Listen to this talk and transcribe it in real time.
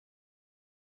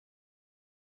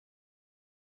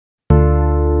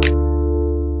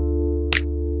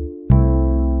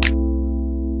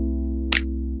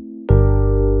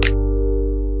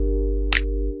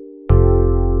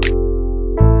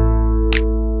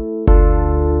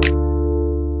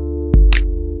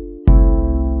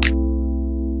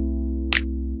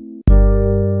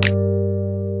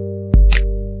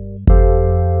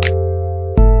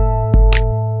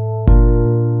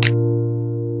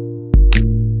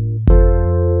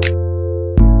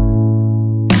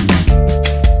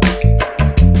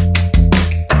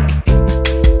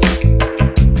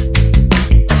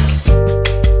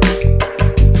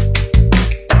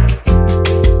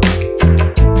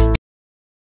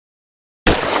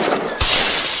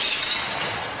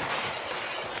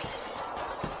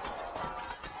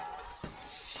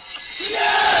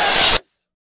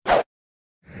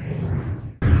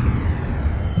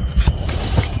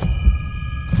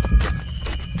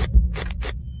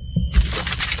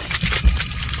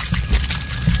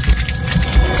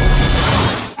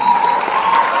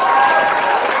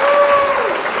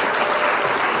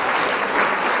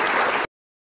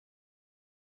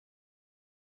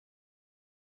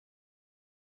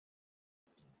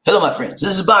Hello, my friends.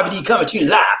 This is Bobby D coming to you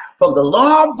live from the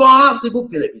Lombar Cebu,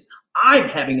 Philippines. I'm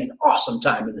having an awesome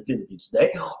time in the Philippines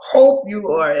today. Hope you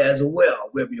are as well,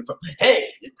 wherever you're from. Hey,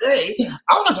 today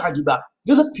I want to talk to you about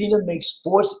Filipina makes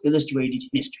Sports Illustrated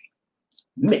history.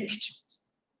 Mixed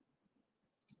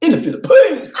in the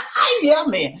Philippines. Yeah,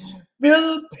 man.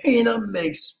 Filipina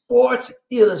makes Sports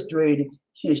Illustrated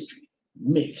history.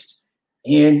 Mixed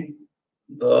in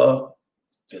the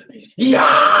Philippines.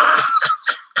 Yeah!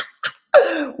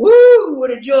 Woo!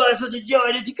 What a joy, such a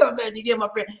joy that you come back to get my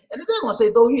friend. And today I want to say,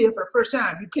 though you're here for the first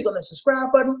time, you click on that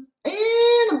subscribe button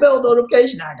and the bell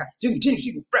notification icon so you continue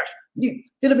shooting fresh, new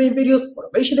Philippine videos,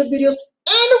 motivational videos,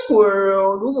 and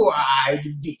worldwide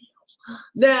videos.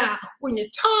 Now, when you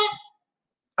talk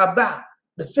about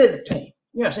the Philippines,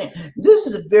 you know what I'm saying? This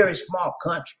is a very small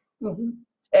country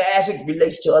as it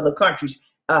relates to other countries,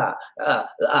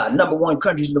 number one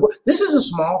countries in the world. This is a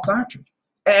small country.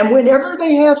 And whenever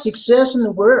they have success in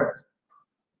the world,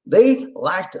 they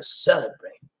like to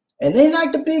celebrate. And they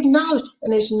like to be acknowledged.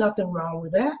 And there's nothing wrong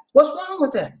with that. What's wrong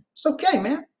with that? It's okay,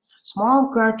 man. Small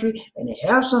country, and they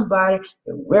have somebody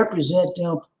that represent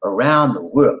them around the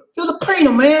world.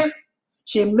 Filipino, man.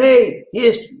 She made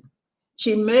history.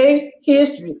 She made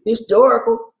history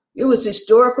historical. It was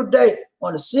historical day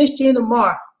on the 16th of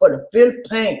March for the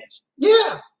Philippines.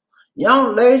 Yeah.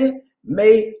 Young lady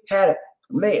had a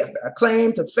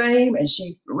claim to fame, and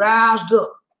she rised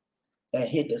up and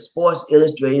hit the Sports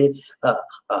Illustrated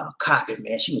copy,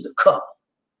 man. She was the cover.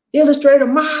 Illustrator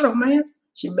model, man.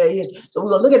 She made it. So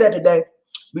we're going to look at that today.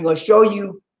 We're going to show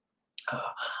you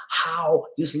how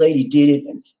this lady did it,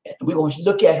 and we're going to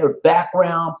look at her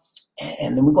background,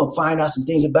 and then we're going to find out some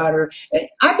things about her. And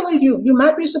I believe you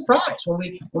might be surprised when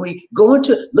we go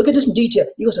into look at this in detail.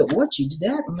 You're going to say, what, she did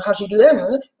that? How she do that?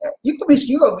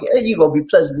 You're going to be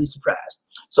pleasantly surprised.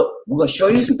 So we're going to show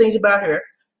you some things about her,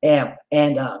 and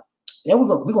then we're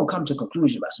going to come to a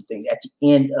conclusion about some things at the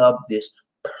end of this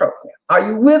program. Are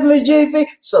you with me, JP?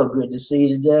 So good to see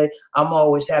you today. I'm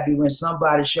always happy when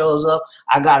somebody shows up.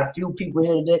 I got a few people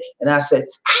here today, and I say,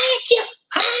 thank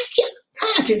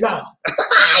you, God.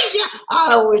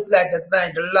 I always like to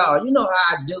thank the Lord. You know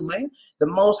how I do, man. The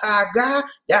Most High God,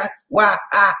 that's why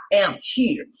I am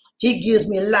here. He gives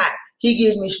me life. He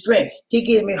gives me strength. He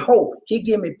gives me hope. He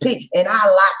gives me peace. And I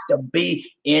like to be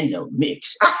in the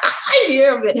mix.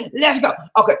 Yeah, man. Let's go.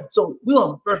 Okay, so we're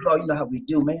going to, first of all, you know how we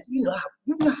do, man. You know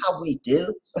how we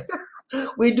do.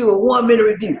 We do a 1 minute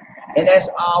review. And that's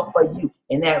all for you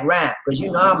in that rhyme. Because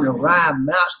you know I'm the rhyme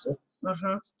master.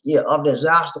 Yeah, of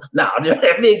disaster. No,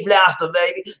 Big Blaster,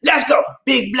 baby. Let's go.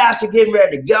 Big Blaster getting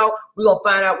ready to go. We're going to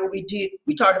find out what we did.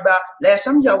 We talked about last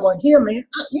time. Y'all wasn't here, man.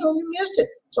 You missed it.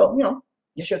 So,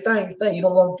 it's your thing. You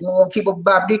don't want to keep up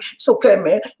Bob D. It's okay,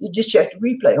 man. You just check the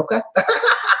replay, okay?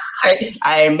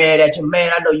 I ain't mad at you,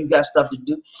 man. I know you got stuff to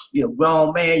do. You're a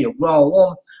grown man. You're a grown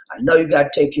woman. I know you got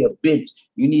to take care of business.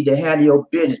 You need to handle your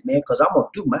business, man, because I'm going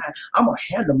to do mine. I'm going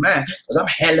to handle mine because I'm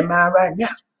handling mine right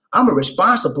now. I'm a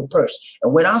responsible person.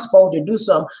 And when I'm supposed to do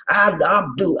something, I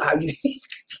do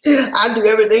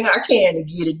everything I can to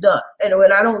get it done. And when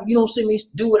you don't see me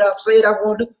do what I've said I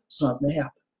want to do, something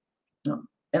happens.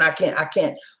 And I can't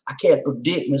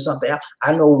predict when something happens.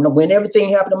 I know when everything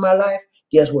happened in my life,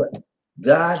 guess what?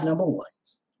 God's number one.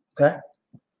 Okay?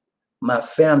 My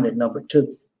family number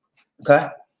two. Okay?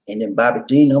 And then Bobby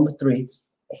D number three.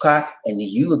 Okay, and then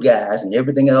you guys and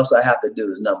everything else I have to do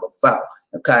is number 5.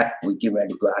 Okay, we get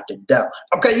ready to go out the door.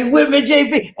 Okay, you with me,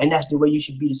 JP? And that's the way you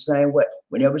should be the same way.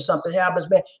 Whenever something happens,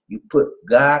 man, you put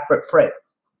God for prayer.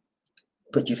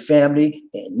 Put your family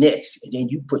in next, and then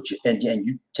you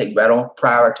take right on,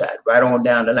 prioritize right on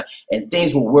down the line, and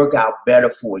things will work out better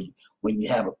for you when you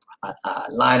have a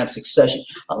line of succession,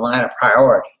 a line of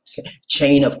priority,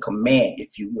 chain of command,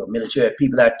 if you will. Military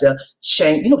people out there,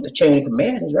 chain. You know what the chain of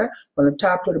command is, right? From the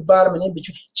top to the bottom and in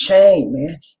between, chain,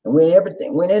 man. And when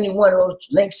any one of those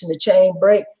links in the chain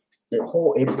break,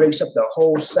 it breaks up the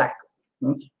whole cycle.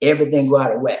 Everything go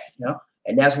out of whack,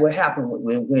 and that's what happened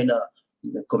when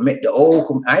the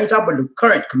old, I ain't talking about the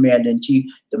current commander-in-chief,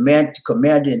 the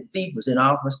commander-in-chief was in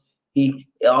office.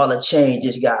 All the chain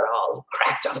just got all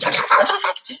cracked up.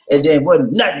 And then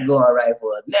wasn't nothing going right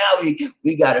for us. Now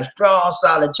we got a strong,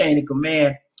 solid chain of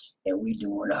command, and we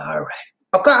doing all right.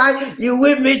 Okay, you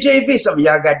with me, JB? Some of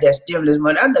y'all got that stimulus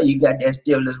money. I know you got that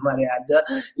stimulus money out there.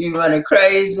 You running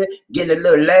crazy, getting a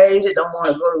little lazy, don't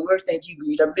want to go to work, think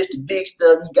you done missed the big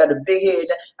stuff. You got a big head.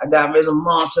 I got me some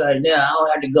montage now. I don't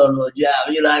have to go to no job.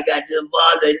 I got this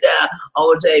montage now.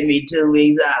 Oh, take me 2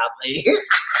 weeks out, man.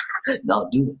 Don't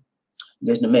do it.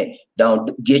 Listen to me. Don't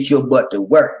get your butt to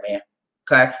work, man.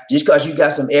 Okay, just because you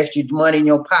got some extra money in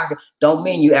your pocket, don't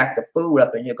mean you act a fool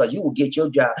up in here. Because you will get your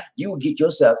job, you will get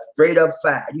yourself straight up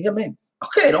fired. You hear me?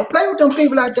 Okay, don't play with them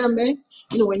people like that, man.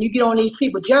 You know, when you get on these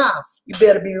people's job, you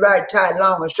better be right, tight,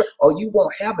 long, and straight, or you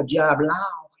won't have a job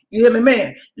long. You hear me,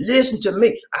 man? Listen to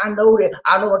me. I know that.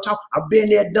 I know what I'm talking. I've been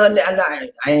there, done that, and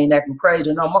I ain't acting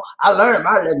crazy no more. I learned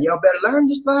my lesson. Y'all better learn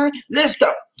this thing. Let's go.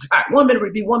 All right, 1 minute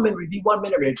review, 1 minute review, 1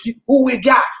 minute review. Who we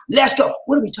got? Let's go.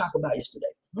 What did we talk about yesterday?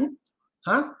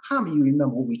 Huh? How many of you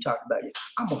remember what we talked about yesterday?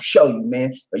 I'm going to show you,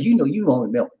 man. But you know you don't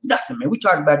remember nothing, man. We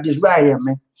talked about this right here,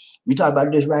 man. We talked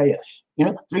about this right here. You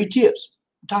know, 3 tips.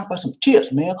 We talked about some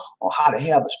tips, man, on how to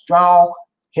have a strong,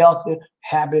 healthy,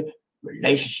 happy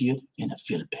relationship in the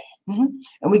Philippines.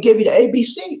 And we gave you the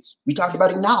ABCs. We talked about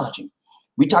acknowledging.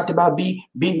 We talked about be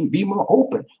more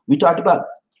open. We talked about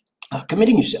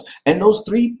committing yourself. And those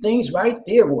 3 things right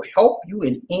there will help you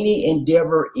in any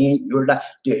endeavor in your life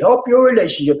to help your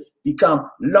relationship become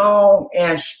long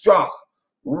and strong,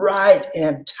 right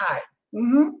and tight.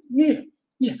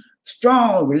 Yeah.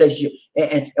 Strong relationship.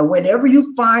 And whenever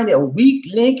you find a weak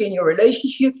link in your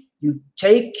relationship, you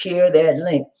take care of that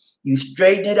link. You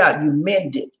straighten it out. You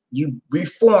mend it. You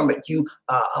reform it. You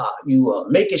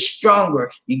make it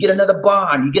stronger. You get another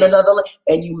bond. You get another link,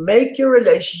 and you make your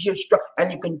relationship strong.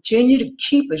 And you continue to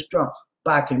keep it strong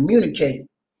by communicating,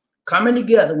 coming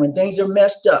together when things are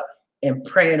messed up, and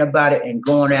praying about it and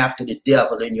going after the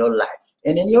devil in your life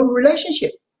and in your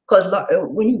relationship. Because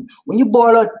when you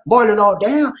boil it all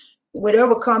down,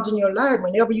 whatever comes in your life,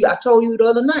 I told you the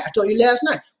other night, I told you last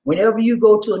night, whenever you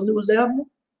go to a new level,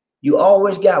 you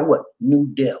always got what? New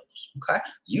devils. Okay?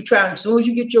 You try, as soon as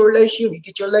you get your relationship, you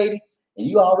get your lady, and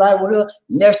you all right with her,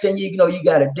 next thing you know, you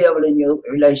got a devil in your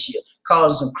relationship,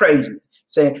 causing some craziness.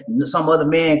 Saying some other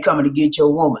man coming to get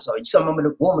your woman. So some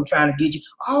other woman trying to get you.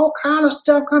 All kind of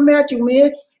stuff come at you,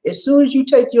 man. As soon as you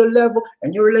take your level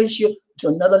and your relationship to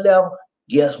another level,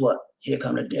 guess what? Here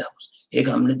come the devils. Here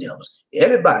come the devils.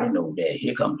 Everybody knows that.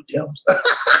 Here come the devils.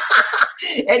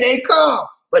 And they come.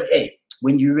 But hey,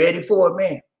 when you're ready for it,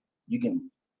 man, you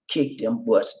can kick them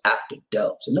butts out the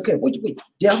door. So look at what you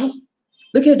devil.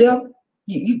 Look at devil.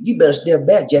 You better step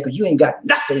back, Jack, because you ain't got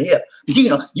nothing here. You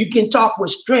know, you can talk with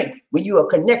strength when you are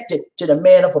connected to the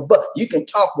man up above. You can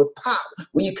talk with power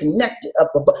when you're connected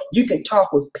up above. You can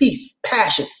talk with peace,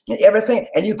 passion, and everything,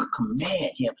 and you can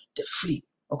command him to flee.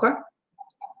 Okay?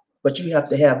 But you have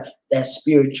to have that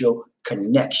spiritual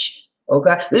connection.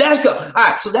 Okay? Let's go. All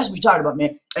right, so that's what we talked about,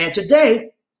 man. And today,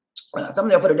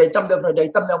 thumbnail for the day, thumbnail for the day,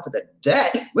 thumbnail for the day.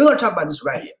 We're going to talk about this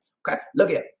right here. Okay?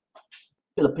 Look at it.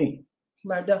 Filipina.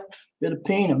 Right there.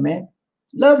 Filipina, man.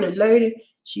 Lovely lady.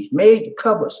 She made the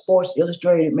cover of Sports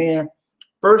Illustrated, man.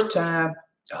 First time,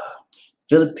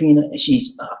 Filipina, and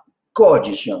she's a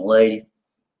gorgeous young lady.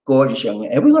 Gorgeous young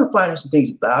lady. And we're going to find out some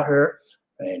things about her.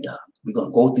 And we're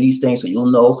going to go through these things so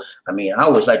you'll know. I mean, I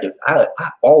always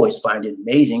find it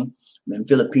amazing when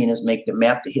Filipinos make the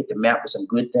map, to hit the map with some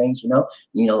good things, you know.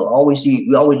 We always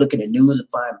look in the news and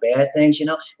find bad things, you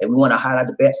know, and we want to highlight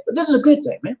the bad. But this is a good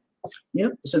thing, man. You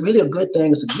know, it's really a good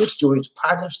thing. It's a good story. It's a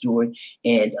positive story,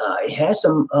 and it has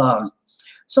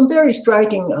some very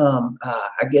striking,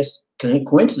 I guess,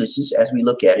 coincidences as we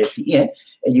look at it at the end,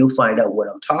 and you'll find out what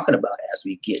I'm talking about as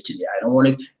we get to that. I don't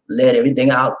want to let everything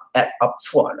out up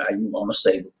front. I want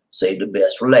to save the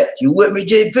best for last. You with me,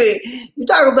 JP? We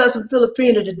talking about some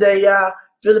Filipina today, y'all.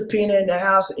 Filipina in the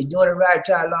house is doing it right,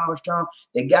 tight, long, and strong.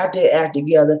 They got their act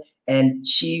together, and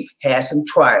she had some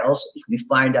trials, we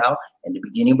find out in the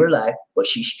beginning of her life, but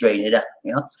she straightened it out.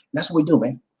 You know, that's what we do,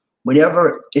 man.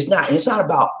 Whenever it's not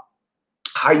about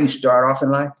how you start off in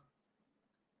life.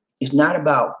 It's not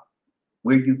about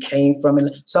where you came from. And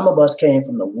some of us came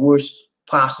from the worst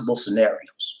possible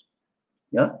scenarios.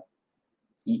 Yeah,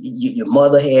 your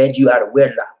mother had you out of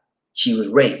wedlock. She was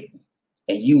raped,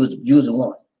 and you was the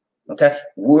one. Okay,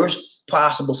 worst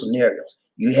possible scenarios.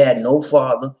 You had no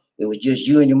father. It was just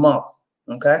you and your mom.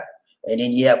 Okay, and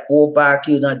then you have 4 or 5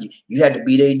 kids under you. You had to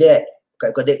be their dad.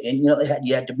 Okay, because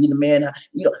you had to be the man.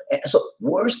 You know, and so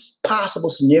worst possible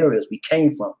scenarios we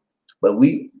came from, but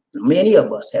many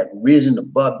of us have risen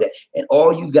above that, and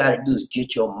all you got to do is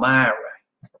get your mind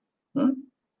right.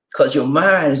 Because your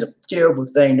mind is a terrible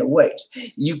thing to waste.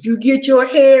 If you get your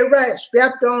head right,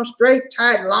 strapped on straight,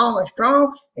 tight, long, and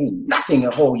strong, ain't nothing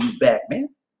can hold you back, man.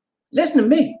 Listen to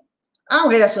me. I've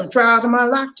had some trials in my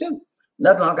life too.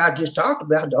 Nothing like I just talked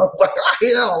about, though. But I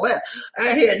had all that. I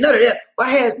had none of that. But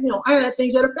I had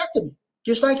things that affected me,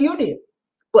 just like you did.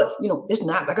 But it's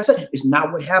not, like I said, it's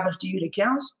not what happens to you that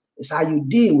counts. It's how you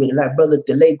deal with it. Like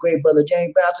the late great brother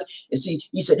James Brown, and see,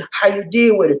 he said, how you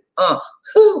deal with it.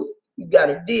 You got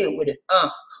to deal with it.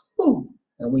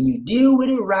 And when you deal with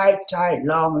it right, tight,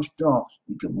 long, and strong,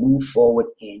 you can move forward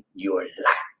in your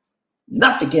life.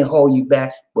 Nothing can hold you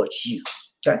back but you.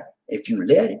 Okay? If you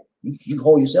let it, you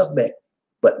hold yourself back.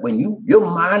 But when your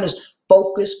mind is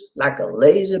focused like a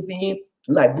laser beam,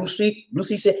 like Bruce Lee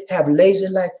said, have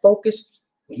laser-like focus.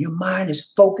 When your mind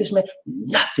is focused, man,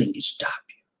 nothing can stop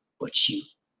you but you.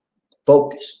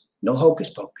 Focus. No hocus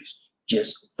pocus.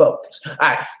 Just focus. All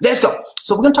right, let's go.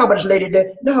 So we're going to talk about this later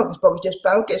today. No hocus pocus, just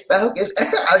focus, focus.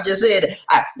 I just said it.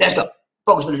 All right, let's go.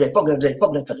 Focus for the day, focus for the day,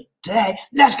 focus for the day.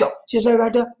 Let's go. See this lady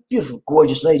right there? Beautiful,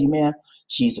 gorgeous lady, man.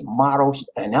 She's a model.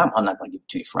 And I'm not going to give it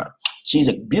to you front. She's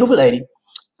a beautiful lady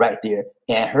right there.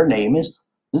 And her name is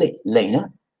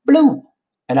Leyna Bloom.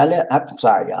 And I'm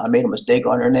sorry, y'all. I made a mistake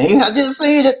on her name. I just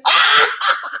seen it.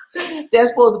 That's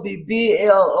supposed to be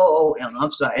B-L-O-O-M.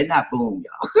 I'm sorry. It's not Boom,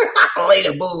 y'all.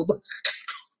 Leyna Bloom.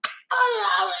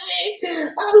 I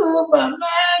love my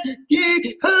man.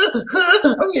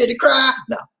 I'm here to cry.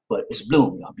 No, but it's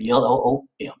Bloom, y'all.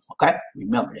 B-L-O-O-M. Okay?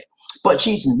 Remember that. But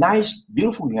she's a nice,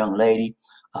 beautiful young lady,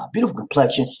 beautiful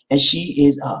complexion, and she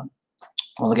is, oh,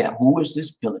 look at who is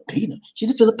this Filipina?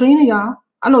 She's a Filipina, y'all.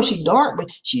 I know she's dark, but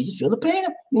she's a Filipina.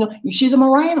 You know, she's a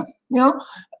Morena, you know.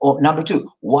 Or number two,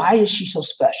 why is she so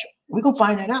special? We're going to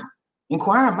find that out.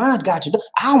 Inquiring minds got to know.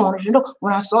 I wanted to know.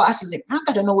 When I saw, I said, I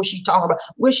got to know what she's talking about.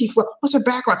 Where's she from? What's her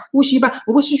background? Who's she about?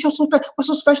 What's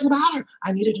so special about her?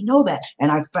 I needed to know that.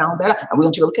 And I found that out. And we're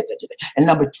going to take a look at that today. And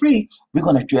number three, we're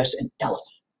going to address an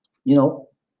elephant. You know,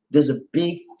 there's a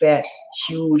big, fat,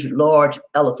 huge, large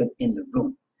elephant in the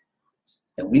room.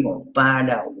 And we're going to find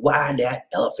out why that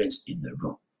elephant's in the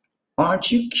room.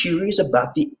 Aren't you curious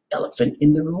about the elephant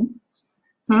in the room?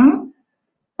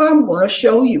 I'm going to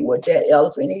show you what that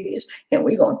elephant is, and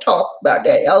we're going to talk about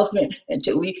that elephant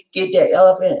until we get that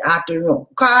elephant out the room.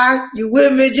 Okay? You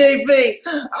with me, JB?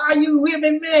 Are you with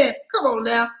me, man? Come on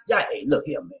now. Yeah, hey, look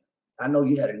here, man. I know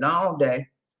you had a long day.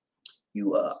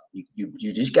 You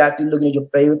just got through looking at your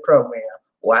favorite program,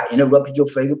 or I interrupted your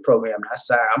favorite program. I'm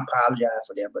sorry. I apologize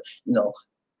for that, but, you know,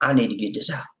 I need to get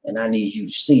this out, and I need you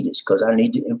to see this because I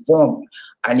need to inform you.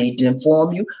 I need to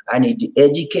inform you. I need to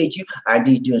educate you. I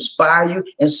need to inspire you.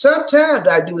 And sometimes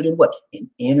I do it in what? In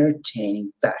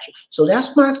entertaining fashion. So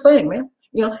that's my thing, man.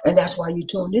 You know, and that's why you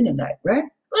tuned in tonight, right?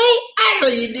 Right? I know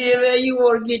you did, man. You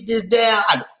want to get this down.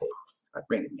 I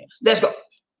bring it, man. Let's go.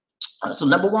 So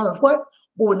number one is what?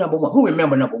 Who was number one? Who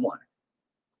remember number one?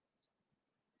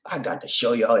 I got to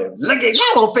show y'all. Look at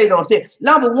y'all gonna pay no attention.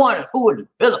 Number one, who is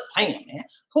the Filipina, man?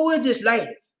 Who is this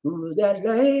lady? Who's that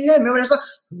lady? Remember that song?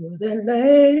 Who's that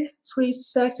lady? Sweet,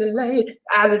 sexy lady.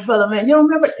 I just brother, man. You don't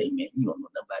remember? Hey, man, you don't know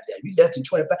nothing about that. You less than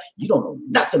 25. You don't know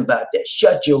nothing about that.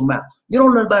 Shut your mouth. You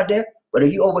don't know about that. But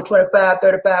if you over 25,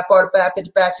 35, 45,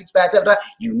 55, 65, 75,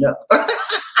 you know.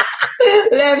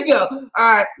 Let's go.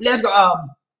 All right, let's go.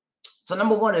 So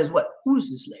number one is what? Who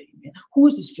is this lady, man? Who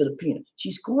is this Filipina?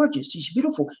 She's gorgeous. She's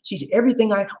beautiful. She's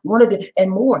everything I wanted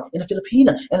and more in a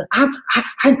Filipina. And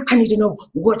I need to know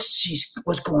what's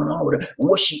going on with her and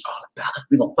what's she all about.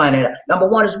 We're gonna find that out. Number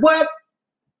one is what?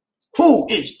 Who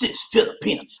is this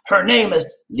Filipina? Her name is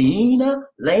Leyna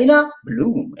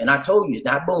Bloom. And I told you it's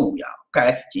not Boom, y'all.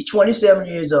 Okay? She's 27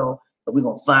 years old. But we're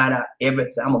gonna find out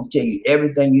everything. I'm gonna tell you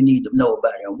everything you need to know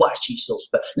about her and why she's so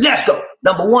special. Let's go.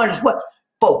 Number one is what?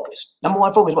 Focus. Number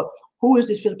one, focus. What? Who is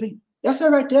this Filipina? That's her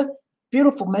right there.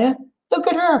 Beautiful, man. Look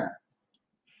at her.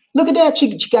 Look at that. She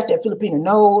got that Filipina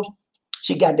nose.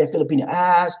 She got that Filipina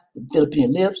eyes,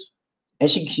 Filipina lips, and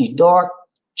she's dark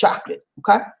chocolate.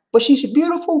 Okay, but she's a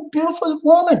beautiful, beautiful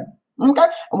woman. Okay,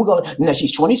 and we're going. Now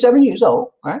she's 27 years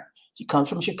old. Right? She comes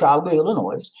from Chicago,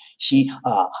 Illinois. She's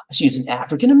an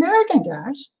African American,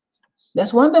 guys.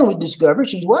 That's one thing we discovered.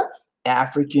 She's what?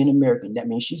 African American. That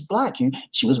means she's black.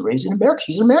 She was raised in America.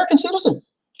 She's an American citizen.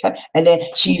 Okay. And then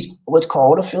she's what's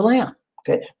called a Filam.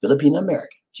 Okay. Filipino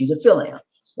American. She's a Filam.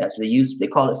 That's they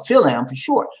call it Filam for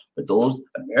short. But those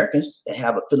Americans that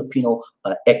have a Filipino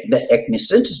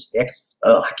ethnicity,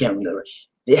 I can't remember.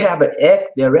 They have a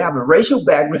racial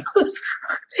background.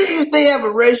 They have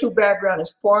a racial background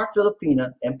as part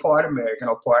Filipina and part American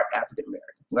or part African American.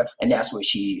 Right? And that's where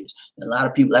she is. And a lot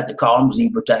of people like to call them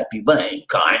zebra type people, but I ain't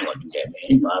gonna do that,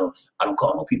 man. You know, I don't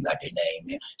call no people like their name,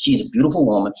 man. She's a beautiful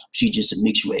woman. She's just a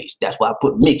mixed race. That's why I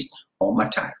put mixed on my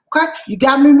title. Okay, you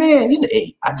got me, man. You know,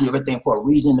 hey, I do everything for a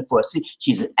reason.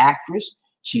 She's an actress.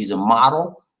 She's a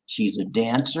model. She's a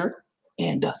dancer,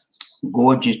 and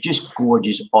gorgeous, just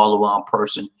gorgeous all around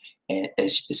person, and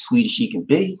as sweet as she can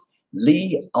be.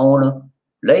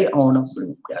 Leyna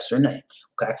Bloom, that's her name.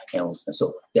 Okay, and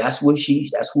so that's who she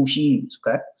is.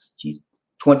 Okay, she's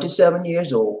 27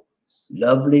 years old,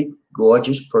 lovely,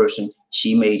 gorgeous person.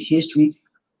 She made history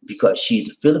because she's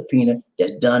a Filipina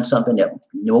that's done something that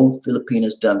no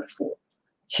Filipina's done before.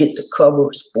 Hit the cover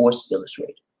of Sports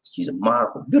Illustrated. She's a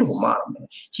model, beautiful model, man.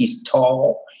 She's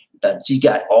tall. She's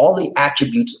got all the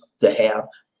attributes to have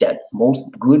that most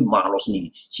good models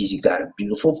need. She's got a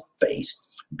beautiful face,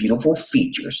 beautiful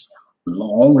features,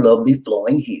 long, lovely,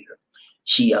 flowing hair.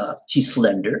 She's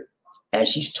slender, and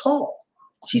she's tall.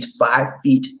 She's 5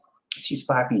 feet. She's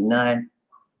 5'9".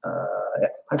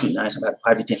 5'9", somebody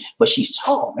 5'10", but she's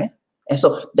tall, man. And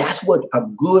so that's what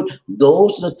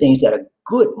those are the things that a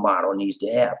good model needs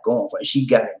to have going for it. She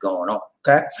got it going on.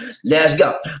 Okay, let's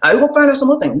go. All right, we're gonna find out some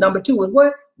more things. Number 2 is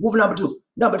what? Move number 2.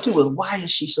 Number 2 is, why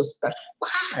is she so special?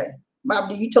 Why?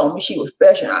 Bobby, you told me she was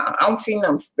special. I don't see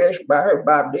nothing special about her,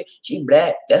 Bobby. She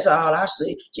black. That's all I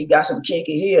see. She got some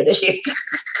kinky hair.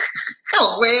 Come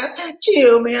on, man.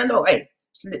 Chill, man. No, hey,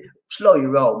 slow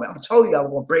your roll, man. I told you I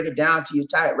was gonna break it down to you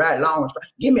tight, right, long.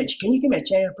 Can you give me a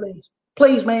chance, please?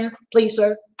 Please, man. Please,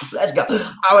 sir. Let's go.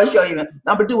 I will show you, man.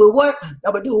 Number 2 is what?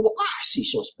 Number 2 is what? Why is she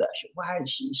so special? Why is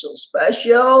she so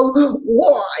special?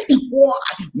 Why? Why?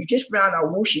 We just found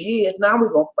out who she is. Now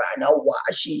we're going to find out why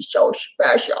she's so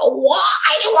special.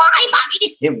 Why? Why,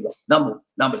 Bobby? Here we go.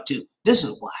 Number 2. This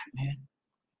is why, man.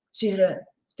 See that?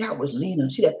 That was Leyna.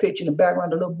 See that picture in the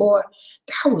background, the little boy?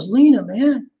 That was Leyna,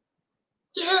 man.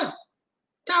 Yeah.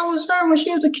 That was her when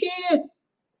she was a kid.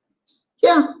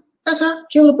 Yeah. That's her.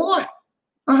 She was a boy.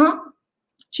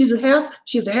 She's a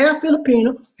half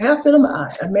Filipino, half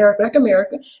Black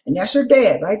American, and that's her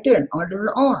dad right there under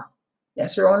her arm.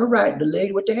 That's her on the right, the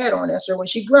lady with the hat on. That's her when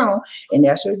she grown, and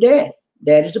that's her dad.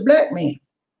 Dad is a black man,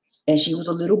 and she was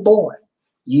a little boy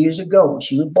years ago when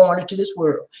she was born into this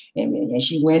world. And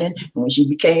she went in, and when she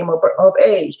became of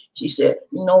age, she said,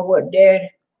 "You know what, Daddy?"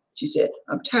 She said,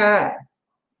 "I'm tired."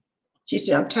 She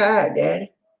said, "I'm tired,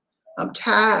 Daddy. I'm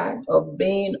tired of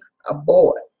being a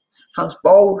boy. I'm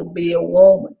supposed to be a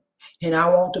woman, and I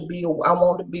want to be a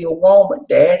woman,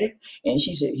 Daddy." And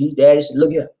she said, Daddy said,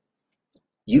 "Look here,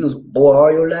 you was a boy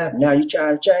all your life. Now you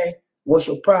trying to change? What's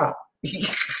your problem?"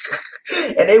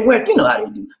 And they went, you know how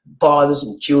they do. Fathers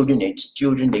and children,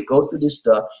 they go through this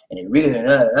stuff, and they really,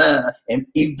 and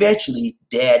eventually,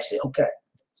 Dad said, "Okay,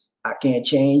 I can't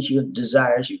change your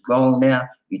desires. You're grown now.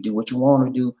 You do what you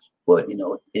want to do." But, you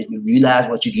know, if you realize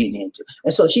what you're getting into.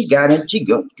 And so she got in,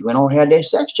 went on and had that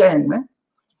sex change, man.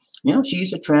 You know,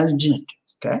 she's a transgender,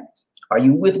 okay? Are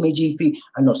you with me, GP?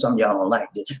 I know some of y'all don't like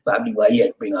this. Bobby, why you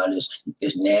had to bring all this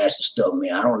nasty stuff,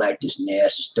 man? I don't like this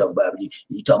nasty stuff, Bobby.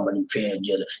 You talking about them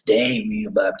transgender. They ain't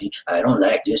real, Bobby. I don't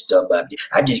like this stuff, Bobby.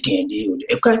 I just can't deal with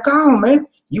it. Okay, come on, man.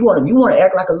 You want to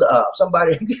act like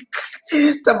somebody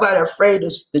afraid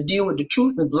to deal with the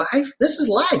truth of life? This is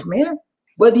life, man.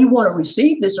 Whether you want to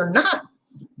receive this or not,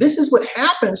 this is what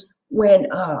happens when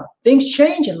things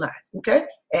change in life, okay?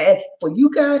 And for you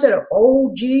guys that are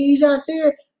OGs out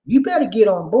there, you better get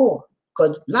on board,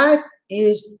 because life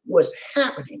is what's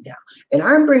happening now. And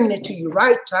I'm bringing it to you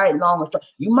right tight, long and strong.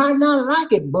 You might not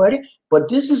like it, buddy, but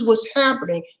this is what's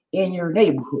happening in your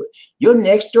neighborhood. Your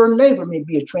next door neighbor may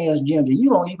be a transgender. You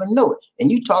don't even know it,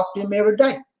 and you talk to them every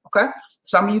day, okay?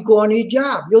 Some of you go on your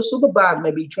job. Your supervisor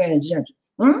may be transgender.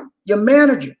 Your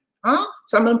manager,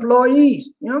 some employees,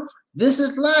 you know, this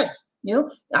is life. You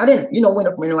know, I didn't, you know, when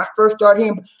I first started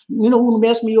hearing, you know who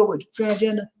messed me up with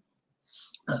transgender?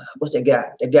 What's that guy?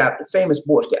 The famous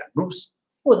sports guy, Bruce.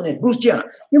 What's his name? Bruce Jenner.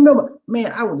 You remember,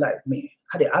 man? I was like, man,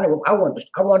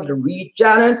 I wanted to reach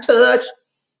out and touch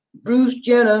Bruce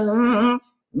Jenner.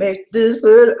 Make this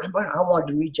good. I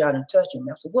wanted to reach out and touch him.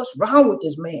 I said, "What's wrong with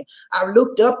this man?" I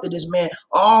looked up to this man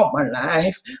all my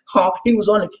life. He was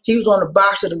on the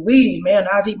box of the Wheaties, man.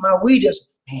 I was eating my Wheaties.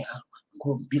 Man, I'm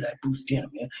going to be like Bruce Jenner,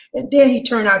 man. And then he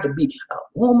turned out to be a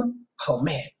woman. Oh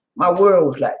man, my world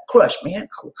was like crushed, man.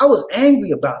 I was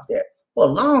angry about that for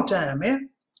a long time, man.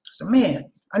 I said, man,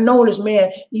 I know this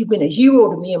man. He's been a hero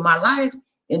to me in my life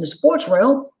in the sports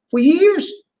realm for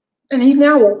years, and he's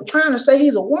now trying to say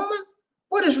he's a woman.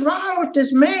 What is wrong with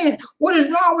this man? What is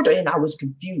wrong with it? And I was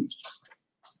confused.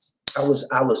 I was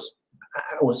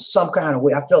some kind of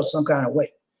way. I felt some kind of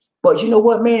way. But you know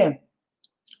what, man?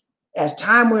 As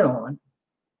time went on,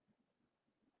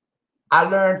 I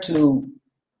learned to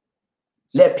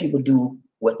let people do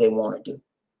what they want to do.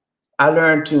 I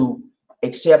learned to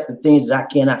accept the things that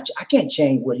I can't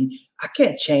change I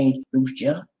can't change Bruce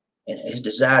Jenner and his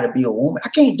desire to be a woman. I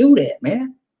can't do that,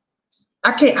 man.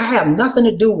 I have nothing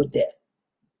to do with that.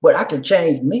 But I can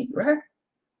change me, right?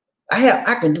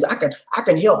 I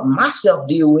can help myself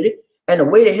deal with it. And the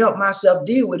way to help myself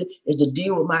deal with it is to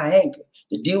deal with my anger,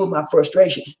 to deal with my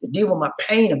frustration, to deal with my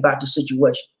pain about the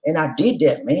situation. And I did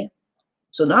that, man.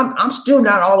 So now I'm still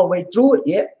not all the way through it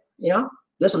yet. You know,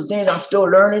 There's some things I'm still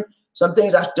learning. Some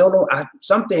things I still don't.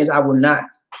 Some things I will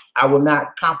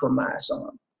not compromise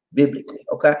on biblically.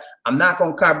 Okay, I'm not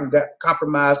going to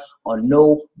compromise on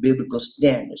no biblical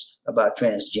standards about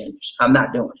transgenders. I'm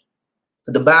not doing it.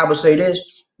 But the Bible say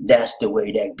this. That's the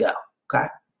way that go. Okay,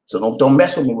 so don't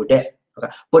mess with me with that.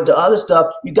 Okay, but the other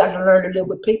stuff you got to learn to live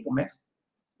with people, man.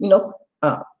 You know,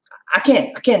 I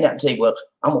can't not say, well,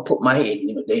 I'm gonna put my head.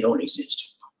 You know, they don't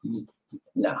exist.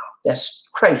 No, that's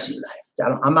crazy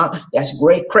life. I'm not. That's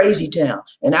great crazy town,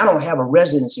 and I don't have a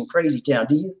residence in crazy town.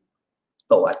 Do you?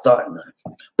 Oh, I thought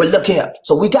not. But look here.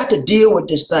 So we got to deal with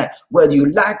this thing, whether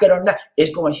you like it or not.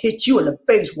 It's going to hit you in the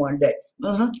face one day.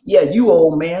 Yeah, you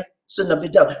old man sitting up there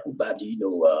talking about, you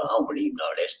know, I don't believe in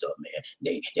all that stuff,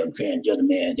 man. Them transgender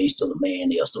man, they still a man,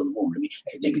 they still a woman to me.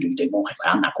 Hey, they can do what they want,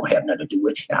 but I'm not going to have nothing to do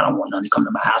with it. And I don't want nothing to come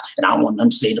to my house, and I don't want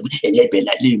nothing to say to me, and they better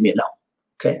not leave me alone.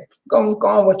 Okay? Go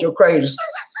on with your crazy.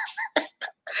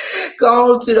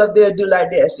 Go on, sit up there and do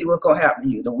like that and see what's going to happen to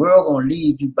you. The world going to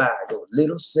leave you by your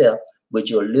little self with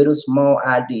your little small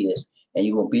ideas, and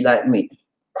you're going to be like me,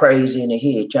 crazy in the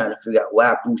head trying to figure out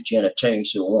why Bruce Jenner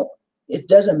changed to a woman. It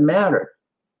doesn't matter,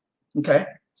 okay,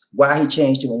 why he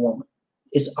changed to a woman.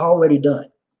 It's already done.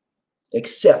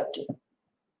 Accept it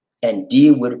and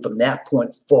deal with it from that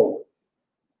point forward.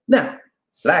 Now,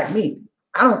 like me,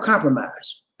 I don't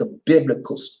compromise the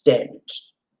biblical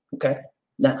standards, okay?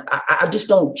 Now, I just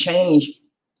don't change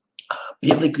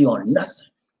biblically on nothing.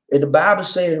 If the Bible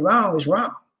says wrong, it's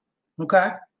wrong. Okay,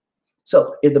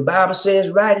 so if the Bible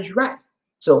says right, it's right.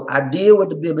 So I deal with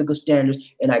the biblical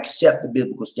standards and I accept the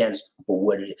biblical standards for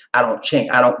what it is. I don't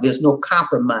change. There's no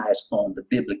compromise on the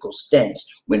biblical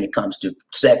standards when it comes to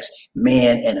sex,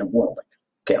 man and a woman.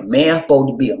 Okay, a man's supposed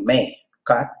to be a man.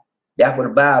 Okay, that's what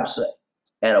the Bible says.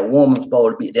 And a woman's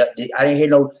supposed to be. I didn't hear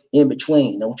no in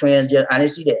between, no transgender. I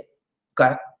didn't see that.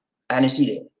 Okay, I didn't see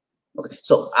that. Okay,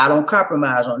 so I don't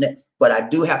compromise on that. But I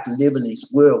do have to live in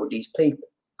this world with these people.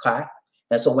 Okay.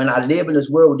 And so when I live in this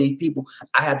world with these people,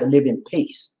 I have to live in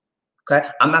peace. Okay.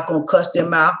 I'm not going to cuss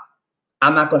them out.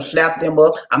 I'm not going to slap them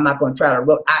up. I'm not going to try to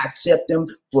rub. I accept them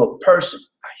for a person,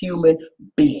 a human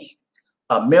being,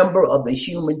 a member of the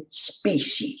human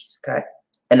species. Okay.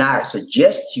 And I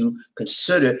suggest you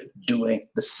consider doing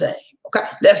the same. Okay.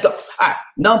 Let's go. All right.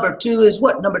 Number two is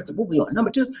what? Number two. What we on?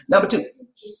 Number two. Number two.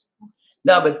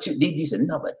 Number two, D said,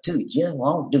 number two, just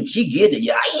won't do. She get it,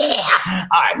 yeah.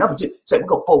 All right, number two. So we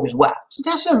go focus why. So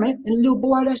that's her, man. And the little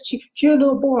boy, that's cute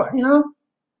little boy, you know.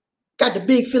 Got the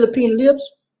big Filipino lips.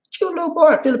 Cute little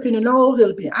boy. Filipino nose,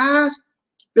 Filipino eyes,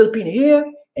 Filipino hair.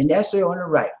 And that's her on the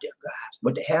right there, guys.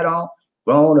 With the hat on,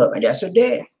 grown up. And that's her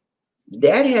dad.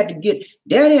 Daddy had to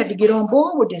get on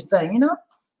board with this thing, you know.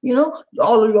 You know,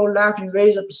 all of your life you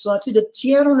raised up the son. See, she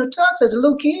had on the tux as a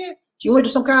little kid. She went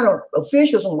to some kind of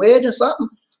official, some wedding or something,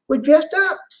 was dressed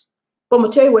up. But I'm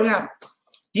gonna tell you what happened.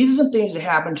 These are some things that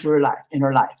happened to her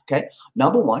life, okay?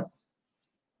 Number one,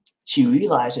 she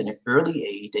realized at an early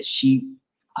age that she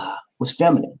was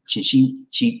feminine.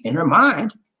 She in her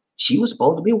mind, she was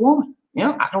supposed to be a woman. You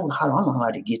know, I don't know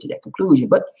how to get to that conclusion,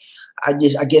 but I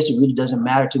guess it really doesn't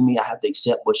matter to me. I have to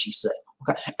accept what she said.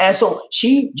 Okay. And so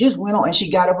she just went on and she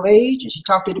got of age and she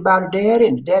talked to it about her daddy,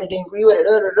 and the daddy didn't agree with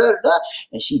it,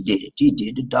 and she did it. She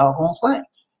did the doggone thing.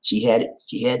 She had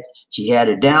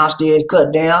it downstairs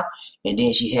cut down, and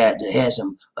then she did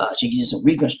some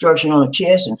reconstruction on her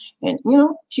chest, and you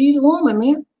know, she's a woman,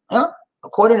 man.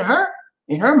 According to her,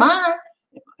 in her mind,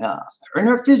 in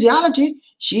her physiology,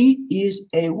 she is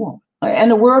a woman. And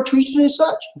the world treats her as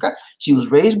such. Okay. She was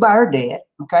raised by her dad.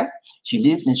 Okay. She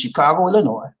lived in Chicago,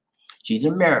 Illinois. She's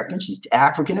American. She's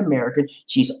African American.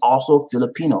 She's also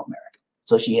Filipino American.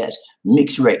 So she has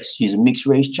mixed race. She's a mixed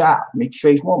race child, mixed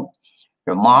race woman.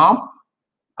 Her mom,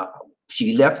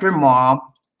 she left her mom.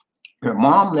 Her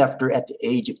mom left her at the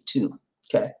age of 2.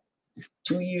 Okay.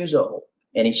 2 years old.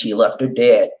 And then she left her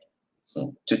dad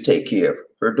to take care of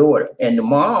her daughter. And the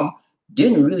mom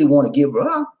didn't really want to give her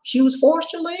up. She was forced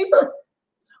to leave her.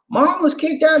 Mom was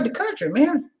kicked out of the country,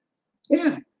 man.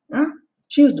 Yeah.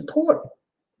 She was deported.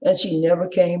 And she never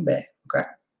came back. Okay.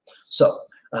 So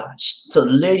the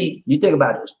lady, you think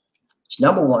about this.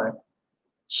 Number one,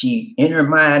 she in her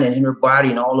mind and in her body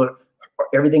and all her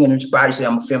everything in her body say,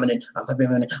 I'm a feminine, I'm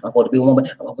supposed to be a woman,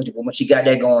 I'm supposed to be a woman. She got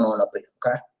that going on up there.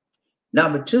 Okay.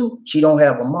 Number two, she don't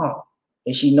have a mom.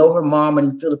 And she know her mom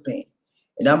in the Philippines.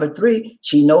 And number three,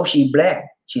 she knows she black.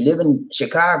 She live in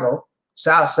Chicago,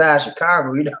 South Side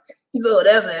Chicago, you know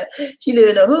that's it. She live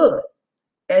in the hood.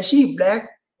 And she black.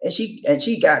 And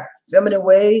she got feminine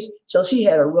ways, so she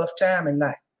had a rough time in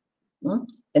life.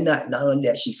 And not only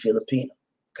that, she Filipino.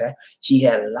 Okay, she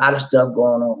had a lot of stuff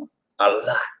going on, a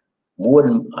lot. more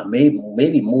than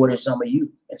maybe more than some of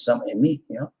you and me.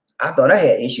 You know, I thought I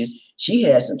had issues. She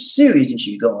had some serious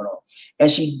issues going on,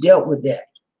 and she dealt with that.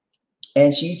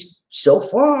 And she's so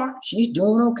far she's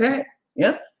doing okay.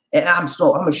 Yeah, and I'm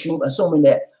assuming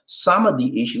that some of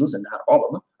the issues, and not all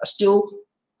of them, are still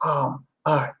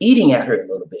are eating at her a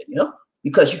little bit. You know,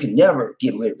 because you can never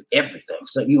get rid of everything.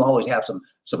 So you always have some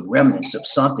remnants of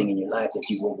something in your life that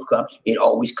you overcome. It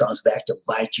always comes back to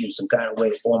bite you in some kind of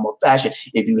way, form, or fashion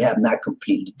if you have not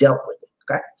completely dealt with it.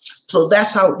 Okay, so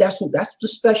that's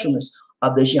the specialness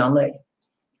of this young lady.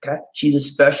 Okay, she's a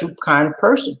special kind of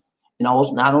person. You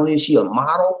know, not only is she a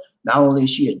model, not only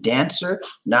is she a dancer,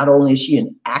 not only is she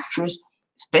an actress,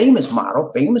 famous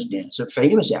model, famous dancer,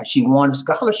 famous actor. She won a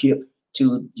scholarship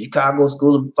to Chicago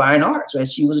School of Fine Arts when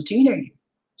she was a teenager.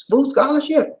 Full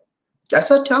scholarship. That's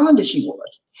how talented she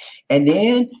was. And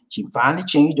then she finally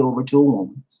changed over to a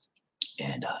woman.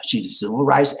 And she's a civil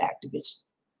rights activist.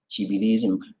 She believes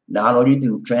in not only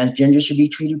do transgender should be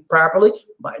treated properly,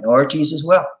 minorities as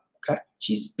well. Okay,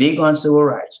 she's big on civil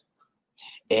rights.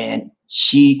 And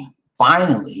she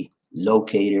finally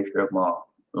located her mom,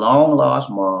 long lost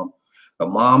mom. Her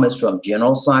mom is from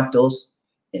General Santos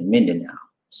in Mindanao,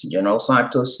 General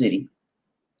Santos City.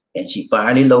 And she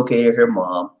finally located her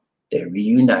mom. They're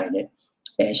reunited.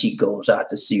 And she goes out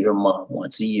to see her mom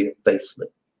once a year faithfully.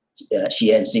 She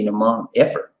hadn't seen her mom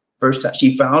ever. First time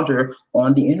she found her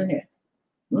on the internet.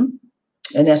 And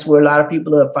that's where a lot of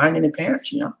people are finding their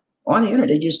parents, you know, on the internet.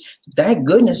 They just, thank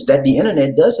goodness that the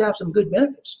internet does have some good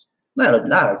benefits. Not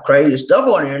a crazy stuff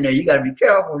on the internet. You got to be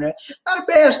careful on that. Not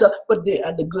the bad stuff, but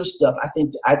the good stuff. I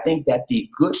think that the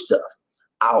good stuff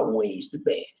outweighs the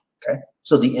bad. Okay,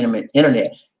 so the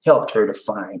internet helped her to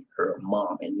find her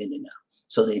mom in Mindanao.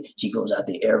 So she goes out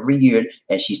there every year,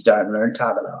 and she started learning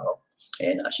Tagalog,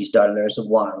 and she started learning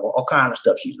Cebuano, all kind of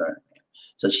stuff she's learning.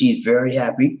 So she's very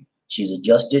happy. She's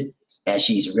adjusted, and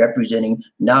she's representing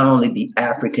not only the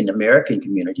African American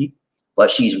community, but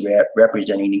she's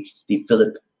representing the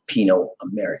Filipino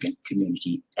American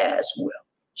community as well.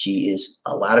 She is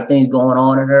a lot of things going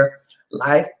on in her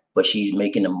life, but she's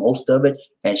making the most of it,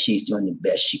 and she's doing the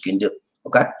best she can do.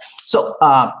 Okay, so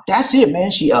that's it,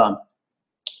 man.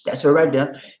 That's her right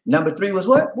there. Number 3 was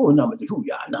what? What was number 3? Who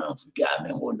y'all? None of them forgot,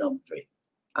 man. What was number 3?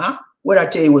 Huh? What I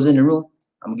tell you was in the room?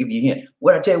 I'm gonna give you a hint.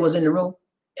 What I tell you was in the room?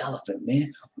 Elephant,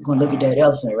 man. We're gonna look at that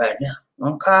elephant right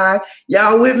now. Okay,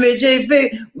 y'all with me,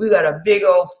 JP? We got a big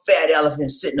old fat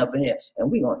elephant sitting up in here,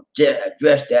 and we're gonna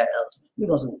address that elephant. We're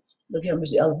gonna say, look here,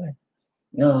 Mr. Elephant.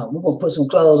 We're gonna put some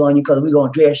clothes on you because we're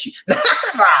gonna dress you.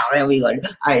 Man,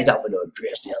 I ain't talking about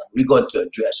dress the elephant. We're going to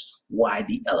address why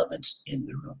the elephant's in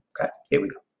the room. Okay, here we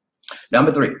go.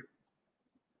 Number 3.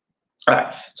 All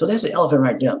right, so that's the elephant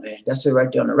right there, man. That's it right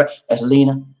there on the right. That's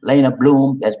Leyna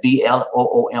Bloom. That's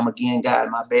B-L-O-O-M again, guys.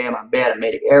 My bad. I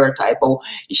made an error typo.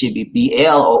 It should be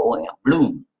B-L-O-O-M.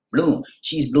 Bloom.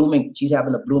 She's blooming. She's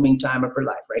having a blooming time of her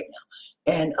life right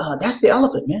now. And that's the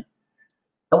elephant, man.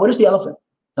 And what is the elephant?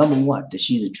 Number 1, that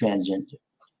she's a transgender.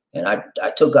 And I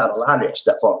took out a lot of that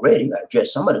stuff already. I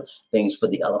addressed some of the things for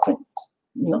the elephant,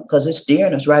 you know, because it's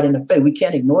staring us right in the face. We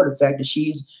can't ignore the fact that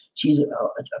she's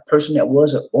a person that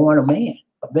was born a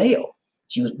male.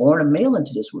 She was born a male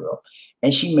into this world,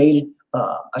 and she made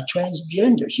a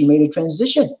transgender. She made a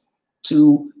transition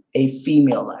to a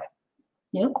female life,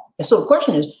 you know. And so the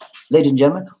question is, ladies and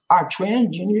gentlemen, are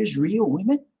transgenders real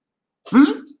women?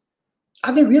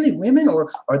 Are they really women, or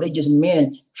are they just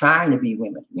men trying to be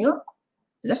women? You know,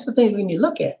 that's the thing we need to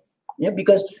look at. Yeah,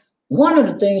 because one of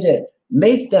the things that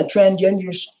make the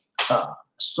transgenders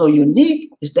so unique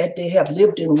is that they have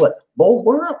lived in both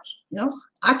worlds. You know,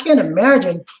 I can't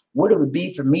imagine what it would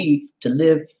be for me to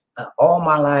live all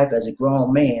my life as a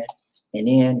grown man, and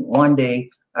then one day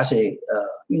I say,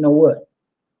 you know what?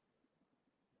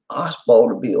 I'm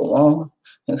supposed to be a woman.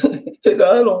 And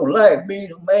I don't like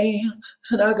being a man,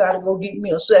 and I gotta go get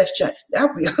me a sex change.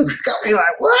 I'll be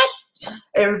like, what?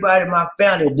 Everybody in my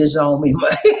family disown me,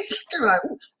 man. They're like,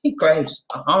 he crazy.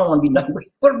 I don't want to be nothing.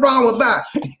 What's wrong with that?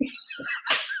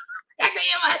 I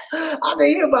can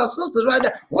hear my sisters right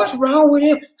now. What's wrong with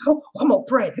him? I'm gonna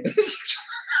pray.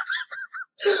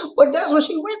 But that's what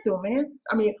she went through, man.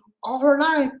 I mean, all her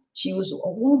life she was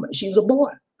a woman. She was a boy.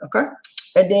 Okay,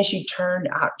 and then she turned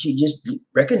out. She just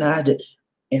recognized it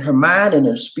in her mind and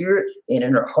in her spirit and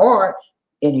in her heart.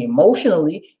 And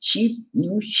emotionally, she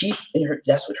knew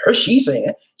that's what she's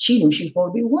saying. She knew she was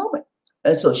supposed to be a woman.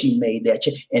 And so she made that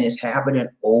change. And it's happening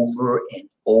over and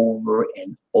over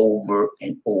and over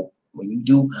and over When you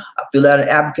do fill out an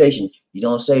application, you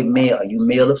don't say male, are you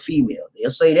male or female?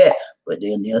 They'll say that, but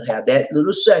then they'll have that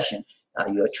little section.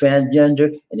 You're a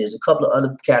transgender, and there's a couple of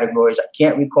other categories I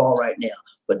can't recall right now,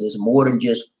 but there's more than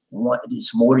just one.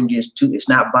 It's more than just two. It's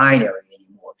not binary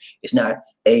anymore. It's not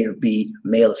A or B,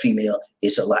 male or female.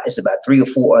 It's a lot. It's about 3 or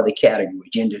 4 other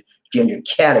categories, gender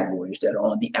categories that are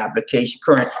on the application,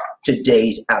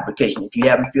 today's application. If you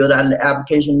haven't filled out an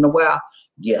application in a while,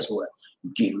 guess what?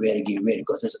 Get ready,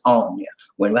 because it's on there.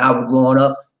 When I was growing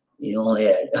up, you only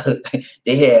had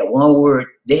they had one word.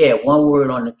 They had one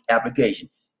word on the application,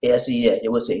 SES.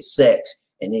 It would say sex,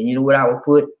 and then you know what I would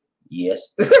put?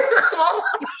 Yes.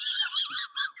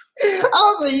 I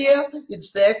was like, yes,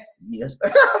 it's sex. Yes.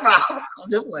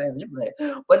 Just playing.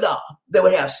 But no, they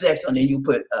would have sex, and then you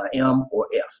put M or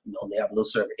F. You know, they have a little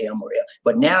circle, M or F.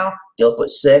 But now they'll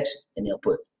put sex, and they'll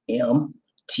put M,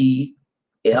 T,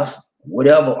 F,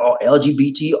 whatever, or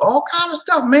LGBT, all kind of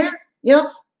stuff, man. You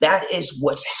know, that is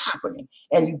what's happening,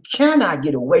 and you cannot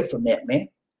get away from that, man.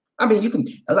 I mean, you can,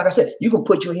 like I said, you can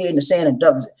put your head in the sand and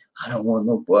duck and say, I don't want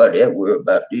nobody that worry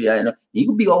about this. You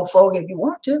can be old fogey if you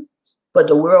want to, but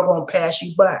the world gonna pass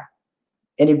you by,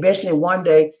 and eventually one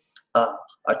day, a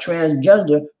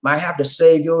transgender might have to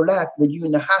save your life when you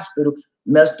in the hospital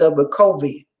messed up with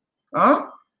COVID. Huh?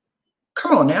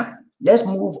 Come on now. Let's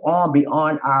move on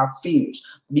beyond our fears,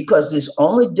 because it's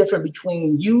only different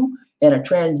between you and a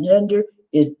transgender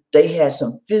is they had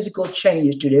some physical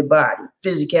changes to their body,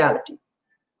 physicality.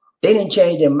 They didn't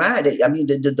change their mind. I mean,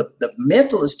 the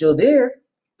mental is still there.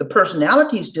 The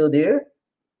personality is still there.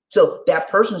 So that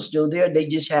person is still there. They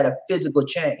just had a physical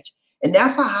change. And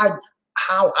that's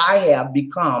how I have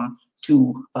become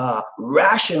to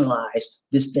rationalize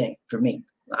this thing for me.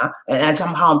 And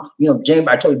somehow, you know, James,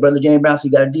 I told you, Brother James Brown, so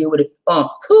you got to deal with it.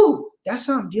 That's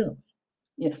how I'm dealing with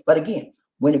it. Yeah. But again,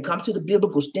 when it comes to the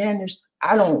biblical standards,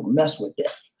 I don't mess with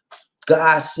that.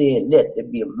 God said, let there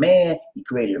be a man. He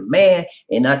created a man.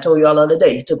 And I told you all the other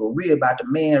day, he took a rib out the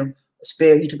man.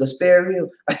 He took a spare rib.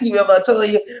 You remember I told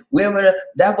you, women,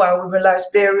 that's why women like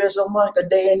spare ribs so much, because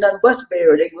they ain't nothing but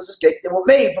spare. They were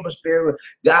made from a spare rib.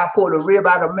 God pulled a rib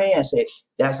out of a man, said,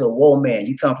 that's a woe man.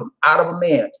 You come from out of a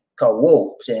man. Called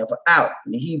woe, saying for out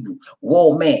in the Hebrew.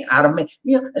 Woe man, out of man.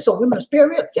 You know, and so women are spare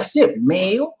rib. That's it.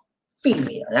 Male,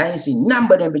 female. And I ain't seen none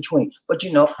but in between. But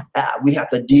you know, we have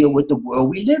to deal with the world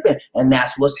we live in, and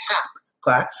that's what's happening.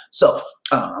 Okay. So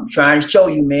I'm trying to show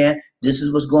you, man, this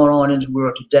is what's going on in this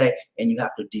world today, and you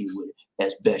have to deal with it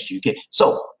as best you can.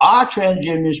 So are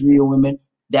transgenders real women?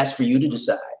 That's for you to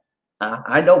decide.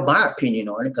 I know my opinion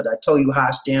on it because I told you how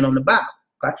I stand on the Bible.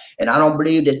 Okay. And I don't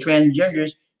believe that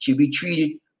transgenders should be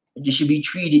treated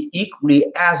equally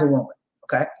as a woman.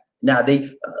 Okay. Now they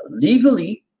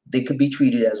legally they could be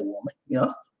treated as a woman. You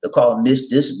know, they call them Miss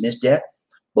this, Miss that.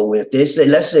 But if they say,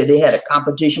 let's say they had a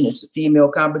competition, it's a female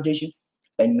competition,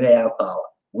 and you have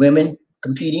women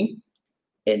competing,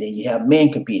 and then you have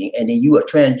men competing, and then you are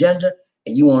transgender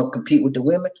and you want to compete with the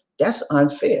women, that's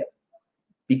unfair,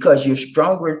 because you're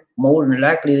stronger more than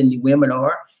likely than the women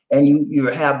are, and you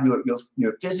have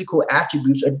your physical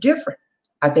attributes are different.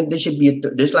 I think there should be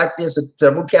just like there's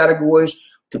several categories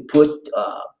to put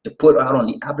out on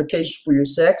the application for your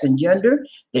sex and gender.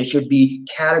 There should be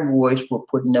categories for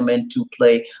putting them into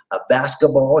play a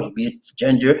basketball. It should be a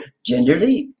gender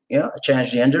league, a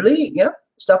transgender league,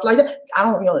 stuff like that.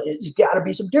 It's got to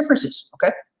be some differences,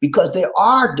 okay? Because there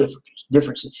are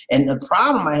differences. And the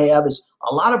problem I have is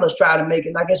a lot of us try to make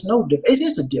it like it's no different. It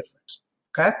is a difference,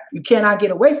 okay? You cannot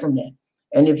get away from that.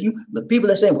 And if the people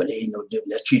are saying, well, there ain't no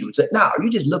difference, let's treat them. No, you're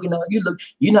just looking at,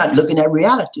 you're not looking at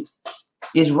reality.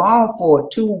 It's wrong for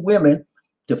two women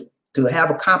to have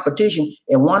a competition,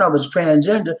 and one of us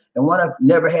transgender and one of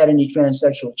never had any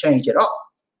transsexual change at all.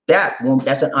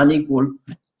 That's an unequal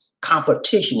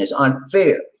competition. It's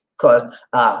unfair, because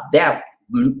that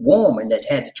woman that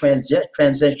had the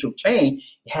transsexual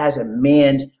change has a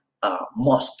man's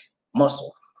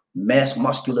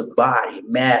muscular body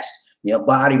mass.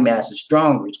 Body mass is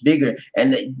stronger, it's bigger,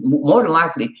 and more than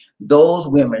likely, those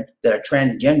women that are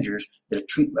transgenders that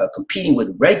are competing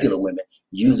with regular women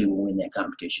usually will win that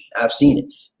competition. I've seen it,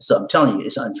 so I'm telling you,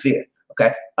 it's unfair.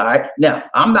 Okay, all right. Now,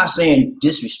 I'm not saying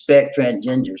disrespect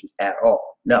transgenders at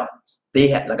all. No, they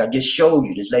have, like I just showed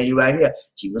you, this lady right here.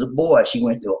 She was a boy. She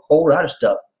went through a whole lot of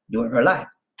stuff during her life.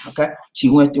 Okay, she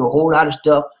went through a whole lot of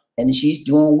stuff. And she's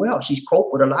doing well. She's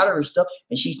coped with a lot of her stuff,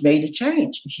 and she's made a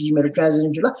change. She's made a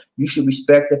transition in life. You should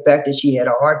respect the fact that she had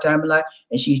a hard time in life,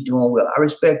 and she's doing well. I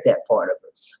respect that part of her.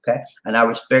 Okay, and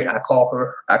I call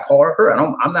her her.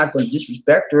 I'm not going to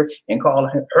disrespect her and call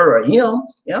her or him.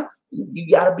 You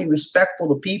got to be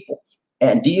respectful of people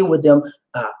and deal with them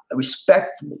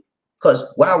respectfully.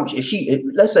 Because why would if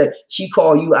let's say she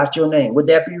called you out your name, would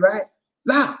that be right?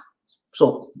 No.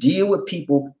 So deal with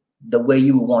people the way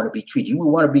you would want to be treated. You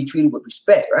would want to be treated with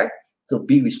respect, right? So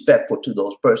be respectful to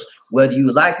those persons, whether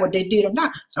you like what they did or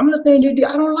not. Some of the things they did,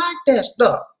 I don't like that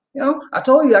stuff. You know, I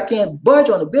told you I can't budge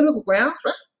on the biblical ground,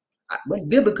 right? When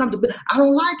Bible comes to, I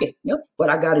don't like it, you know, but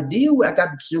I got to deal with.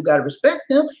 Still got to respect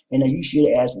them, and then you should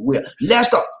as well. Let's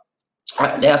go. All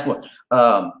right, last one.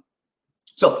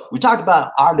 So we talked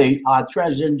about are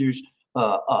transgenders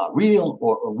real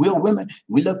or real women?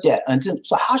 We looked at, and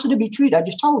so how should they be treated? I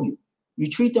just told you. You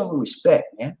treat them with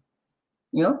respect, man.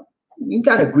 You know, you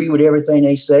got to agree with everything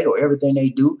they say or everything they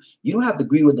do. You don't have to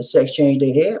agree with the sex change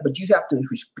they had, but you have to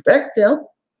respect them.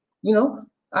 You know,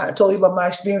 I told you about my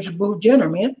experience with Bruce Jenner,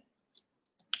 man.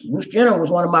 Bruce Jenner was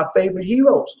one of my favorite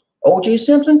heroes. O.J.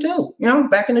 Simpson too, you know,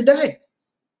 back in the day.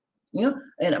 You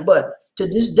know, but to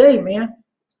this day, man,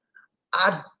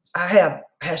 I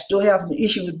still have an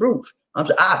issue with Bruce.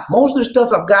 Most of the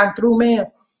stuff I've gotten through, man.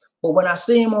 But when I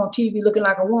see him on TV looking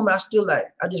like a woman, I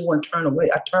just want to turn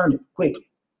away. I turn it quickly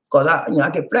because I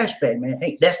get flashback, man.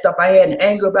 Hey, that stuff I had in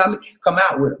anger about me come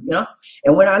out with him, you know.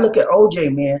 And when I look at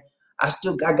OJ, man, I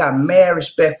got mad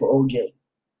respect for OJ.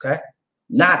 Okay,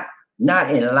 not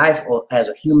in life or as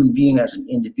a human being, as an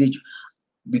individual,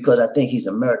 because I think he's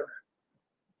a murderer.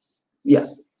 Yeah,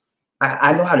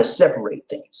 I know how to separate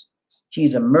things.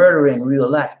 He's a murderer in real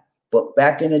life, but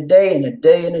back in the day,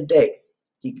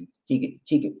 he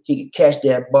could catch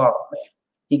that ball, man.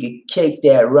 He could kick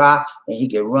that rock and he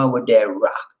could run with that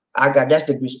rock. That's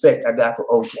the respect I got for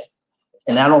OJ.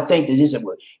 And I don't think that this is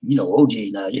what, you know,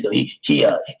 OJ now, you know, he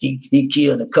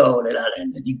killed Nicole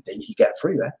and he got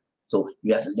free, right? So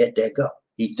you have to let that go.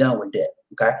 He's done with that,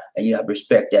 okay? And you have to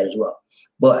respect that as well.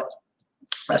 But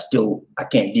I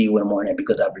can't deal with him on that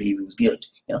because I believe he was guilty.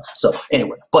 You know. So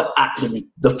anyway, but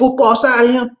the football side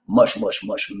of him, much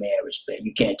mad respect.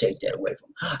 You can't take that away from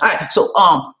him. All right. So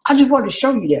I just wanted to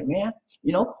show you that, man.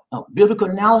 You know, biblical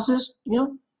analysis. You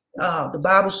know, the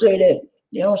Bible say that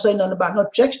they don't say nothing about no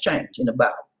sex change in the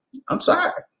Bible. I'm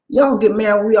sorry, y'all can get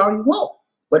mad when we all you want,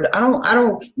 but I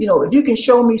don't. You know, if you can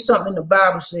show me something the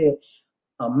Bible said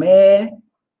a man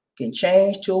can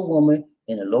change to a woman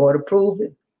and the Lord approve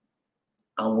it,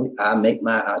 I'll make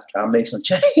some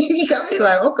change. I'll be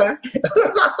like, okay.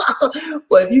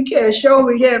 But if you can't show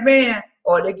me that, man,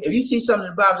 or if you see something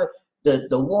in the Bible that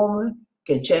the woman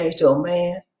can change to a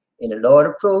man and the Lord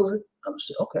approve it, I'm gonna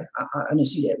say, okay, I didn't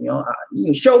see that. You know, you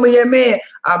can show me that, man.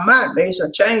 I might make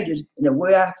some changes in the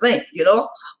way I think, you know.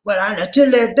 But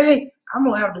until that day, I'm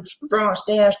gonna have to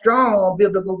stand strong on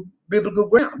biblical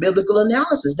ground, biblical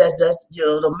analysis. That's you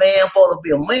know, the man supposed to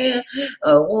be a man,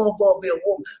 a woman supposed to be a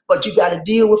woman. But you got to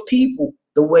deal with people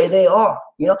the way they are,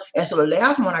 you know. And so the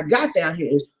last one I got down here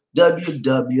is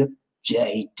WWJD.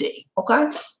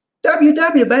 Okay,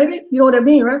 WW baby, you know what I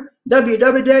mean, right?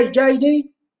 WWJD,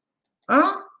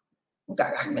 huh?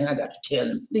 Man, I got to tell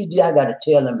him. I got to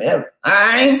tell him everything.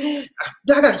 I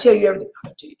got to tell you everything. I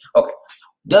got to tell you. Okay,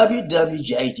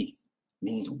 WWJD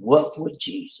means what would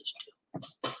Jesus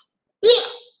do? Yeah,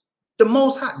 the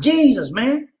Most High, Jesus,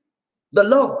 man, the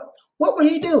Lord. What would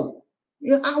he do?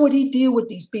 You know, how would he deal with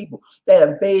these people that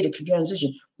have made a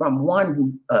transition from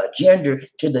one gender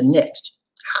to the next?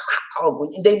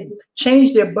 When they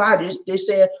changed their bodies, they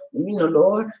said, you know,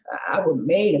 Lord, I was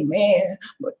made a man,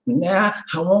 but now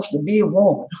I want to be a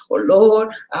woman. Or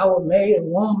Lord, I was made a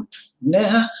woman.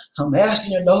 Now I'm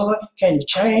asking the Lord, can you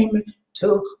change me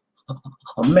to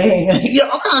a man? You know,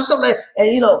 all kinds of stuff like that.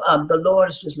 And, you know, the Lord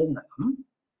is just looking like,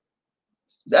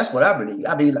 That's what I believe.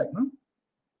 I be like,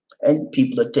 And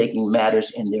people are taking matters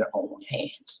in their own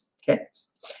hands. Okay.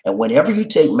 And whenever you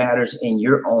take matters in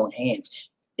your own hands,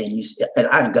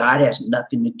 and God has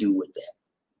nothing to do with that.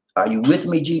 Are you with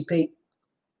me, GP?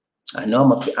 I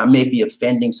know I may be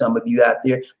offending some of you out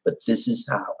there, but this is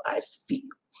how I feel.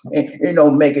 And it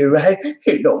don't make it right.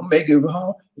 It don't make it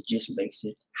wrong. It just makes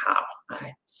it how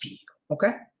I feel.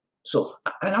 Okay? So,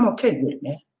 and I'm okay with it,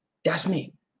 man. That's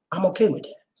me. I'm okay with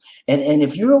that. And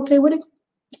if you're okay with it,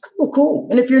 cool.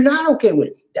 And if you're not okay with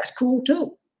it, that's cool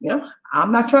too. You know,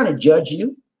 I'm not trying to judge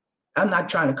you. I'm not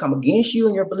trying to come against you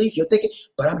and your belief, your thinking,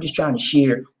 but I'm just trying to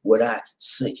share what I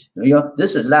see. You know,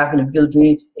 this is Life in the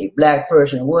Philippines, a Black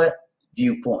person, what?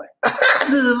 Viewpoint.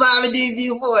 This is Bobby D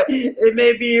viewpoint. It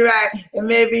may be right, it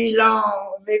may be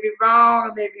long, it may be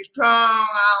wrong, it may be strong, I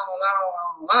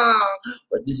don't know,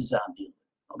 but this is how I'm dealing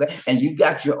with it. Okay, and you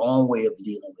got your own way of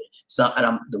dealing with it. So,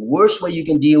 the worst way you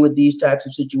can deal with these types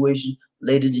of situations,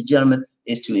 ladies and gentlemen,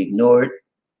 is to ignore it,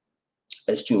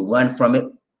 is to run from it,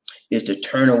 is to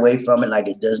turn away from it like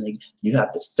it doesn't. You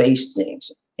have to face things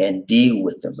and deal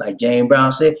with them. Like James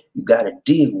Brown said, you got to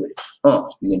deal with it.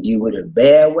 You can deal with it a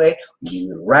bad way, you can deal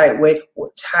with it the right way,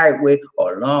 or tight way,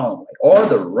 or long way. Or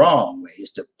the wrong way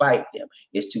is to fight them,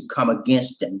 is to come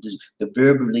against them, to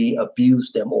verbally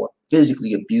abuse them or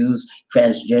physically abuse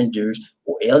transgenders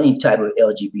or any type of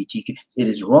LGBTQ. It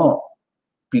is wrong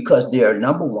because they are,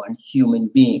 number one, human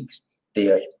beings.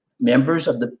 They are members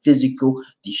of the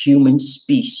human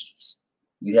species.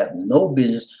 You have no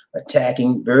business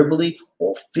attacking verbally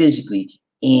or physically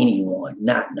anyone.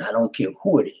 I don't care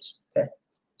who it is. Okay.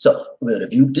 So, but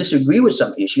if you disagree with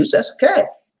some issues, that's okay.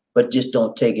 But just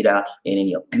don't take it out in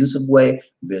any abusive way,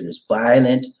 whether it's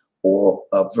violent or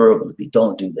verbally.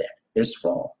 Don't do that. It's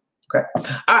wrong. Okay.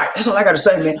 All right. That's all I got to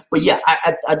say, man. But yeah,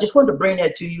 I just wanted to bring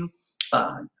that to you.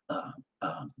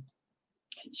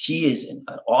 She is an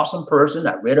awesome person.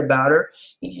 I read about her,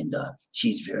 and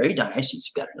she's very nice. She's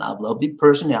got a lovely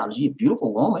personality, a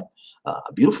beautiful woman,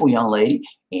 a beautiful young lady,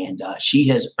 and she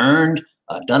has done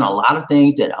a lot of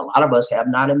things that a lot of us have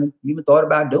not even thought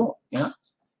about doing. You know,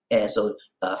 and so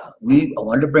I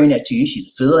wanted to bring that to you. She's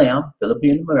a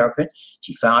Filipino American.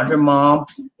 She found her mom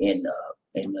in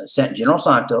General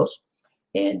Santos,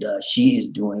 and she is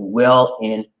doing well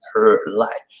in her life.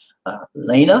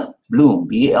 Leyna Bloom,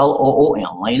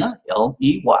 B-L-O-O-M, Leyna,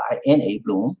 L-E-Y-N-A,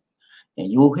 Bloom.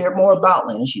 And you'll hear more about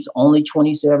Leyna. She's only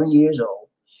 27 years old.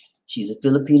 She's a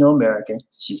Filipino American.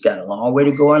 She's got a long way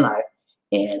to go in life.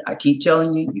 And I keep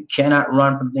telling you, you cannot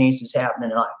run from things that's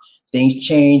happening in life. Things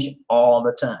change all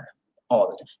the time. All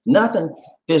the time.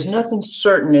 There's nothing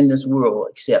certain in this world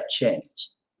except change.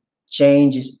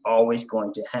 Change is always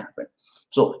going to happen.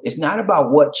 So it's not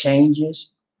about what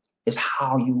changes, it's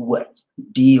how you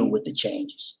deal with the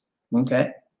changes.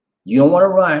 Okay? You don't want to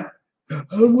run.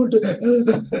 I don't want to.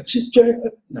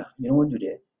 No, you don't want to do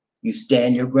that. You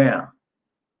stand your ground,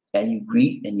 and you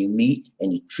greet and you meet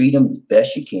and you treat them as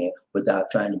best you can without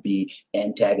trying to be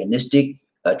antagonistic,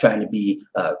 trying to be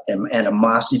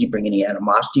animosity, bring any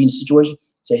animosity in the situation.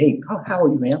 Say, hey, how are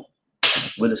you, ma'am?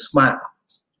 With a smile.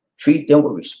 Treat them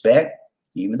with respect,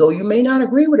 even though you may not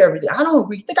agree with everything. I don't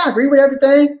agree. Think I agree with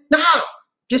everything? No.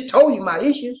 Just told you my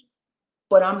issues.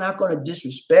 But I'm not going to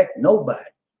disrespect nobody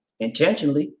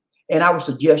intentionally. And I would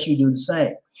suggest you do the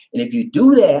same. And if you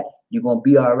do that, you're going to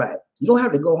be all right. You don't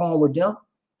have to go home with them.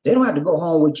 They don't have to go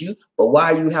home with you. But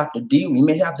why you have to deal? You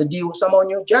may have to deal with someone on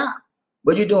your job.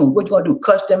 What you doing? What you going to do?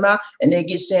 Cuss them out and then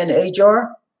get sent to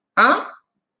HR? Huh?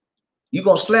 You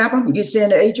going to slap them and get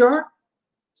sent to HR?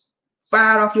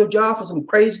 Fired off your job for some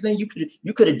crazy thing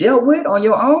you could have dealt with on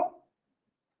your own?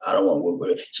 I don't want to work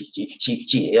with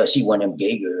her. She one of them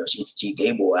gay girls. She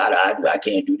gay boy. I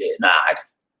can't do that. Nah,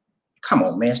 come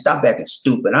on, man. Stop acting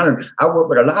stupid. I work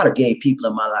with a lot of gay people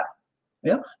in my life.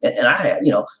 Yeah, and I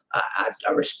have,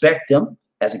 I respect them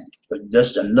as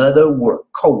just another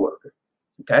co-worker.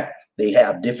 Okay, they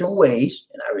have different ways,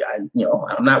 and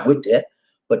I'm not with that,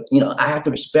 but I have to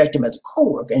respect them as a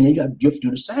co-worker, and then you have to do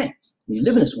the same. You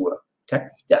live in this world. Okay,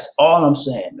 that's all I'm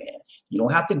saying, man. You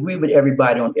don't have to agree with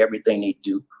everybody on everything they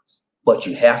do, but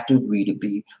you have to agree to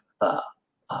be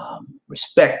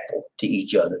respectful to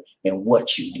each other in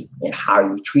what you do and how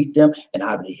you treat them and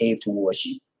how they behave towards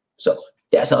you. So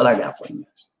that's all I got for you.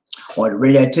 I wanted to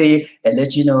bring that to you and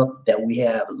let you know that we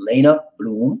have Leyna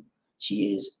Bloom.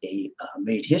 She is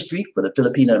made history for the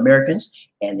Filipino Americans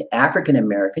and the African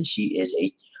Americans. She is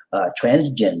a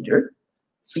transgender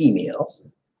female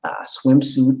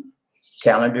swimsuit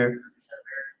calendar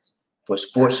for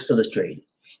Sports Illustrated.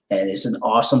 And it's an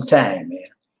awesome time, man.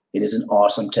 It is an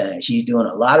awesome time. She's doing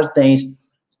a lot of things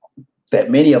that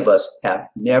many of us have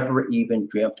never even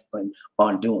dreamt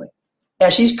on doing.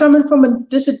 And she's coming from a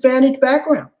disadvantaged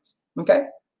background. Okay.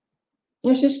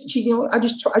 And I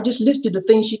just listed the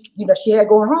things she had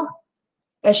going on.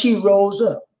 And she rose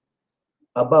up.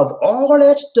 Above all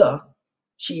that stuff,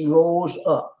 she rose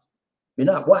up.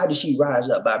 Why did she rise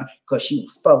up, Bobby? Because she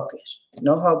was focused.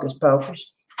 No hocus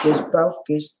pocus. Just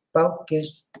focus,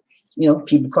 focus.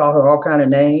 People call her all kind of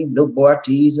names, little boy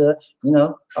teaser,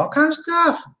 all kind of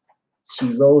stuff. She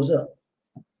rose up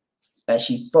and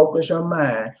she focused her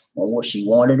mind on what she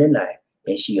wanted in life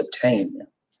and she obtained them.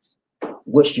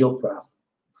 What's your problem?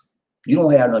 You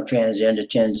don't have no transgender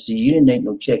tendency. You didn't make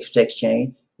no sex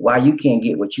change. Why you can't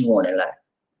get what you want in life?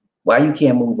 Why you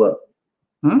can't move up?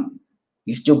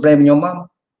 You still blaming your mama?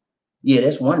 Yeah,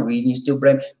 that's one reason you still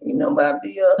blame. They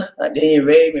didn't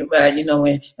raise me right.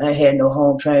 When I had no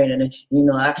home training,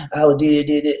 I did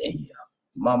it. And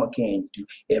mama can't do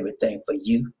everything for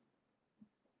you.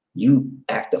 You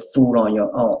act a fool on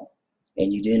your own,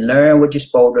 and you didn't learn what you're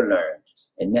supposed to learn,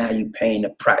 and now you're paying the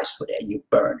price for that. You're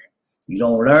burning. You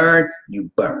don't learn,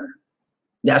 you burn.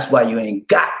 That's why you ain't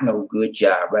got no good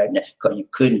job right now, because you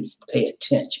couldn't pay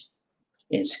attention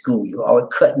in school. You always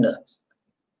cutting up.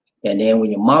 And then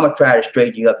when your mama tried to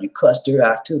straighten you up, you cussed her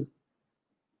out too.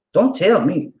 Don't tell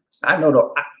me. I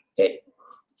know hey,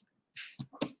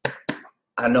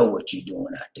 I know what you're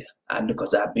doing out there. I know,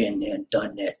 because I've been there and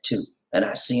done that too. And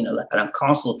I've seen a lot, and I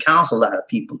counsel a lot of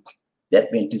people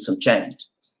that been through some changes.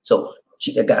 So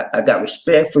I got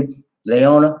respect for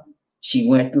Leyna. She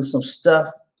went through some stuff,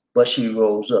 but she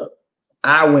rose up.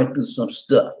 I went through some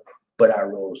stuff, but I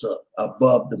rose up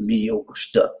above the mediocre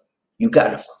stuff. You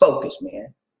got to focus,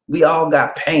 man. We all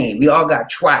got pain. We all got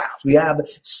trials. We have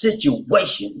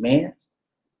situations, man.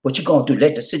 What you gonna do?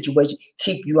 Let the situation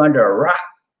keep you under a rock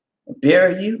and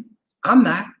bury you? I'm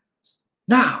not.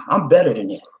 Nah, I'm better than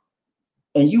that.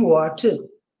 And you are too.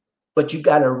 But you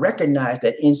got to recognize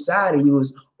that inside of you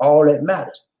is all that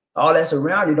matters. All that's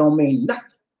around you don't mean nothing,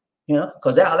 you know,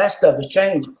 because all that stuff is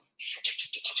changing.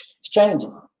 It's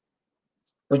changing.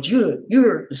 But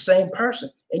you're the same person,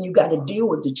 and you got to deal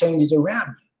with the changes around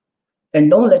you. And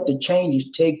don't let the changes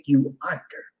take you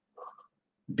under,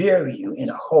 bury you in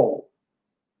a hole.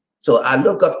 So I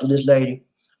look up to this lady,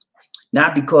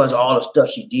 not because of all the stuff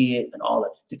she did and all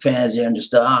the transgender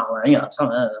stuff, you know,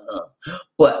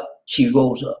 but she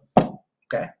rose up,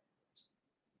 okay?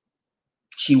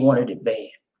 She wanted it bad.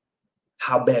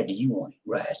 How bad do you want it?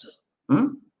 Rise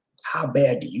up. How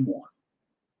bad do you want it?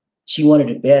 She wanted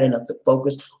it bad enough to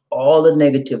focus all the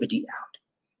negativity out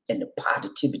and the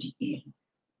positivity in.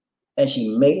 And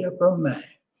she made up her mind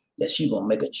that she gonna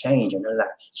make a change in her life.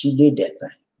 She did that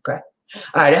thing, okay?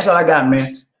 All right, that's all I got,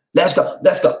 man. Let's go,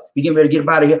 let's go. We getting ready to get up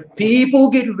out of here. People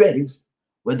get ready.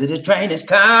 Whether the train is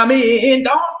coming,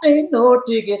 don't think no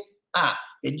ticket.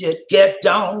 You just get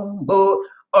on board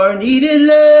or needed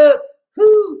love.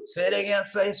 Whoo, say it again,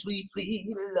 say sweet,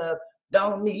 sweet love.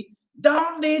 Don't need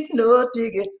no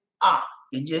ticket.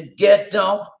 You just get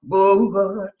on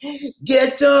board.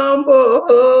 Get on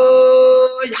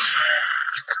board.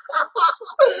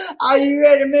 Are you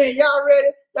ready, man? Y'all ready?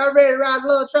 Y'all ready to ride a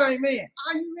little train, man?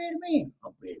 Are you ready, man?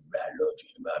 I'm ready to ride a little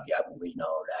train, Bobby. I've been waiting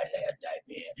all that last night,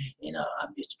 man. You know, I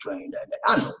missed the train that night.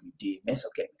 I know you did, man. It's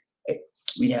okay. Hey,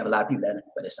 we didn't have a lot of people that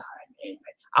night, but it's all right,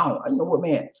 man. You know what,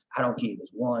 man? I don't care if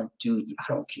it's 1, 2, 3. I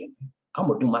don't care, man. I'm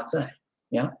gonna do my thing.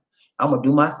 Yeah. I'm gonna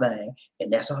do my thing,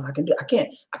 and that's all I can do. I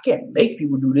can't make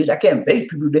people do this. I can't make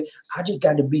people do this. I just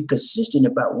got to be consistent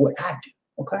about what I do.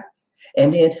 Okay.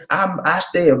 And then I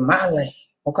stay in my lane.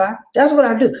 Okay, that's what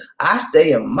I do. I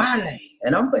stay in my lane,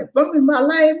 and I'm in my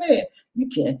lane, man. You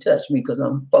can't touch me because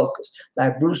I'm focused.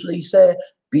 Like Bruce Lee said,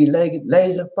 be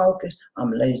laser focused.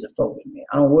 I'm laser focused, man.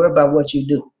 I don't worry about what you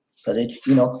do, because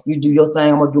you know, you do your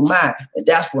thing, I'm gonna do mine, and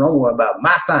that's what I'm worried about.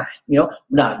 My thing, you know.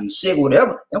 Now, if you sick or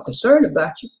whatever, I'm concerned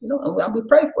about you. You know, I'm gonna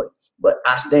pray for you. But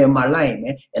I stay in my lane,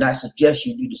 man, and I suggest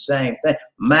you do the same thing.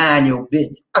 Mind your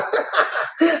business.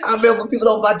 I remember people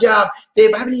on my job, they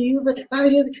look here, let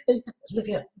me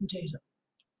tell you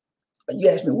something. You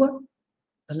ask me what?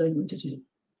 I know you to you.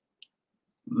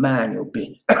 Mind your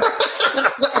business.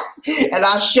 And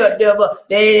I shut them up.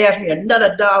 They ain't ask me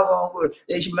another doggone word.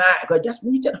 They should mind, because that's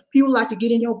when you tell people like to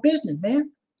get in your business,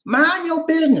 man. Mind your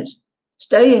business.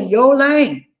 Stay in your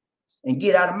lane and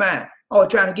get out of mine. Oh,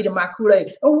 trying to get in my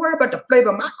Kool-Aid. Don't worry about the flavor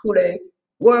of my Kool-Aid.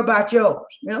 Worry about yours.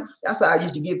 You know, that's how I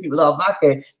used to give people off my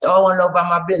case. They don't want to know about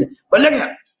my business. But look at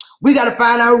it. We got to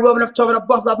find out who rubbing up, talking up,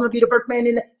 buffalo, I'm going to be the first man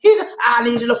in there. I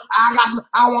need to know. I got some.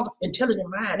 I want the intelligent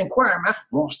mind, inquiring mind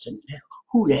wants to know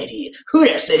who that is. Who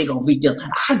that said he going to be them.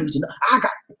 I need to know. I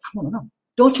want to know.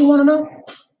 Don't you want to know?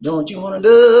 Don't you want to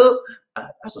know?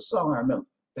 That's a song I remember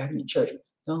back in the church.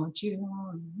 Don't you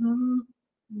want to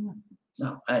know?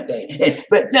 No, I ain't.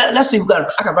 But now, let's see who got.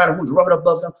 I got writer who's rubbing up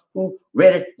above them, who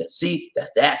ready to see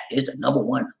that is the number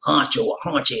one honcho or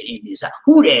honchehead in this house.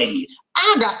 Who that is?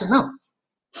 I got to know.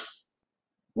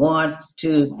 1,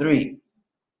 2, 3.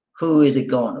 Who is it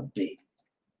gonna be?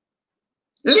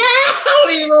 Yeah,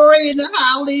 Leroy in the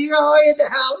house, Leroy in the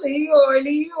house, Leroy.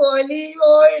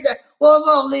 What's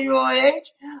up, Leroy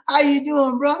H? How you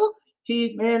doing, brother?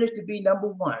 He managed to be number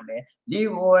 1, man.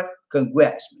 Leroy,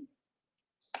 congrats, man.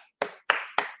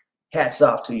 Hats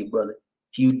off to you, brother.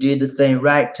 You did the thing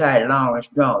right, tight, long, and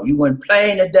strong. You weren't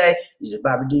playing today. You said,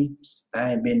 Bobby D,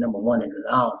 I ain't been number 1 in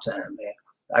a long time, man.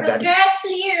 Congrats,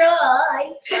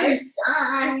 Leroy. First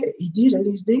time. He did at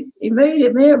least, D. He made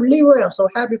it, man. Leroy, I'm so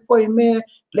happy for you, man.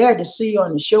 Glad to see you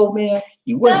on the show, man.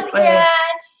 You weren't playing.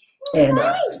 And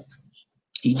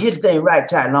he did the thing right,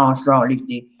 tight, long, strong, at least,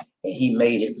 D. And he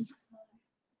made it.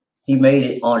 He made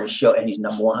it on the show, and he's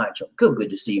number 1 honcho. Good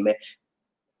to see you, man.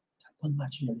 But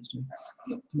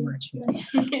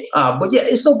yeah,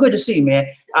 it's so good to see, man.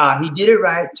 He did it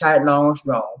right, tight, long,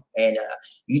 strong, and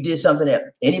you did something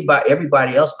that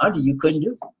everybody else under you couldn't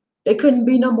do. They couldn't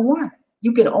be number one.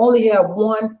 You can only have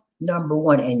one number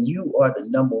one, and you are the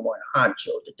number one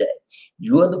honcho today.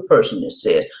 You are the person that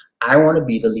says, "I want to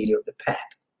be the leader of the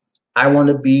pack. I want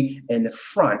to be in the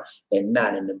front and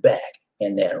not in the back."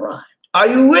 And that rhyme. Are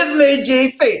you with me,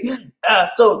 GP?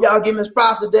 So y'all give me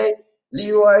props today.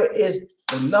 Leroy is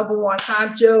the number one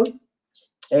honcho,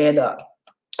 and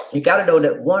you got to know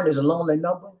that one is a lonely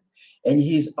number, and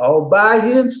he's all by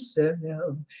himself.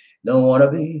 Don't want to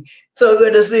be. So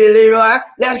good to see you, Leroy.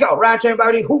 Let's go. Right turn,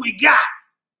 buddy. Who we got?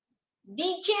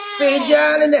 Big John. Big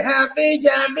John in the house. Big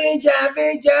John, Big John,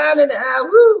 Big John in the house.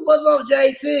 Woo. What's up,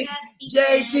 JT?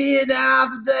 JT in the house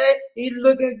today. He's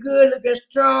looking good, looking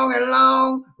strong and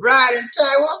long, riding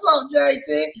tight. What's up,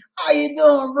 JT? How you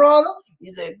doing, brother? He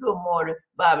said, "Good morning,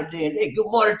 Bobby Dean. Hey, good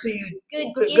morning to you.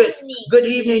 Good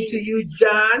evening to you,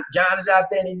 John. John is out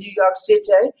there in New York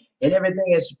City, and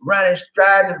everything is running,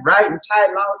 striding, right and tight,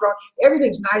 long, strong.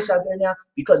 Everything's nice out there now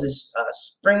because it's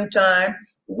springtime.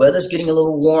 The weather's getting a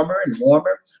little warmer and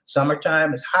warmer.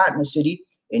 Summertime is hot in the city,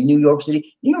 in New York City.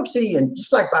 New York City, and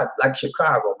just like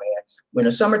Chicago, man. When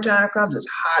the summertime comes, it's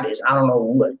hot as I don't know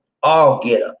what. All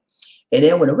get up. And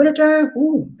then when the wintertime,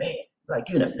 ooh, man, like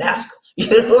you're in Alaska. You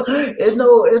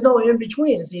know, there's no in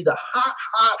between. It's either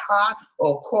hot,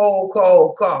 or cold.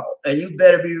 And you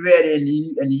better be ready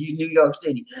in New York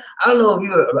City. I don't know if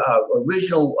you're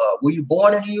original. Were you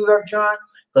born in New York, John?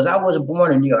 Because I wasn't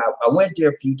born in New York. I went there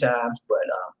a few times, but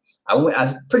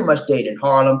I pretty much stayed in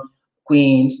Harlem,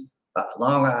 Queens,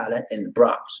 Long Island, and the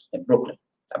Bronx, and Brooklyn.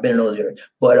 I've been in those areas,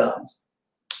 but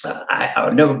I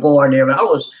was never born there. But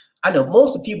I know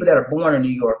most of the people that are born in New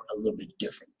York are a little bit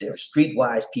different. They're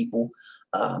streetwise people.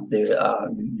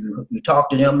 You talk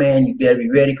to them, man, you better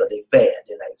be ready because they fast.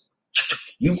 They're like,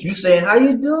 you saying, "How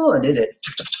you doing?" They say,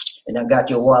 and I got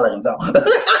your wallet and go.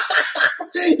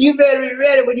 You better be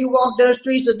ready when you walk down the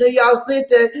streets of New York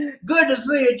City. Good to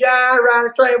see you, John.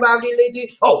 Riding a train by these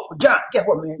ladies. Oh, John, guess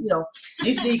what, man? You know,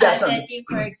 these got something. You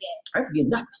forget. I forget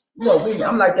nothing. You know,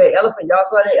 I'm like that elephant. Y'all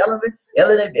saw that elephant?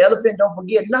 Elephant don't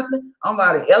forget nothing. I'm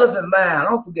out of elephant mind. I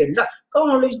don't forget nothing. Come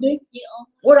on, Lady D.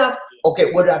 What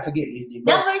did I forget?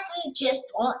 Number 2, just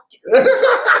want to.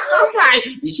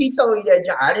 Okay. She told you that,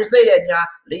 John. I didn't say that, John.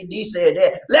 Lady D said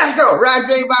that. Let's go. Ride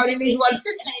Jane Bobby these one.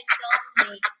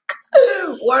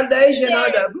 One nation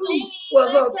under blue.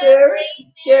 What's up, Terry?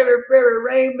 Terry,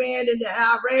 Rain Man in the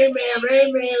house. Rain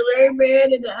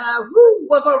Man in the house. Woo.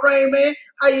 What's up, Rain Man?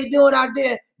 How you doing out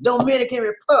there, Dominican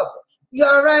Republic? You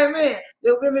all right, man?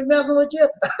 The women messing with you?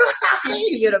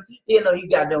 You know, you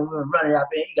got them women running out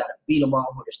there. You got to beat them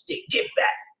off with a stick. Get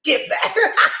back.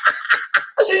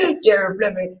 Terry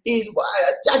Fleming,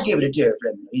 I give it to Terry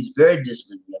Fleming. He's very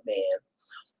disciplined,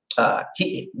 man.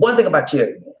 One thing about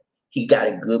Terry, man, he got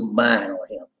a good mind on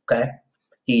him, okay?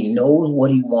 He knows what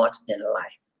he wants in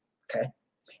life, okay?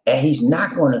 And he's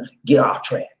not going to get off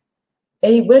track.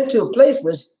 And he went to a place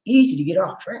where it's easy to get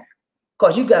off track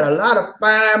because you got a lot of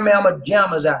fine mamma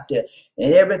jammers out there,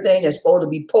 and everything that's supposed to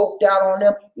be poked out on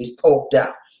them is poked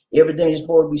out. Everything that's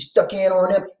supposed to be stuck in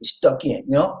on them is stuck in,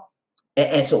 you know?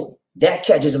 And so that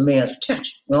catches a man's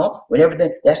attention, you know? When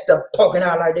everything, that stuff poking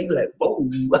out like that, you're like, whoa.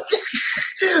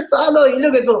 So I know you're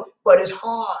looking but it's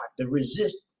hard to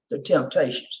resist the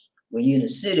temptations when you're in a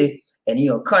city and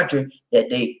you're in a country that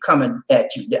they coming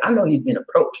at you. I know he's been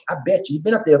approached. I bet you he's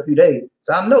been up there a few days.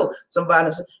 So I know somebody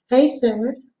will say, "Hey,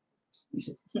 sir." He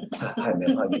said, "Hi,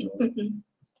 ma'am. How you doing?"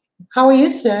 "How are you,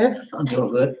 sir?" I'm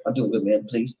doing good, man.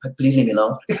 Please leave me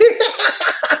alone."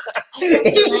 The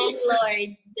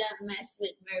landlord don't mess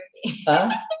with Murphy.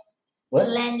 Huh? What?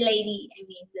 The landlady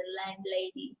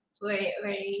where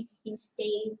he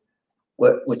stayed.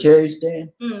 Where Terry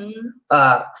staying?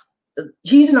 Mm-hmm.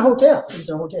 He's in a hotel.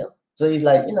 So he's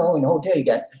like, you know, in the hotel you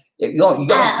got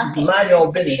mind your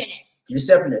own business.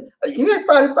 Receptionist. You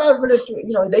got probably,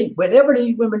 you know, whenever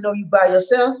these women know you by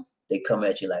yourself, they come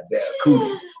at you like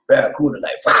barracuda,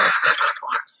 like.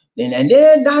 And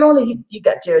then not only you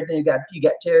got Terry, then you got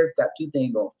Terry got two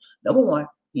things going. Number one,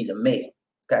 he's a male,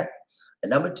 okay, and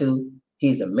number two,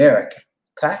 he's American,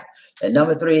 okay, and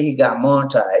number three, he got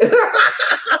Monty.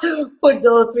 Put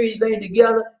those three things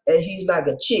together, and he's like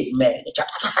a chick man.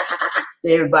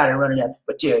 Everybody running out.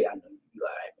 But Terry, I know you're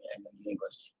all right, man. I know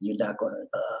you're not gonna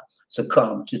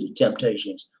succumb to the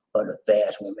temptations of the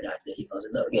fast women out there. You're gonna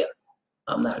say, "Look, yeah,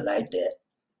 I'm not like that."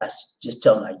 I just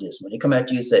tell them like this. When they come at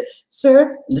you and say, "Sir,"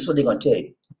 and this is what they're gonna tell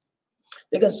you.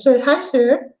 They're gonna say, "Hi,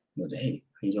 sir." You say, "Hey,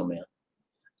 how you doing,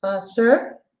 man?"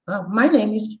 Sir, my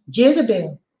name is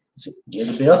Jezebel.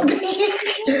 Jezebel.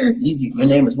 Your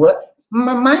name is what?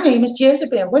 My name is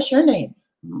Jezebel. What's your name?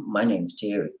 My name is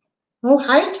Terry. Oh,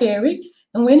 hi, Terry.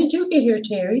 And when did you get here,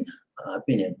 Terry? I've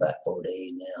been here about 4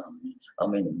 days now.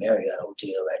 I'm in the Marriott Hotel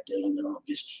right there. You know, I'm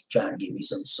just trying to get me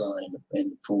some sun in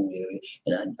the pool area.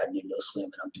 And I did a little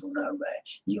swimming. I'm doing all right.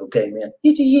 You okay, man?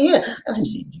 He said, yeah. I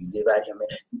said, do you live out here, man?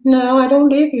 No, I don't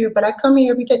live here, but I come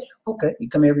here every day. Okay, you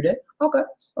come every day? Okay.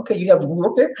 Okay, you have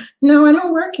work there? No, I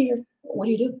don't work here. What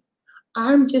do you do?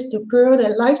 I'm just a girl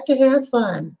that likes to have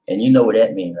fun. And you know what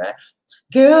that means, right?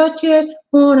 Girl just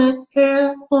wanna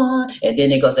have fun. And then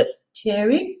they go say,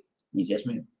 Terry, you just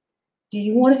me. Do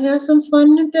you want to have some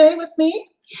fun today with me?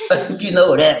 You know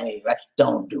what that means, right?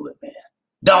 Don't do it, man.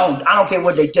 Don't. I don't care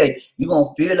what they tell you. You're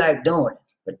going to feel like doing it,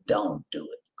 but don't do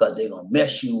it because they're going to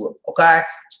mess you up, okay?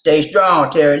 Stay strong,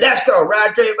 Terry. Let's go.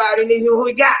 Ride to everybody. Let's see who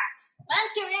we got.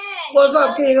 What's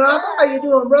up, King Arthur? How you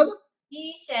doing, brother?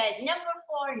 He said, number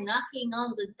 4, knocking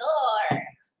on the door.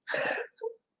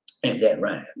 Ain't that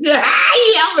right? Yeah,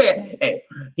 man. Hey,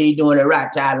 he doing it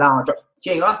right, Ty Long.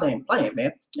 King Arthur ain't playing,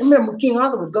 man. Remember when King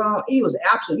Arthur was gone, he was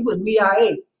absent. He was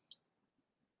MIA.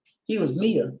 He was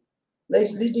Mia. I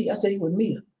said he was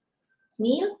Mia.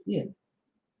 Mia? Yeah.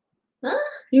 Huh?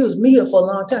 He was Mia for a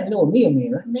long time. You know what Mia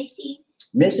means, right?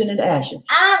 Missing in action.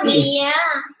 Ah, Mia.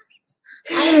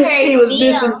 I heard he was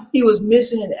Mia. missing. He was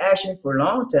missing in action for a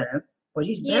long time, but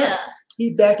he's back. Yeah.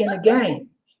 He's back in the game.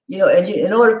 You know, and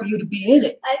in order for you to be in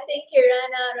it, I think he ran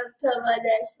out of Tava.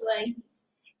 That's why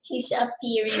he's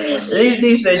appearing again.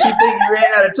 Lee said she think you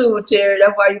ran out of tuba, Terry.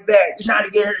 That's why you back. You're trying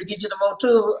to get her to get you the more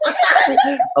tuba.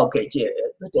 Okay, Terry,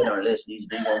 put that on the list.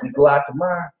 When we go out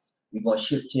tomorrow, we're gonna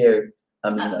ship Terry.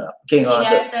 King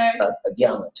Arthur a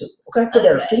gallon of tuba. Okay, put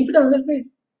that. Can you put that on the list, please?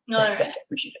 All right.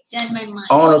 Appreciate it. Send my mind.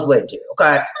 On his way, Terry.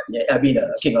 Okay. Yeah,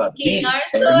 King Arthur. King Arthur.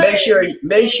 And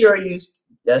make sure you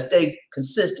stay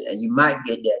consistent, and you might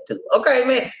get that too. Okay,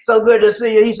 man. So good to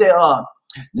see you. He said,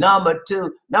 number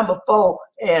 4,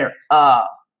 and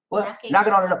what?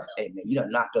 Knocking on the door. Hey, man, you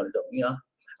done knocked on the door. You know,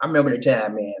 I remember the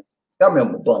time, man. I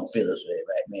remember Bum Phillips,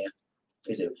 right,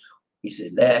 man. He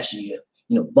said last year,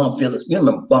 you know, Bum Phillips. You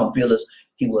remember Bum Phillips?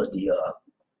 He was the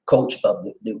coach of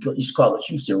the used to call it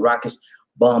Houston Rockets.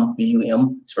 Bum,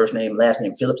 B-U-M, his first name, last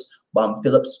name Phillips. Bum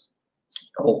Phillips,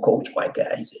 old coach, white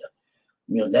guy. He said,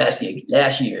 you know, last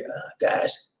year,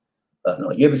 guys,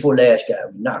 no, year before last, guy,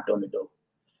 we knocked on the door.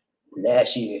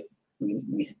 Last year, we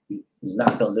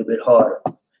knocked on a little bit harder.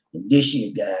 And this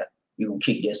year, guy, we're going to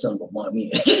kick that son of a bum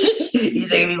in. He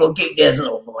said, we're going to kick that son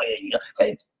of a bum in. You know,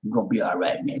 hey, you're going to be all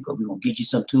right, man, because we're going to get you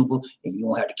some tuba, and you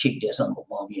won't have to kick that son of a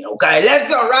bum in. Okay,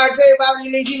 let's go. Right there, Bobby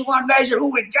Lee, one nation.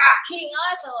 Who we got? King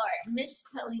Arthur,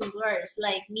 misspelling words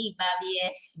like me, Bobby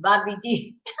S, Bobby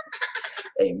D.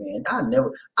 Hey, man, I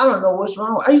don't know what's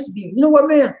wrong. I used to be, you know what,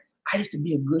 man? I used to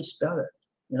be a good speller,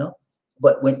 you know?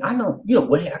 But when I know, you know,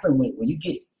 what happened when you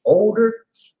get older,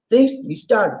 things, you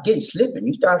start getting slipping.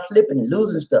 You start slipping and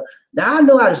losing stuff. Now, I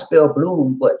know how to spell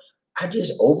Bloom, but I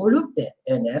just overlooked that.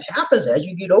 And that happens as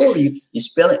you get older. You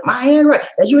spell it. My handwriting,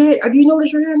 have you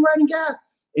noticed your handwriting, guys?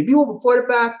 If you over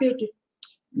 45, 50,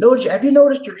 have you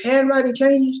noticed your handwriting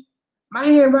changes? My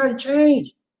handwriting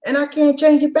changed, and I can't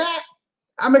change it back.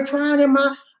 I've been trying,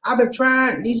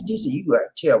 Lisa, you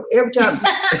are terrible. Every time,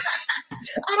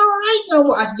 I don't write no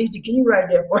more. I said, Lisa, can you write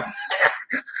that for me?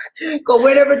 Because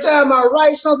whenever time I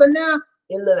write something now,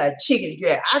 it look like chicken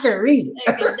scratch. I can read it.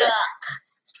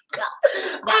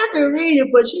 I can read it,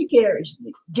 but she can't.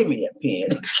 Give me that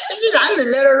pen. You know, I just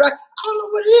let her write. I don't know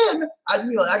what it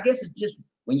is. I guess it's just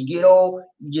when you get old,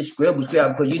 you just scribble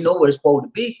because you know what it's supposed to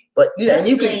be. But and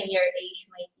you can. Your age,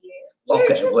 my dear.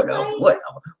 Okay, whatever.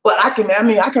 But I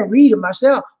can read it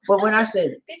myself. But when I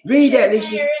said read that,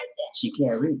 Lisa, she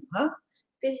can't read, huh?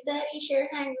 Because that is your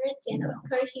handwritten. No. Of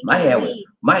course you my can hand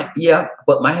read.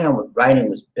 But my handwriting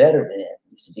was better than that,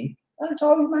 Lisa D. I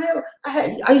told you my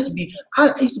hand. I used to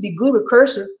be good with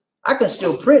cursive. I can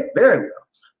still print very well.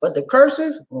 But the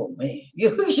cursive, oh man, you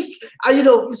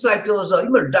know, it's like those. You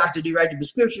remember Dr. D write the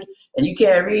prescription, and you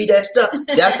can't read that stuff.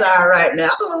 That's all right now.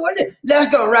 I don't know what it is.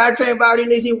 Let's go ride train body.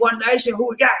 Let's see one nation. Who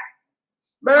we got?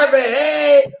 Murphy,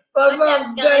 hey, what's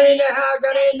up, Gunny in the house?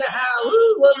 Gunny in the house.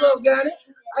 Woo, what's up, Gunny?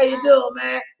 How you doing,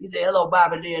 man? He said, hello,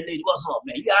 Bobby D and Lady. What's up,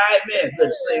 man? You all right, man? Good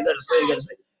to see you. Good to see you. Good to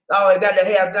see you. Always got to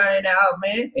have Gunny in the house,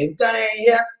 man. If Gunny ain't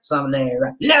here, something ain't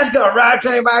right. Let's go ride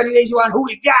train body. Let's see one. Who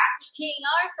we got? King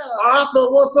Arthur.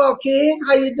 Arthur, what's up, King?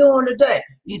 How you doing today?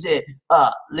 He said,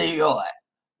 Leroy,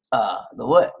 the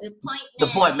what? The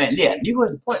point man. Yeah, you were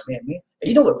the point man, man.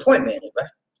 You know what a point man is, right?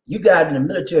 You guys in the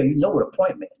military, you know what a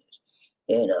point man is.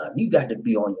 And you got to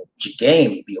be on your game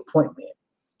to be a point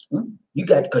man. You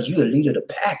got, because you're a leader of the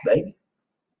pack, baby.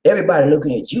 Everybody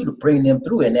looking at you to bring them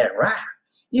through in that ride.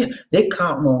 Yeah, they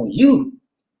counting on you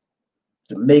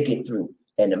to make it through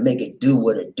and to make it do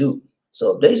what it do.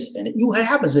 So if they, and you, what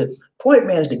happens is point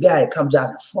man is the guy that comes out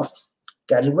in front,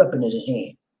 got his weapon in his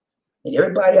hand. And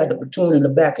everybody has the platoon in the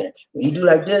back of it. When you do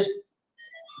like this,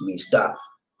 you mean stop.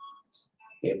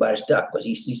 Everybody stop because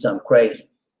he sees something crazy.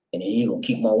 And then he's gonna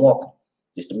keep on walking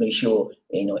just to make sure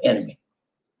ain't no enemy.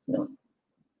 You know?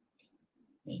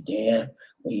 And then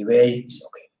when he ready, he said,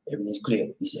 okay, everything's clear.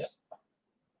 He said,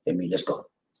 let's go.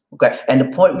 Okay. And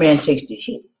the point man takes the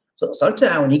hit. So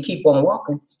sometimes when he keep on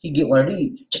walking, he get one of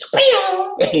these, just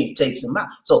and he takes him out.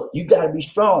 So you gotta be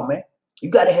strong, man. You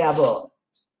gotta have a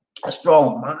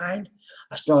strong mind,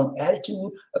 a strong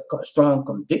attitude, a strong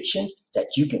conviction that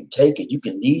you can take it, you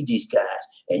can lead these guys,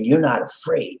 and you're not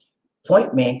afraid.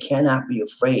 Point man cannot be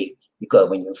afraid, because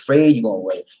when you're afraid, you're gonna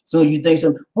wait. So you think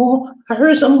something, oh, I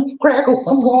heard some crackle,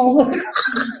 I'm going.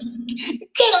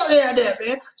 Get out there,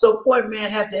 man. So point man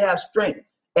has to have strength.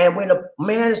 And when a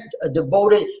man is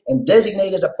devoted and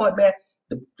designated as a point man,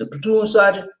 the platoon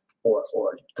sergeant or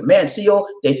command CO,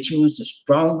 they choose the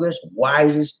strongest,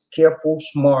 wisest, careful,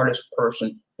 smartest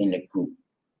person in the group,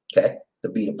 okay, to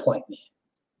be the point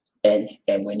man.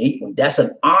 And when that's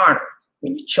an honor,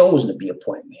 when you're chosen to be a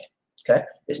point man, okay,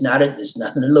 it's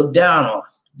nothing to look down on.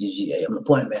 Yeah, I'm the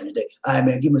point man today. All right,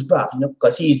 man, give him his props, you know,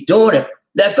 because he's doing it.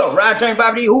 Let's go. Ride train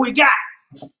Bobby, who we got?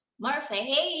 Martha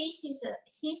Hayes,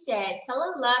 he said,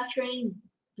 hello, lab train,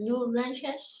 blue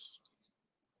ranches.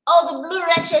 Oh, the blue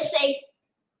ranches say,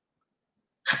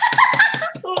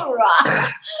 hoorah.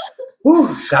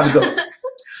 Woo, gotta go.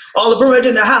 All the brewers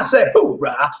in the house say,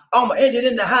 hoorah. All my engine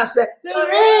in the house say,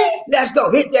 hooray. Let's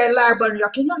go. Hit that like button. Y'all,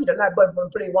 can y'all hit the like button for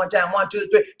me, please? One time. 1, 2,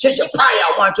 3. Chit your pie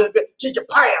out. 1, 2, 3. Chit your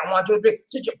pie out. 1, 2, 3.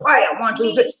 Chit your pie out. 1, 2,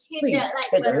 3. Please Please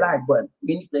hit the like button.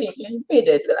 Please hit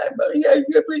that like button.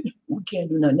 Yeah, please. We can't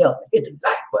do nothing else. Hit the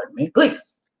like button, man. Please.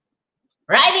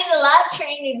 Riding the live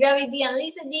train with WD and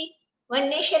Lisa D. One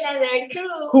nation and their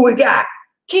crew. Who we got?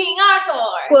 King Arthur.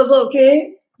 What's up,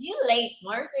 King? You late,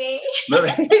 Murphy.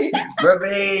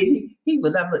 Murphy, he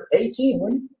was number 18,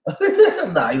 wasn't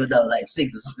he? No, he was number like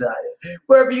 6 or 7.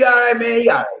 Murphy, you all right, man? He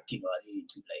all right, King Arthur. He ain't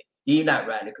too late. He not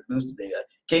riding the caboose today.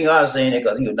 King Arthur saying that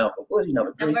because he was number, what was he,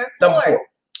 number 3? Number 4.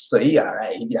 So he all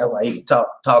right. That's why he can talk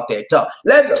that talk.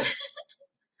 Let's go.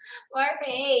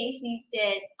 Murphy Hayes, he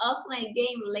said, off my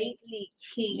game lately,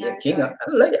 King Arthur. King Arthur.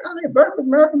 I like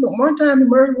Murphy, but one time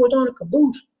Murphy was on the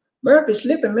caboose. Murphy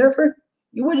slipping, Murphy.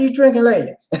 What are you drinking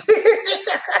lately?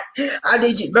 I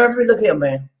need you, Murphy, look here,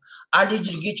 man. I need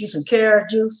you to get you some carrot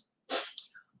juice,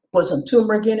 put some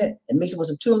turmeric in it, and mix it with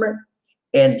some turmeric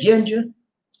and ginger,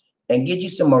 and get you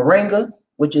some moringa,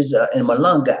 which is in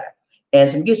malunga, and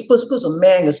put some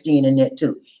mangosteen in there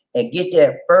too, and get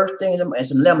that first thing and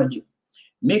some lemon juice.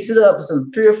 Mix it up with some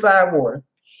purified water,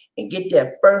 and get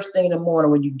that first thing in the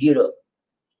morning when you get up,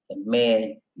 and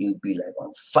man, you'll be like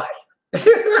on fire.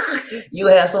 You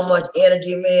have so much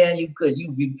energy, man. You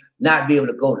be not be able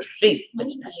to go to sleep. My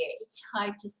dear, it's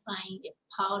hard to find a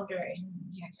powder in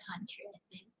your country, I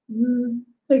think.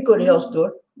 They go to the health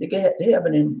store. They have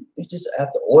it in. It's just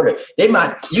after order.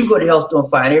 You go to the health store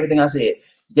and find everything I said.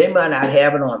 They might not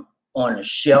have it on the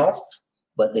shelf,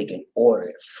 but they can order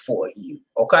it for you.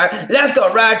 Okay, let's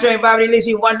go. Ride train, Bobby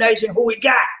Lizzie, One Nation. Who we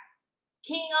got?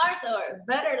 King Arthur,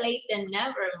 better late than never,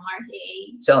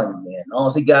 Marty. Telling you, man. As long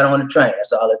as he got on the train,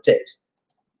 that's all it takes.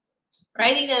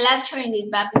 Riding the left train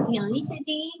with Bapati and Lisa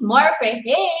D. Murphy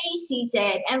Hayes, he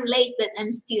said, I'm late, but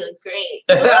I'm still great.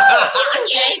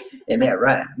 Yes. In that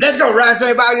rhyme. Let's go, Ride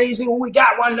train, Bobby Lizzie. Who we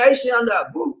got? One Nation on the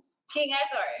group. King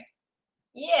Arthur.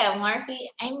 Yeah, Murphy,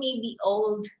 I may be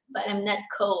old, but I'm not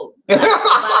cold.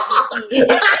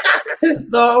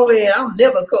 No, man, I'm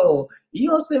never cold. You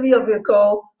don't see me up here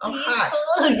cold. I'm hot.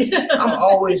 I'm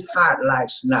always hot like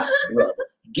snot, brother.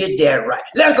 Get that right.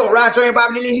 Let's go, Ride train,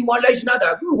 Bobby Lee, One Nation,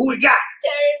 another. Who we got?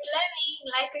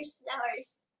 Fleming,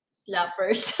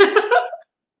 slappers.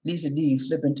 Lisa D, you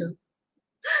slipping too?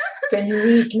 Can you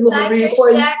read? Can you want me to read for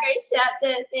you? Slackers, tap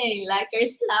that thing.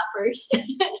 Slappers.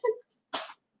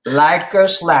 Liker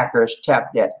slackers,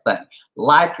 tap that thing.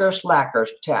 Liker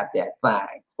slackers, tap that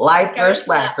thing. Liker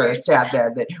slackers, tap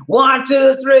that thing. 1,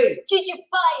 2, 3.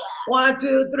 Chichipaya. 1,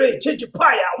 2, 3.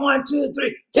 Chichipaya. 1, 2,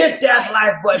 3. Hit that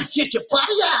like button.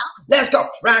 Chichipaya. Let's go.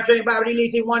 Round train, Bobby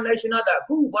Lizzie, One Nation, other.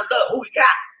 Who we got?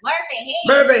 Murphy Hayes.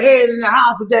 Murphy Hayes in the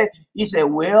house today. He said,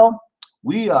 well,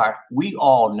 we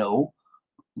all know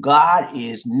God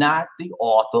is not the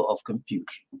author of confusion.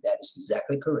 That is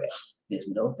exactly correct. There's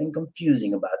nothing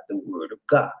confusing about the word of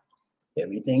God.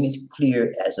 Everything is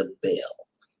clear as a bell.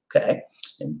 Okay?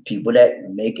 And people that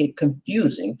make it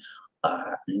confusing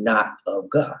are not of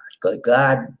God, because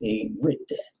God ain't with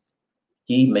that.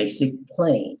 He makes it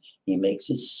plain. He makes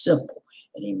it simple.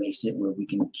 And he makes it where we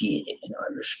can get it and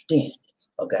understand it.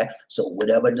 Okay? So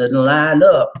whatever doesn't line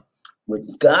up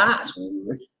with God's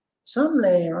word, something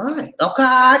ain't right.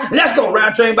 Okay? Let's go.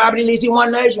 Round train, Bobby, Lisi,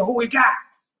 One Nation. Who we got?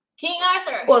 King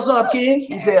Arthur. What's up, King?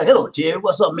 He said, hello, Terry.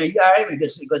 What's up, man? You all right? Good to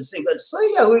see, good to see, good to see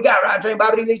you. Who we got? Round train,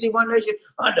 Bobby, Lisi, One Nation.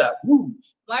 Under. Woo.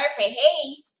 Murphy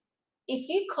Hayes. If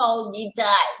you cold, you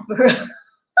die, bro.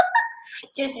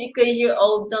 Just because you're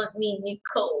old don't mean you're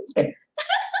cold.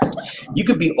 You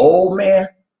could be old, man,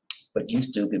 but you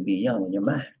still could be young in your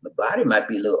mind. The body might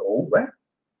be a little old, right?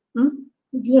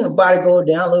 You know, body go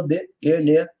down a little bit here and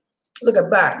there. Look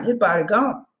at Biden. His body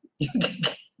gone.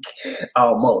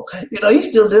 Almost. You know, he's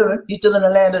still living. He's still in the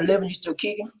land of the living. He's still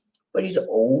kicking. But he's an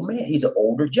old man. He's an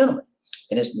older gentleman.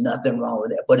 And there's nothing wrong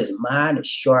with that. But his mind is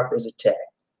sharp as a tack.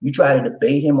 You try to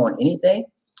debate him on anything,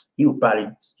 he'll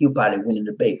probably win the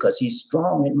debate because he's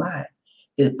strong in mind.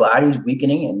 His body's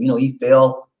weakening, and you know, he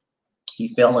fell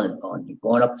on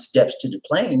going up the steps to the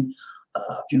plane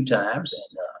a few times,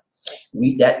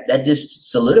 and that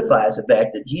just solidifies the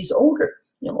fact that he's older.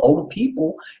 You know, older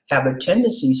people have a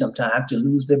tendency sometimes to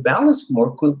lose their balance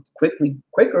more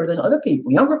quicker than other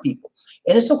people, younger people.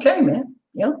 And it's okay, man.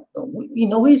 You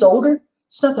know he's older.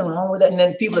 There's nothing wrong with that. And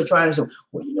then people are trying to say,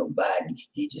 well, you know, Biden,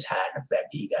 he just hiding the fact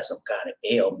that he got some kind of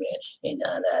ailment. And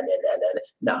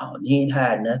no, he ain't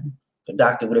hiding nothing. The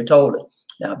doctor would have told him.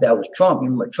 Now, if that was Trump,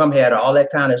 remember Trump had all that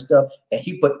kind of stuff. And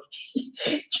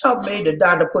Trump made the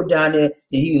doctor put down there that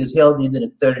he was healthier than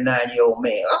a 39-year-old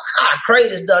man. All kind of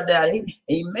crazy stuff down there.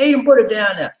 He made him put it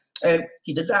down there. And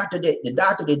the doctor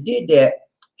that did that,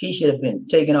 he should have been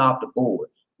taken off the board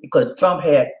because Trump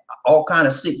had all kind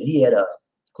of sickness. He had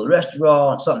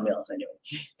cholesterol and something else anyway.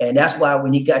 And that's why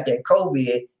when he got that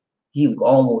COVID, he was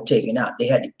almost taken out. They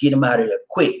had to get him out of there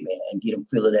quick, man, and get him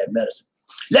filled of that medicine.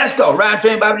 Let's go. Round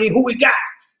train, Bobby. Who we got?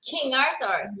 King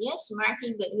Arthur. Yes,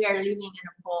 Marky, but we are living in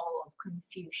a ball of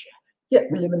confusion. Yeah,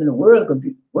 we're living in a world of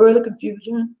confusion. World of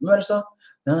confusion. Remember the song?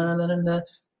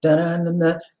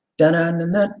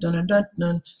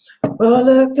 World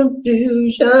of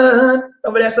confusion.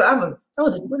 Remember that song?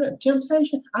 What a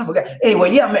temptation. I forgot.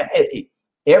 Anyway, yeah, man.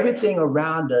 Everything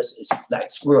around us is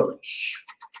like swirling.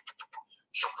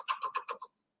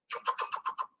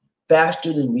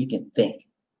 Faster than we can think.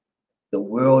 The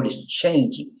world is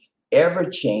changing, ever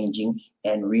changing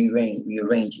and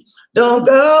rearranging. Don't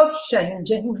go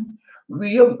changing,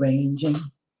 rearranging.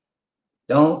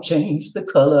 Don't change the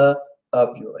color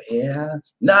of your hair.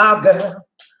 Now, girl,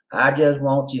 I just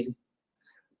want you.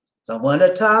 Someone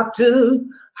to talk to.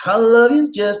 I love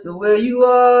you just the way you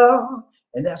are.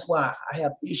 And that's why I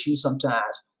have issues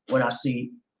sometimes when I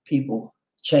see people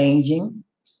changing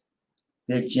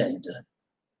their gender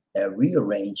and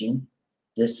rearranging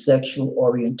their sexual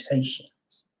orientation.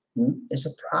 It's a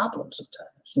problem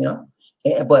sometimes, you know.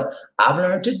 But I've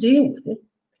learned to deal with it,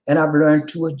 and I've learned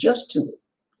to adjust to it.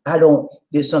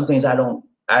 There's some things I don't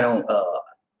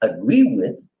agree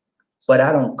with, but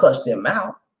I don't cuss them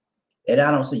out, and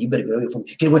I don't say you better go away from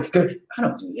me. Get away. I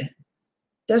don't do that.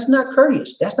 That's not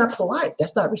courteous. That's not polite.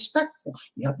 That's not respectful.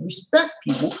 You have to respect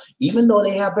people, even though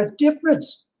they have a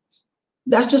difference.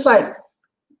 That's just like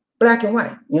black and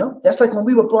white, you know. That's like when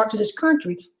we were brought to this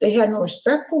country, they had no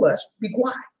respect for us.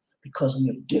 Why? Because we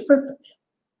are different from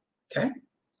them. Okay?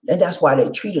 And that's why they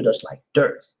treated us like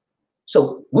dirt.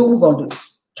 So what we're gonna do?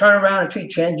 Turn around and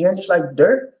treat transgenders like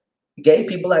dirt? Gay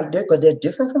people like dirt because they're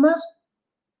different from us?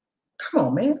 Come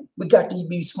on, man. We got to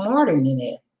be smarter than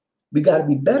that. We got to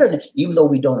be better than that. Even though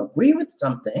we don't agree with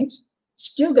some things,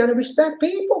 still got to respect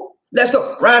people. Let's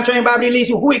go. Ryan Train, Bobby Lisi,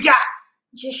 who we got?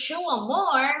 Joshua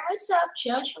Moore. What's up,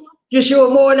 Joshua? Joshua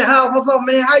Moore in the house. What's up,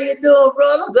 man? How you doing,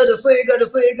 brother? Good to see you. Good to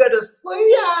see you. Good to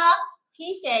see ya.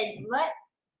 He said, what?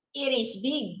 It is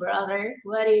big, brother.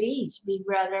 What it is, big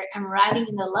brother. I'm riding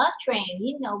in the love train.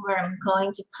 You know where I'm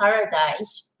going to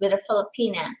paradise with a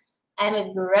Filipina.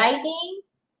 I'm riding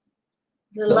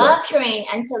the love train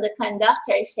until the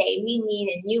conductor say we need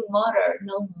a new motor,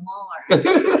 no more.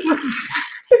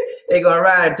 They're going to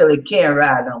ride until they can't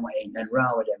ride no more. Ain't nothing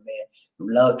wrong with that, man. The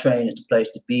love train is the place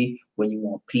to be when you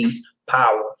want peace,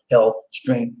 power, health,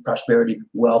 strength, prosperity,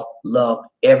 wealth, love.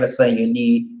 Everything you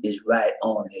need is right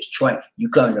on this train. You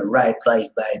come to the right place,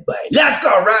 baby. Let's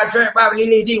go, ride train, Bobby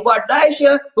Lisi. What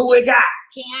nation? Who we got?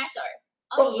 King Arthur.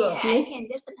 Oh, yeah, I can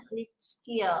definitely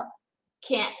still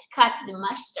can't cut the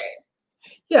mustard.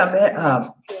 Yeah, man.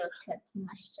 Still cut the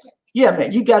mustard. Yeah,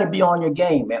 man, you got to be on your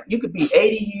game, man. You could be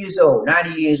 80 years old,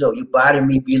 90 years old. Your body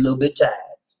may be a little bit tired,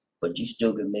 but you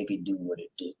still can make it do what it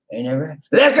do. Ain't that right?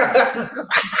 Let's go.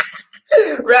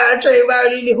 Ride train by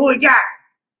the who we got?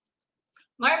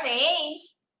 Martha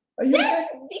Hayes. Are you That's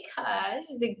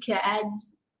because the God.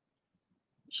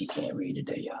 She can't read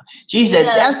today, y'all. She said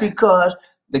that's because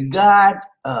the God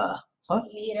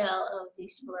Little of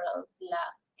this world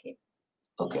lack it.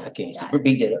 Okay, I can't see.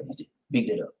 Big that up. Big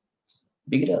that up.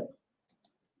 Big it up.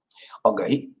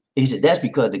 Okay. He said that's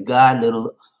because the God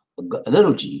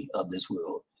little G of this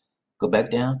world. Go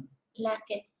back down. Lack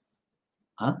it.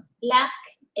 Huh? Lack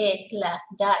it. Lack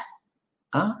that.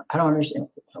 Huh? I don't understand.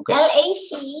 Okay.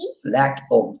 L-A-C. Lack.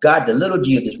 Oh, God, the little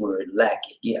G of this word. Lack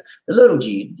it. Yeah. The little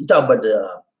G. You talk about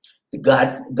the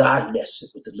godless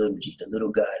with the little G. The little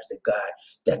God is the God.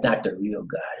 That's not the real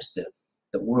God. It's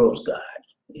the world's God.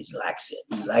 He likes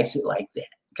it. He likes it like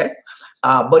that. Okay.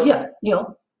 But yeah,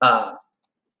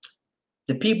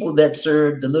 the people that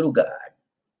serve the little God,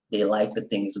 they like the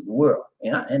things of the world.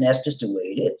 Yeah, and that's just the way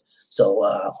it is. So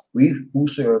we who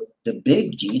serve the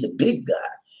big G, the big God,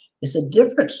 it's a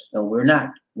difference. And we're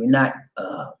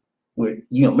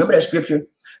remember that scripture?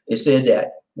 It said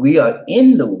that we are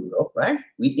in the world, right?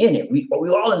 We in it. We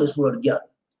all in this world together.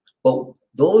 But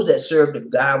those that serve the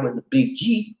God with the big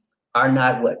G are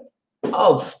not what?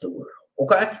 Of the world.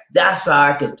 Okay? That's how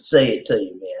I can say it to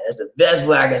you, man. That's the best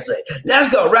way I can say it. Let's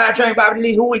go. Ride train, Bobby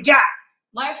Lee. Who we got?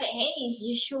 Martha Hayes,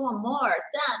 Yeshua Moore.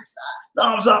 Thumbs up.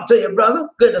 Thumbs up to you, brother.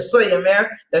 Good to see you, man.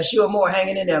 That's Yeshua Moore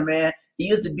hanging in there, man. He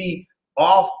used to be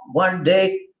off one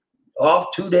day, off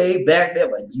 2 days, back there,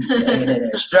 but he's hanging in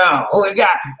there strong. Who we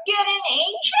got? Get an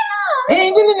angel.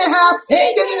 Angel in the house.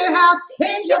 Angel in the house.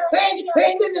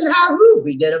 Angel in the house. Woo.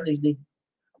 Beat that up, Lee.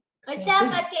 What's up,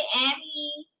 Ate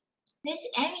Emmy? Miss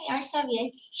Emmy Arsavian,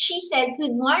 she said,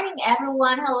 good morning,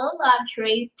 everyone. Hello, love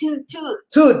trade. Toot, toot.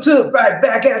 Toot, toot. Right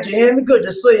back at you, Emmy. Good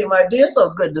to see you, my dear.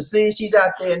 So good to see you. She's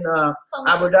out there in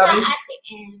Abu Dhabi.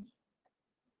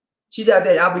 She's out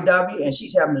there in Abu Dhabi, and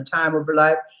she's having the time of her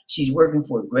life. She's working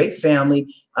for a great family.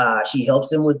 She helps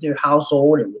them with their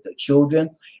household and with their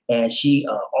children. And she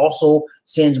also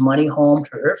sends money home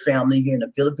to her family here in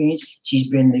the Philippines. She's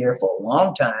been there for a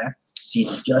long time. She's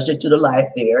adjusted to the life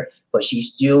there, but she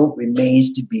still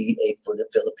remains to be a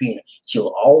Filipina.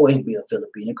 She'll always be a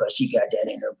Filipina because she got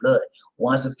that in her blood.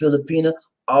 Once a Filipina,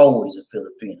 always a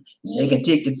Filipina. They can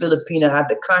take the Filipina out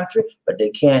the country, but they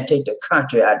can't take the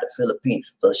country out the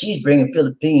Philippines. So she's bringing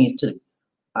Philippines to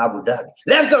Abu Dhabi.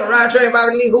 Let's go, Ride Train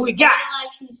Bobby Lee. Who we got?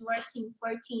 She's working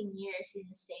 14 years in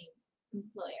the same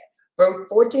employer. For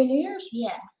 14 years?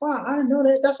 Yeah. Wow, I know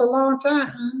that. That's a long time.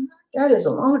 Mm-hmm. That is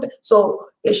a long time. So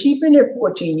if she's been there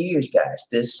 14 years, guys,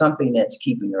 there's something that's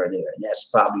keeping her there. And that's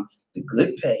probably the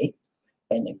good pay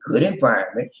and the good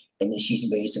environment. And then she's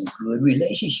made some good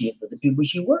relationships with the people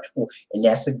she works for. And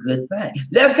that's a good thing.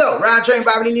 Let's go. Ride Train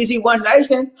Bobby Lee, One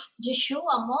Nation.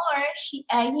 Joshua Moore,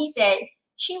 he said,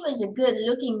 she was a good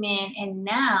looking man and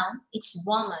now it's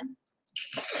woman.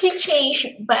 He changed,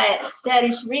 but that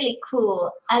is really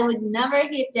cool. I would never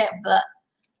hit that,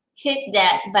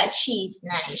 but she's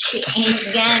nice. She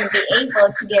ain't gonna be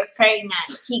able to get pregnant.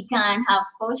 He can't have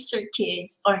foster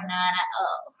kids or none at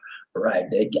all. Right.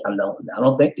 I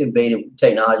don't think they made it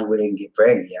technology where they can get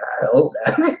pregnant. I hope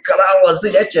not. Because I want to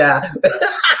see that child.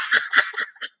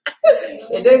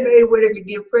 If they made it where they could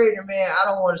get pregnant, man, I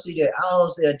don't want to see that. I don't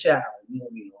want to see that child.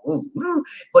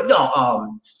 But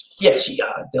no, yeah,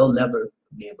 they'll never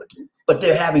be able to. But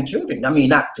they're having children. I mean,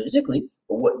 not physically,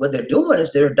 but what they're doing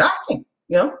is they're adopting.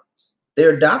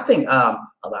 They're adopting. A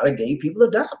lot of gay people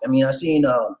adopt. I mean, I seen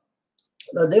the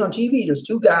other day on TV. There's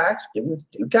two guys. They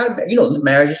got married.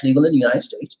 Marriage is legal in the United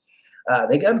States.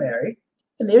 They got married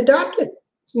and they adopted.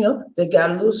 They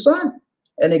got a little son,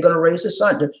 and they're gonna raise the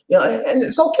son. And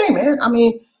it's okay, man. I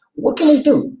mean, what can they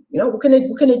do? What can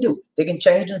they do? They can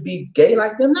change and be gay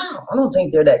like them now. I don't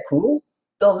think they're that cruel.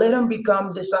 They'll let him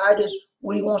decide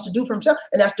what he wants to do for himself,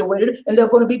 and that's the way it is. And they're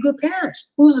going to be good parents.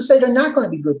 Who's to say they're not going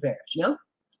to be good parents?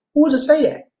 Who's to say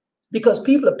that? Because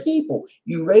people are people.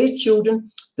 You raise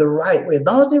children the right way. As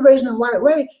long as they're raising them the right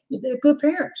way, they're good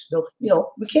parents. So,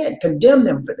 we can't condemn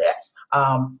them for that.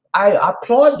 I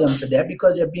applaud them for that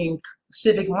because they're being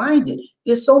civic-minded.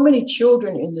 There's so many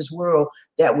children in this world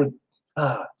that would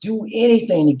do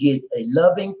anything to get a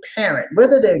loving parent,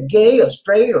 whether they're gay or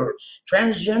straight or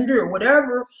transgender or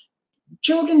whatever.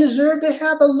 Children deserve to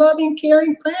have a loving,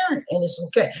 caring parent, and it's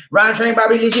okay. Ryan Train,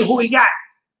 Bobby Lee, who we got?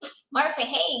 Martha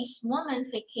Hayes,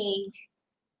 woman-ficate,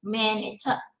 man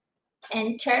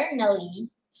internally,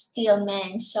 still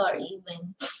man sorry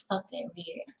when, okay,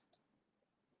 read it.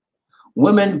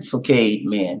 Women-ficate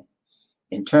man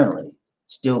internally,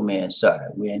 still man sorry.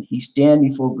 When he stand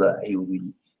before God, he will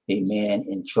be a man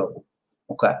in trouble.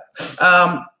 Okay.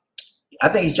 I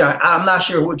think he's trying. I'm not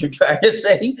sure what you're trying to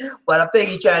say, but I think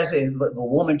he's trying to say, but the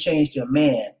woman changed to a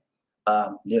man.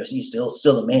 He's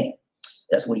still a man.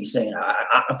 That's what he's saying.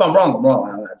 If I'm wrong, I'm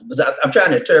wrong. I'm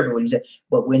trying to interpret what he said.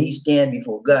 But when he stand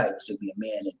before God, he'll still be a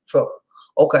man in trouble.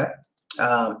 Okay.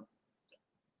 I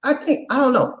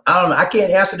don't know. I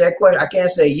can't answer that question. I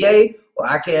can't say yay or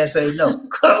I can't say no.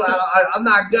 Because I'm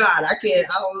not God. I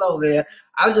don't know, man.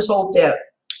 I just hope that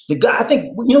the God, I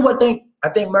think, you know what I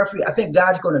think, Murphy, I think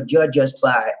God's going to judge us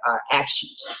by our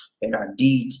actions and our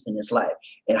deeds in this life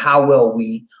and how well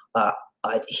we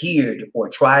adhered or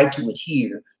tried to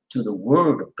adhere to the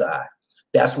word of God.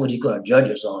 That's what he's going to judge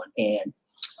us on. And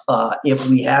if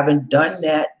we haven't done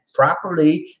that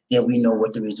properly, then we know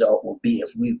what the result will be.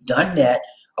 If we've done that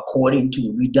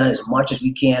we've done as much as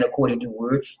we can according to the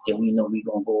word, then we know we're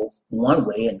going to go one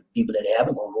way and people that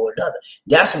haven't going to go another.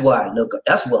 That's what I'm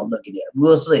looking at.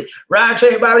 We'll see. Ryan,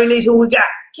 Trey, Bobby Lee, who we got?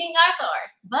 King Arthur,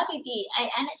 Bobby D, I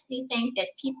honestly think that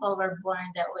people were born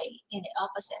that way in the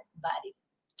opposite body.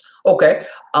 Okay.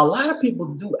 A lot of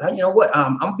people do. You know what?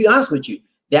 I'm going to be honest with you.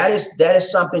 That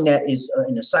is something that is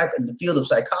in the field of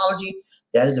psychology.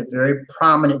 That is a very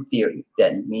prominent theory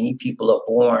that many people are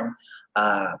born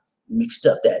mixed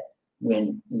up, that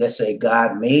when, let's say,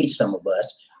 God made some of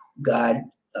us, God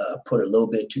put a little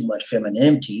bit too much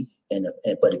femininity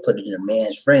but he put it in a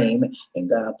man's frame, and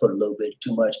God put a little bit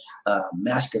too much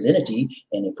masculinity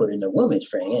and he put it in a woman's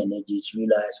frame, and they just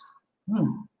realize,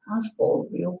 I'm supposed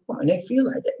to be a woman. They feel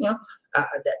like that, you know.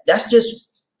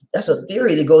 That's a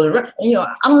theory that goes around, and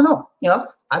I don't know,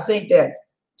 I think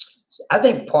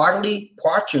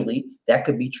partially that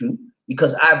could be true,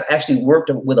 because I've actually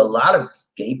worked with a lot of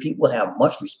gay people, have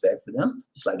much respect for them,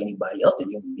 just like anybody else. They're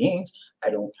human beings. I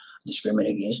don't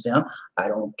discriminate against them. I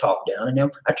don't talk down on them.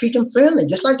 I treat them friendly,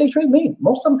 just like they treat me.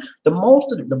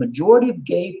 The majority of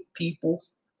gay people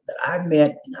that I've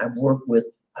met and I've worked with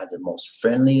are the most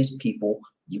friendliest people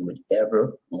you would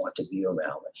ever want to be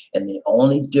around. And the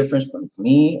only difference from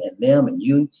me and them and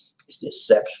you is their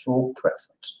sexual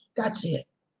preference. That's it.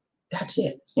 That's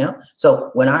it.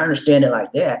 So when I understand it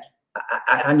like that,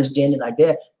 I understand it like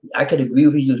that. I could agree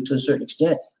with you to a certain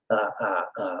extent,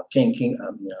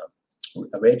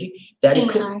 Reggie, that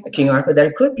King Arthur, that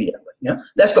it could be that way.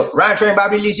 Let's go. Ryan Train,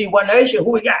 Bobby Lee, One Nation.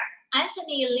 Who we got?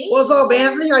 Anthony Lee. What's up,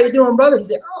 Anthony? How you doing, brother? He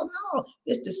said, "Oh no,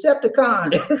 it's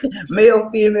Decepticon, male,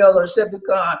 female, or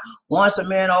Decepticon. Once a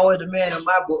man, always a man." In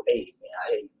my book, hey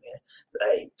man,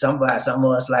 like some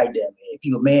of us like that, man.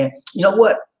 People, man, you know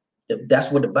what?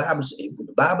 That's what the Bible says.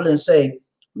 The Bible didn't say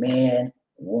man,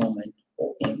 woman,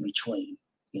 or in between.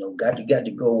 You got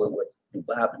to go with what the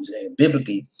Bible is saying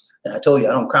biblically. And I told you,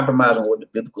 I don't compromise on what the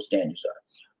biblical standards are.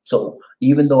 So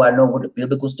even though I know what the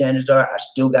biblical standards are, I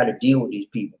still got to deal with these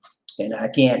people. And I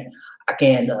can't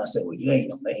say, well, you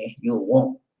ain't a man, you're a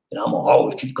woman. And I'm going to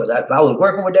always treat, because if I was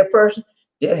working with that person,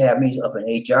 they'll have me up in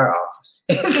HR office.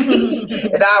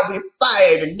 And I'll be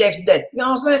fired the next day. You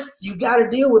know what I'm saying? So you got to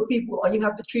deal with people, and you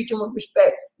have to treat them with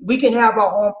respect. We can have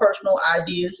our own personal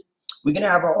ideas. We can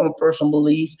have our own personal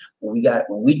beliefs. When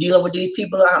we dealing with these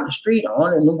people out in the street,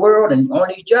 on in the world, and on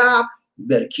these jobs, you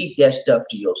better keep that stuff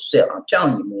to yourself. I'm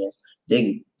telling you,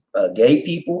 man, gay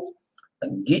people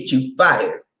can get you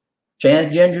fired.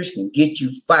 Transgenders can get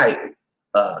you fired.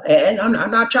 And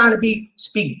I'm not trying to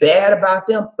speak bad about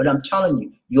them, but I'm telling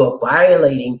you, you're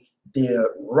violating their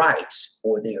rights,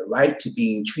 or their right to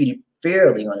being treated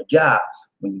fairly on a job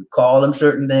when you call them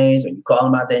certain things, and you call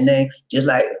them out their name. Just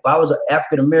like if I was an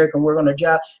African-American working on a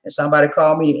job and somebody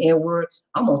called me the N-word,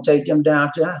 I'm going to take them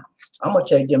downtown. I'm going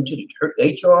to take them to the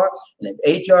HR, and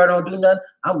if HR don't do nothing,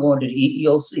 I'm going to the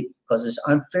EEOC, because it's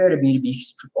unfair to me to be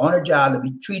on a job to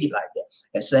be treated like that.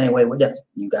 And same way with them.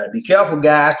 You got to be careful,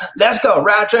 guys. Let's go.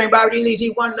 Ride, Train, Bobby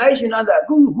Lee, One Nation.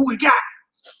 Who we got?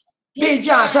 Big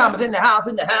John Thomas in the house.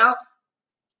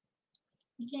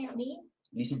 You can't read?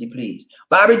 Lisa D, please.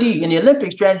 Bobby D, in the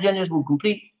Olympics, transgenders will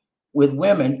compete with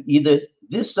women either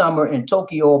this summer in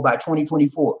Tokyo or by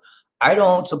 2024. I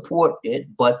don't support it,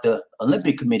 but the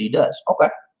Olympic Committee does. Okay.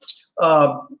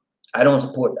 I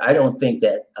don't think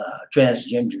that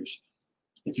transgenders,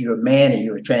 if you're a man and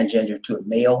you're a transgender to a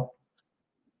male,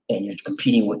 and you're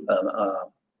competing with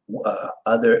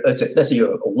let's say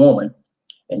you're a woman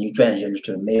and you're transgender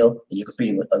to a male and you're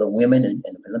competing with other women in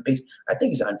the Olympics, I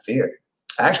think it's unfair.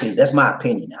 Actually, that's my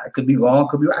opinion. I could be wrong,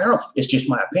 could be right. I don't know. It's just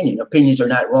my opinion. Opinions are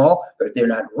not wrong, or they're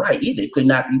not right either. They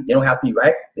don't have to be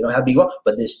right. They don't have to be wrong.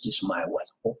 But this is just my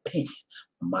opinion.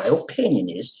 My opinion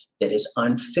is that it's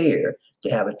unfair to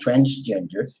have a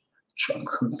transgender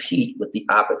compete with the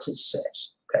opposite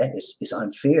sex. Okay, it's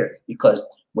unfair, because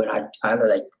when I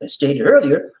like I stated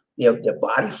earlier, their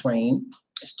body frame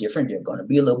It's different. They're going to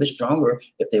be a little bit stronger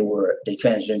if they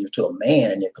transgender to a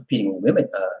man and they're competing with women.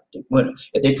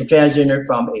 If they transgender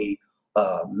from a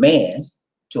man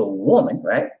to a woman,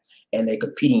 right? And they're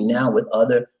competing now with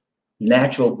other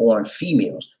natural born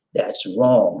females. That's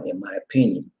wrong, in my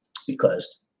opinion,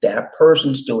 because that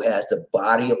person still has the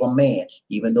body of a man,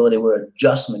 even though there were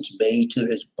adjustments made to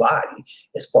his body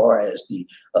as far as the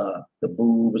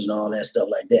boobs and all that stuff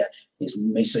like that. It's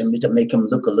to make him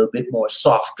look a little bit more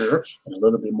softer and a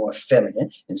little bit more feminine.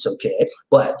 It's okay,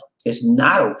 but it's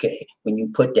not okay when you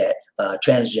put that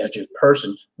transgender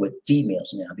person with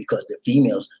females now, because the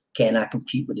females cannot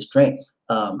compete with the strength.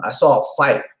 I saw a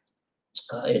fight.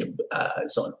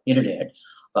 It's on the internet.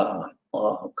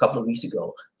 A couple of weeks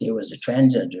ago, there was a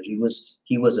transgender. He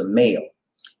was a male,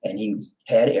 and he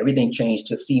had everything changed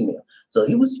to female. So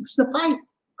he was in a fight,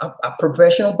 a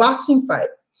professional boxing fight,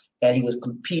 and he was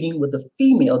competing with a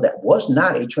female that was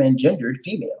not a transgendered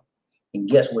female. And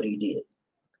guess what he did?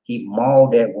 He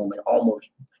mauled that woman, almost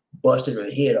busted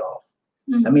her head off.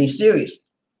 I mean, serious,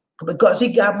 because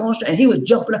he got monster, and he was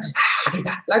jumping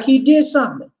like he did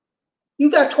something. You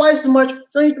got twice as much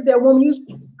strength as that woman used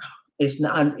to. It's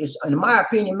not. It's, in my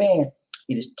opinion, man,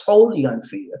 it is totally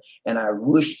unfair. And I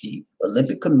wish the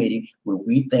Olympic Committee would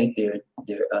rethink their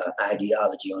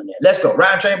ideology on that. Let's go.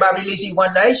 Ryan Train Bobby Lisi,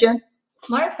 One Nation.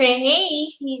 Marfa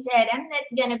Hayes, he said, I'm not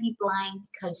gonna be blind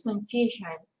because confusion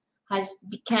has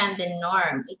become the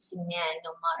norm. It's a man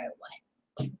no matter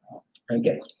what.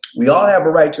 Okay. We all have a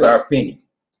right to our opinion.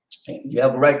 You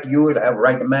have a right to yours. I have a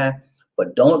right to mine.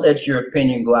 But don't let your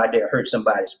opinion go out there and hurt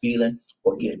somebody's feeling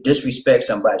or disrespect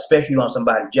somebody, especially on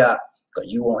somebody's job, because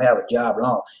you won't have a job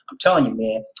long. I'm telling you,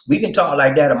 man, we can talk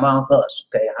like that among us,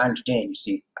 okay? I understand, you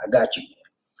see. I got you, man.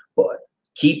 But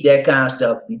keep that kind of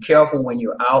stuff. Be careful when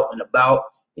you're out and about.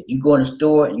 If you go in the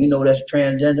store and you know that's a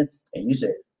transgender, and you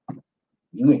say,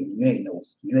 you ain't no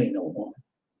woman.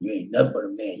 You ain't nothing but a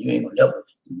man. You ain't gonna never.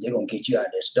 They're gonna get you out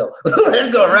of that store.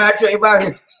 Let's go, Ryan Train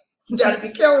Bobby. You gotta be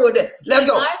careful with that. Let's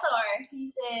go. Arthur, he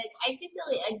said, I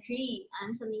totally agree,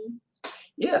 Anthony.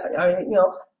 Yeah, I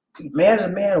mean, man is a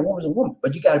man, a woman's a woman,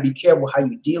 but you got to be careful how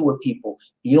you deal with people.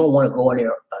 You don't want to go in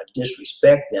there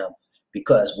disrespect them,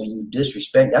 because when you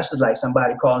disrespect, that's just like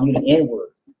somebody calling you the N-word.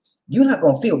 You're not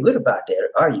gonna feel good about that,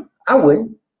 are you? I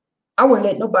wouldn't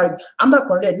let nobody. I'm not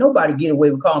gonna let nobody get away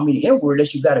with calling me the N-word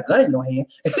unless you got a gun in your hand.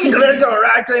 Let's go,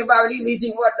 right? About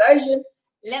these One Nation.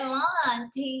 Lemont,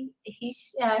 he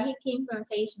came from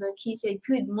Facebook. He said,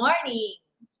 "Good morning."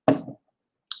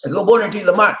 Good morning to you,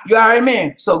 Lamont. You all right,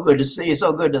 man? So good to see you.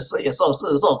 So good to see you. So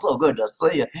good to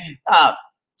see you.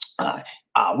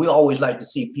 We always like to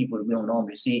see people that we don't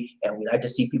normally see, and we like to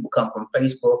see people come from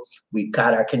Facebook. We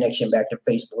got our connection back to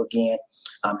Facebook again.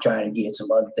 I'm trying to get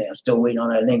some other things. I'm still waiting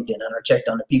on our LinkedIn. I don't checked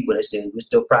on the people that said we're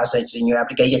still processing your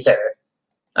application, sir.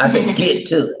 I said, get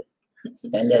to it.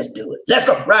 And let's do it. Let's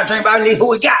go. Ryan Train Bobby, who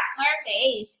we got?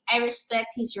 Marcus, I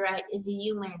respect his right as a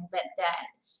human, but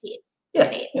that's it. Yeah,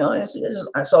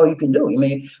 that's all you can do. I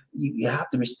mean, you have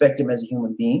to respect him as a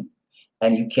human being,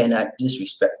 and you cannot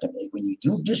disrespect him. When you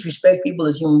do disrespect people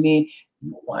as human beings,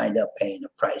 you wind up paying the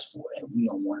price for it, and we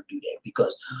don't want to do that,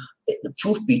 because the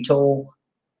truth be told,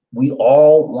 we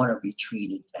all want to be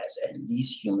treated as at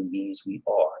least human beings we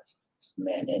are,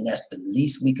 man, and that's the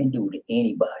least we can do to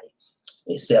anybody,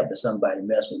 except if somebody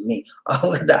mess with me.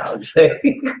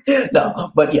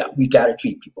 No, but yeah, we got to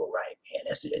treat people right, man.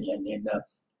 That's it. And then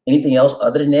anything else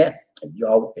other than that, if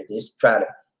they try to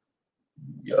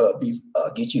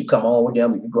get you to come on with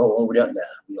them, and you go on with them, nah,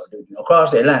 we don't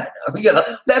cross that line.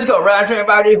 Let's go, Ryan Train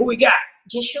Bobby. Who we got?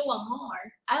 Joshua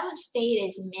Moore. I would state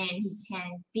as a man, his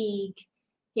hand big.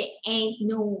 He ain't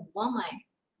no woman.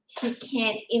 He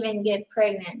can't even get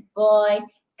pregnant. Boy,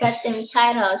 cut them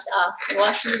titles off.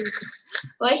 Wash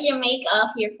your make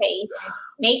off your face and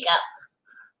make up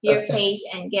your face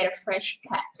and get a fresh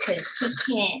cut, because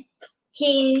he can't.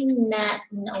 He not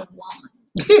no woman.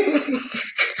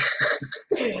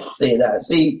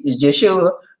 See,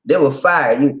 Joshua, they will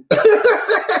fire you.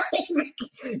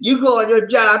 You go on your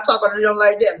job talking to them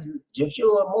like that.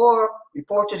 Joshua Moore,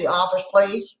 report to the office,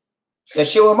 please.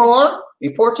 Joshua Moore,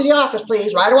 report to the office,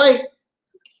 please, right away.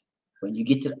 When you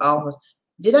get to the office,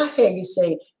 did I hear you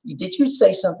say, did you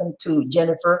say something to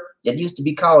Jennifer that used to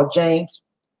be called James?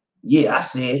 Yeah, I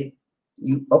said,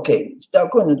 you okay,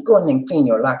 start going and clean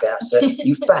your locker out, sir.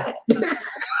 You fired.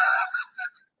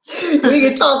 We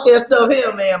can talk that stuff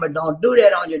here, man, but don't do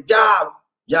that on your job,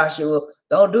 Joshua.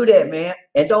 Don't do that, man.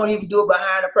 And don't even do it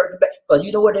behind a person's back. Because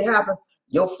you know what they happen?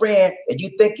 Your friend, if you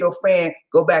think your friend,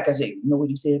 go back and say, you know what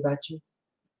he said about you?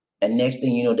 And next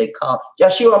thing you know, they call,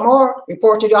 Joshua Moore,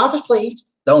 report to the office, please.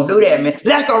 Don't do that, man.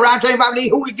 Let's go, Ryan Train Bobby.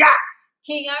 Who we got?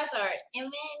 King Arthur, a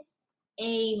man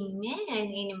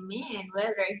in a man,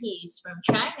 whether he is from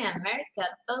China, America,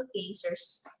 Philippines, or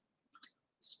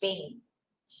Spain.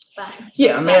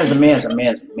 Yeah, a man's a man's a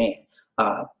man's a man.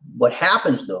 What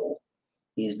happens though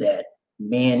is that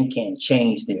men can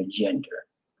change their gender.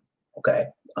 Okay,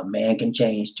 a man can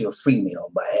change to a female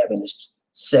by having his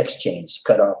sex change,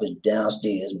 cut off his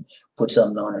downstairs and put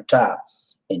something on the top,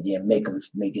 and then make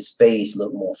his face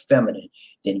look more feminine.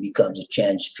 Then he becomes a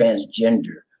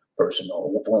transgender person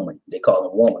or woman. They call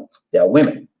them woman. They are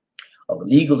women.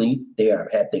 Legally, they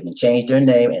can change their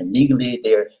name, and legally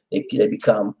they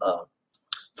become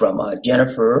from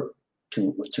Jennifer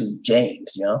to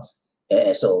James. You know,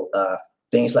 and so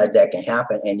things like that can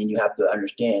happen, and then you have to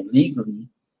understand legally.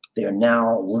 They're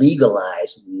now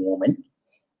legalized woman.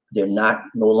 They're not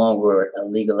no longer a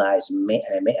legalized man,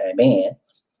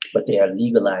 but they are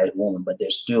legalized woman. But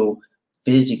they're still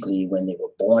physically, when they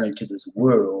were born into this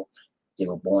world, they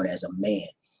were born as a man.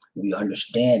 We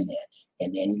understand that,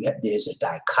 and then there's a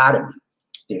dichotomy.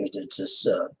 There's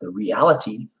the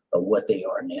reality of what they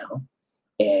are now,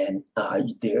 and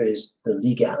there is the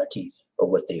legality of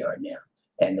what they are now,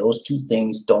 and those two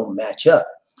things don't match up.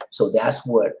 So that's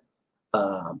what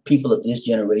people of this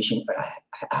generation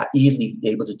are easily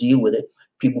able to deal with it.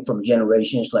 People from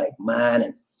generations like mine,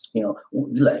 and you know,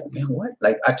 like, man, what?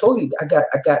 Like I told you, I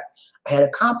had a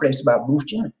complex about Bruce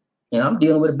Jenner. You know, I'm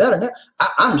dealing with it better now. I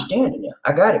understand it now.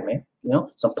 I got it, man. You know,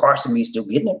 some parts of me still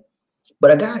getting it,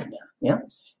 but I got it now. Yeah,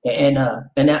 and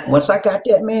that, once I got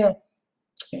that, man,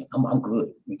 I'm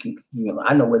good. You know,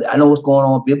 I know what's going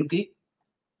on biblically,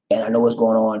 and I know what's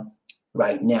going on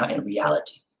right now in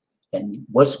reality. And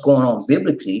what's going on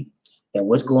biblically and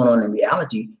what's going on in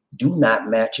reality do not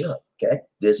match up. Okay,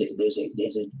 there's a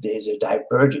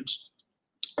divergence,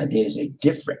 and there's a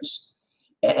difference,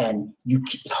 and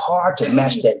it's hard to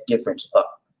match that difference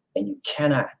up, and you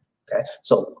cannot. Okay,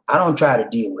 so I don't try to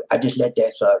deal with it. I just let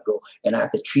that side go, and I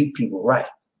have to treat people right.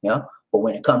 You know, but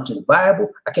when it comes to the Bible,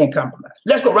 I can't compromise.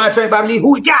 Let's go, Ryan Train Bible.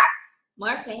 Who we got?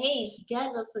 Martha Hayes,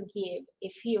 God will forgive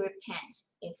if he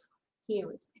repents. If he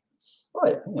repents. Oh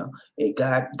yeah, you know,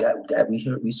 God,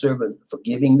 we serve a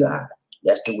forgiving God.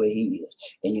 That's the way He is,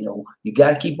 and you know, you got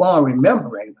to keep on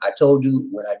remembering. I told you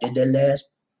when I did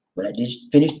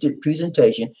finish the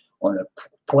presentation on the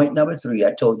point number 3.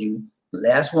 I told you the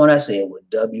last one I said was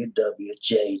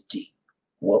WWJD.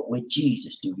 What would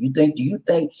Jesus do? Do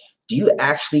you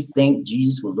actually think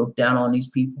Jesus would look down on these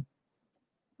people?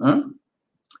 Huh?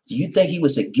 Do you think He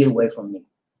would say, "Get away from me,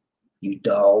 you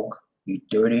dog"? You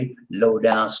dirty, low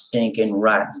down, stinking,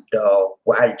 rotten dog.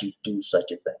 Why did you do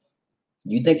such a thing?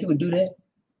 Do you think He would do that?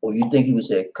 Or you think He would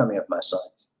say, "Come here, my son.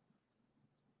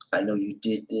 I know you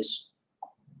did this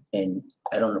and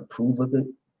I don't approve of it,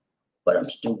 but I'm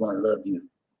still going to love you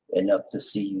enough to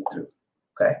see you through."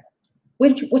 Okay?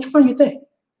 Which one do you think?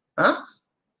 Huh?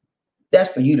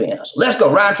 That's for you to answer. Let's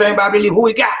go. Ryan Train Bobby Lee. Who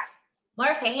we got?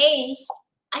 Martha Hayes.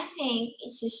 I think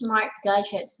it's a smart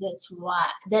gadget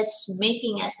that's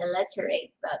making us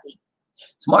illiterate, Bobby.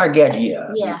 Smart gadget,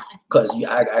 yeah. Yeah. Because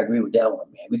I agree with that one,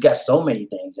 man. We got so many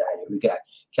things out here. We got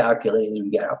calculators, we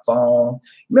got our phone.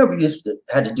 Remember, we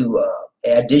had to do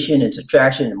addition and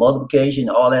subtraction and multiplication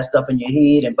and all that stuff in your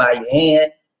head and by your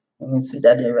hand.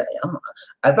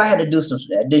 If I had to do some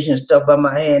addition stuff by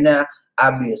my hand now,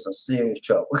 I'd be in some serious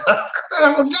trouble.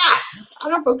 I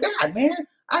don't forgot, man.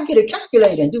 I get a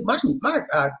calculator and do my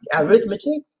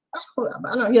arithmetic.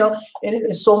 I don't, you know, and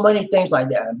it's so many things like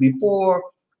that. And before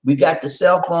we got the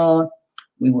cell phone,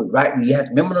 we would write. We had,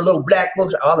 remember the little black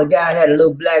books. All the guys had a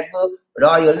little black book with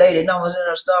all your lady numbers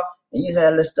and stuff, and you had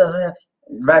a little stuff there.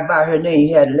 Right by her name,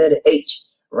 you had the letter H.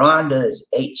 Rhonda is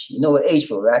H. You know what H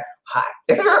for, right? Hot.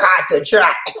 Hot to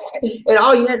try. And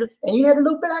all you had to, and you had a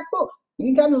little black book.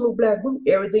 You got a little black book,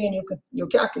 everything in your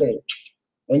calculator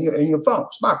and your phone,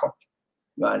 smartphone.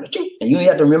 And you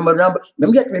have to remember the number.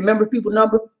 Remember, you have to remember people's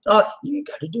number. You ain't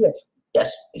got to do that.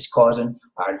 It's causing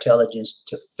our intelligence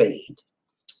to fade.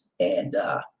 And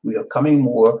we are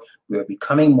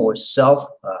becoming more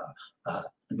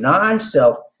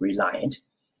non-self-reliant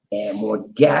and more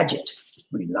gadget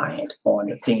reliant on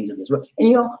the things of this world. And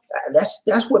you know,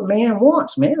 that's what man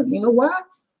wants, man. You know why?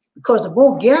 Because the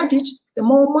more gadgets, the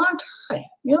more money.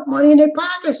 You know, money in their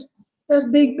pockets. That's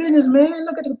big business, man.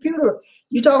 Look at the computer.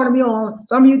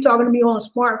 Some of you talking to me on a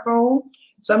smartphone.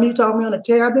 Some of you talking to me on a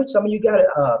tablet. Some of you got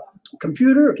a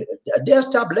computer, a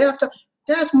desktop, laptop.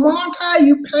 That's multi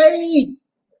you paid.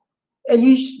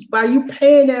 And by you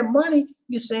paying that money,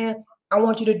 you're saying, I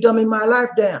want you to dummy my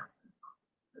life down.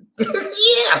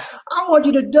 Yeah, I want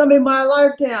you to dummy my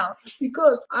life down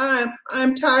because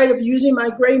I'm tired of using my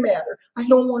gray matter. I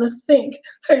don't want to think.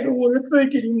 I don't want to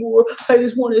think anymore. I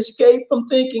just want to escape from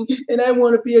thinking, and I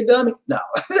want to be a dummy. No,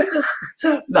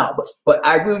 no, but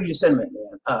I agree with your sentiment,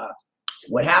 man.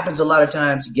 What happens a lot of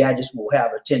times, gadgets will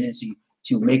have a tendency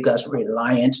to make us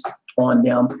reliant on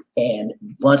them, and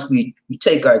once we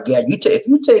take our gadget, if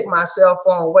you take my cell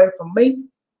phone away from me,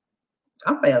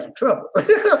 I'm gonna have some trouble.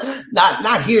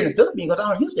 not here in the Philippines because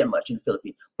I don't use that much in the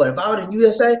Philippines. But if I was in the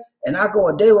USA and I go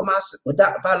a day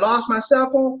without, if I lost my cell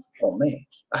phone, oh man,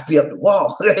 I'd be up the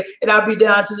wall and I'd be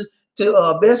down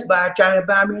to Best Buy trying to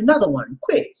buy me another one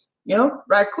quick,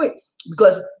 right quick,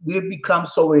 because we've become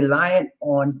so reliant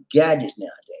on gadgets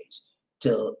nowadays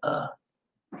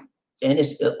and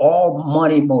it's all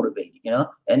money motivated,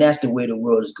 and that's the way the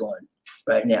world is going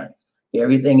right now.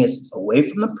 Everything is away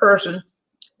from the person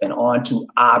and onto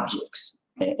objects.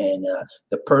 And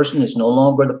the person is no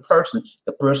longer the person.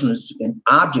 The person is an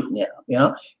object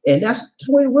now, and that's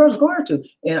the way the world's going to.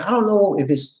 And I don't know if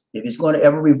it's going to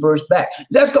ever reverse back.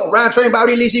 Let's go. Round train,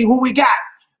 Bobby Lee, see who we got.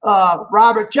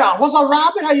 Robert Chow. What's up,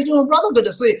 Robert? How you doing, brother? Good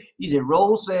to see you. He said,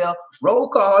 roll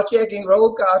call checking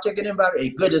in, Bobby. Hey,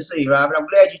 good to see you, Robert. I'm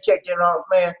glad you checked in on us,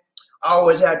 man.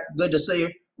 Always good to see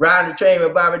you. Riding the train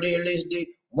with Bobby D. At least D.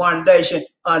 One Nation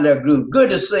under a group. Good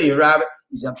to see you, Robert.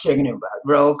 He said, I'm checking in, Bobby.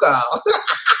 Roll call.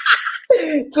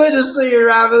 Good to see you,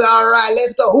 Robert. All right,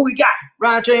 let's go. Who we got?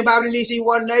 Riding train, Bobby D. C.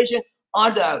 One Nation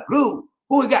under a group.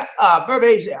 Who we got?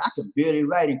 Burbank said, I can barely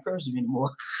write in cursive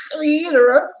anymore. Me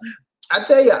either, huh? I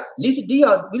tell you, Lisa D.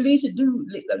 Lisa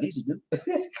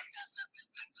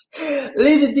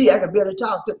D. I can barely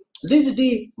talk to. Lisa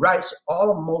D. writes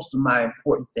most of my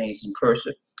important things in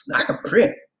cursive. And I can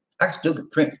print. I can still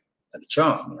print like a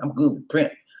charm. Man. I'm good with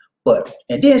print.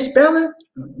 And then spelling,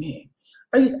 man,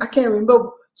 I can't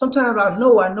remember. Sometimes I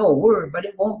know a word, but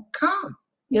it won't come.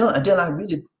 Until I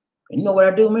really, you know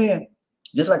what I do, man?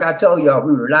 Just like I told y'all,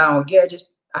 we rely on gadgets.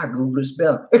 I Google the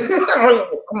spelling.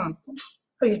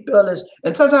 How you spell this?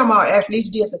 And sometimes I'll ask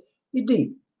Lisa D. I say,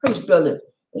 D, how you spell this?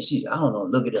 And she, I don't know,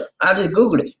 look it up. I just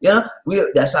Google it.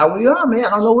 That's how we are, man. I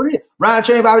don't know what it is. Ryan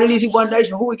Train, Bobby Lee, One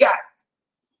Nation. Who we got?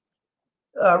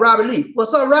 Robert Lee.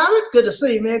 What's up, Robert? Good to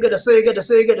see you, man. Good to see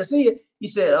you. He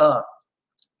said,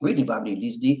 greeting, Bobby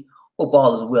Lee, D. Hope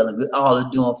all is well and good. All is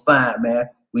doing fine, man.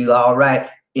 We all right,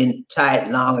 in tight,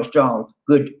 long and strong.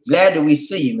 Good. Glad that we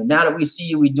see you. And now that we see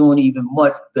you, we're doing even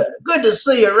much better. Good to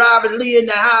see you, Robert Lee, in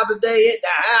the house today, in the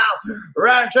house.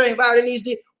 Ryan Train, Bobby Lee,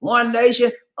 D. One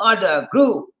Nation under a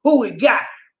group. Who we got?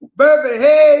 Burbank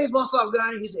Hayes. What's up,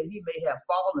 Gunny? He said he may have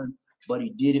fallen, but he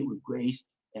did it with grace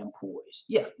and poise.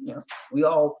 Yeah, we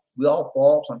all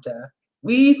fall sometimes.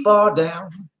 We fall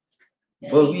down,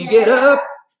 but we get up.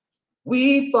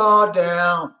 We fall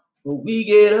down, but we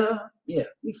get up. Yeah,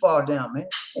 we fall down, man.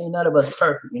 Ain't none of us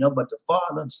perfect, but the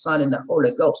Father, the Son, and the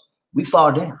Holy Ghost, we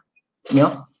fall down.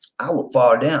 I would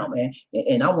fall down, man,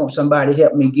 and I want somebody to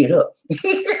help me get up.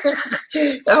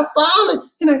 I'm falling,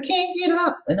 and I can't get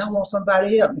up, and I want somebody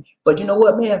to help me. But you know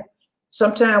what, man?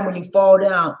 Sometimes when you fall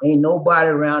down, ain't nobody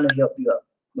around to help you up.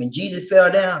 When Jesus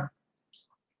fell down,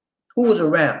 who was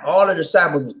around? All the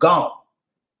disciples was gone.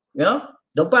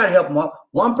 Nobody helped him up.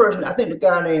 One person, I think the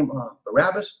guy named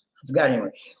Barabbas, I forgot anyway.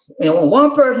 And when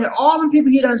one person, all the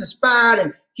people he done inspired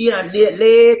and he done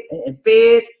led and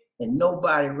fed, and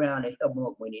nobody around to help him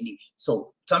up when he needs.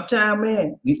 So sometimes,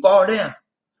 man, we fall down,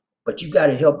 but you got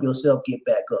to help yourself get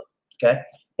back up, okay?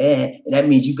 And that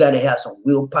means you got to have some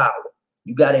willpower.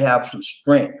 You got to have some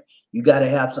strength. You got to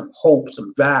have some hope,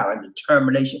 some drive, and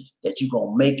determination that you're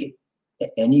going to make it.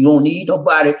 And you don't need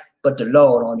nobody but the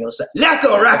Lord on your side. Let's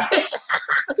go, right?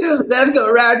 Let's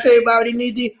go, Round Train, Bobby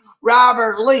Lee,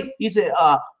 Robert Lee. He said,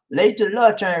 late to the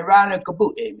love train, riding a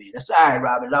caboose. Hey, man, that's all right,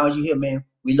 Robert. As long as you're here, man,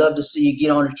 we love to see you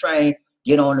get on the train,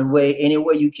 get on the way any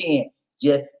way you can.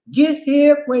 Just get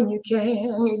here when you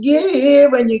can. Get here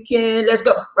when you can. Let's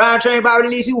go. Round Train, Bobby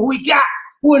Lee, see who we got.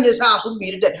 Who in this house with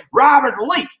me today? Robert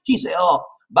Lee. He said,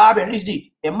 Bobby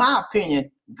Lee, in my opinion,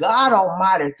 God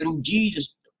Almighty through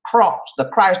Jesus cross, the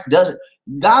Christ doesn't,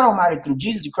 God Almighty through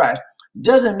Jesus Christ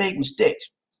doesn't make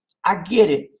mistakes. I get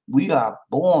it. We are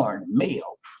born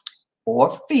male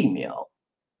or female.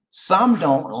 Some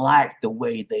don't like the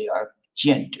way they are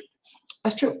gendered.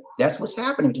 That's true. That's what's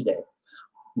happening today.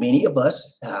 Many of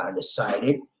us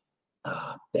decided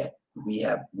that we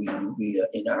are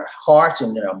in our hearts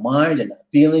and in our minds and our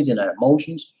feelings and our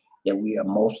emotions that we are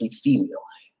mostly female.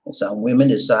 And some women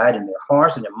decide in their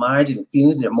hearts and their minds and their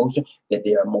feelings and their emotions that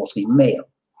they are mostly male.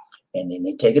 And then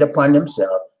they take it upon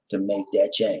themselves to make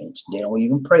that change. They don't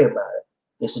even pray about it.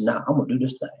 They say, nah, I'm going to do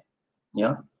this thing.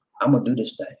 I'm going to do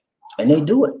this thing. and they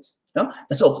do it. You know?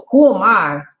 And so who am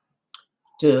I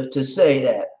to say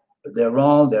that they're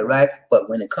wrong, they're right? But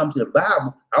when it comes to the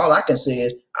Bible, all I can say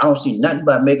is I don't see nothing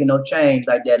about making no change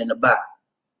like that in the Bible.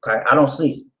 Okay, I don't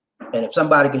see it. And if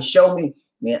somebody can show me,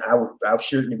 man, I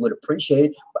certainly would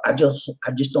appreciate it. But I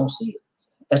just don't see it.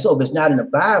 And so if it's not in the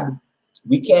Bible,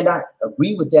 we cannot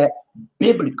agree with that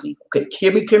biblically. Okay,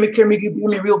 hear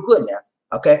me real good now.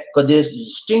 Okay, because there's a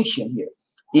distinction here.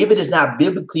 If it is not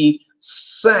biblically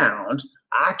sound,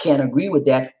 I can't agree with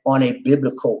that on a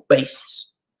biblical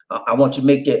basis. I want you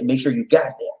to make sure you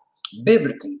got that.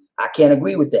 Biblically, I can't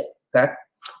agree with that. Okay,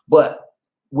 but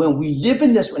when we live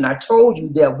in this, when I told you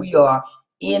that we are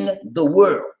in the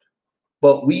world,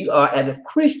 but we are, as a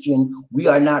Christian, we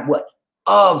are not what?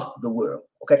 Of the world.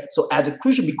 Okay, so as a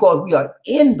Christian, because we are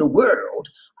in the world,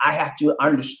 I have to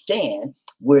understand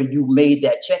where you made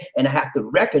that change, and I have to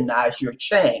recognize your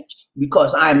change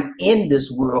because I'm in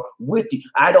this world with you.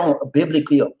 I don't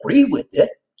biblically agree with it,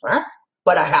 right?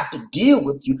 But I have to deal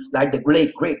with you like the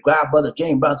great godbrother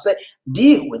James Brown said,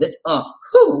 deal with it.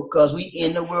 Who? Because we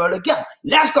in the world together.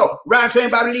 Let's go. Ryan Train,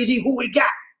 Bobby Lee, who we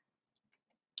got?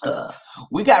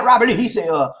 We got Robert Lee. He said,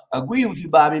 agree with you,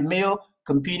 Bobby. Male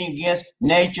competing against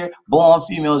nature, born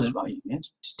females is wrong.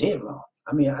 It's dead wrong.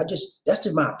 I mean, that's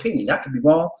just my opinion. I could be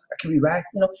wrong. I could be right,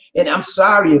 you know. And I'm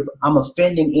sorry if I'm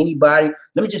offending anybody.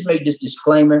 Let me just make this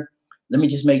disclaimer. Let me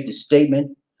just make this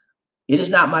statement. It is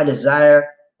not my desire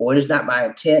or it is not my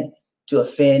intent to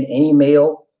offend any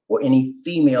male or any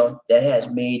female that has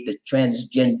made the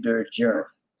transgender journey.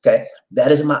 Okay,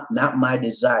 that is not my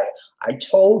desire. I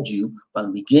told you from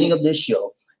the beginning of this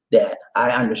show that I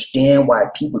understand why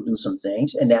people do some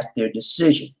things, and that's their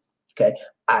decision. Okay,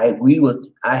 I agree with.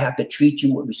 I have to treat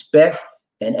you with respect,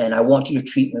 and I want you to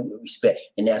treat me with respect,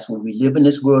 and that's where we live in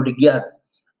this world together.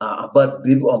 But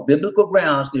on biblical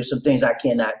grounds, there's some things I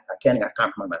cannot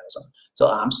compromise on. So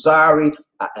I'm sorry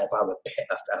if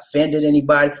I offended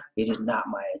anybody. It is not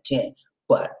my intent.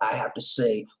 But I have to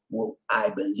say what I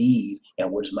believe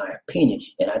and what is my opinion.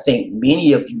 And I think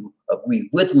many of you agree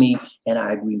with me, and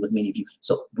I agree with many of you.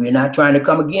 So we're not trying to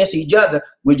come against each other.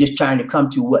 We're just trying to come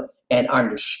to what? An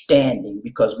understanding,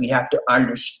 because we have to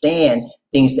understand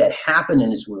things that happen in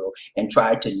this world and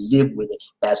try to live with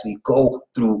it as we go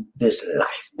through this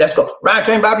life. Let's go. Ryan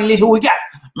Train, Bobby Lee, who we got?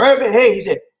 Murphy, hey, he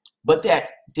said, but that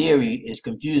theory is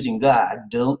confusing God.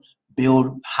 Don't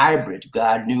build hybrid.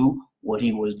 God knew what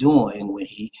he was doing when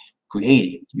he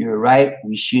created. You're right.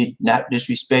 We should not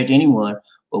disrespect anyone,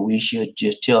 but we should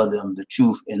just tell them the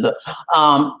truth and look.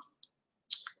 And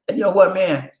you know what,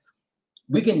 man?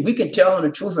 We can tell them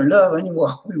the truth and love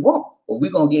anyone we want, but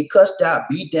we're gonna get cussed out,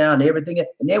 beat down, everything, and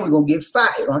then we're gonna get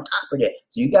fired on top of that.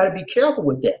 So you got to be careful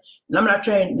with that. And I'm not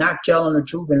trying not telling the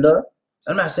truth and love.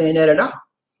 I'm not saying that at all.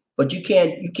 But you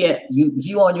if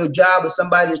you on your job with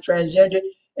somebody that's transgender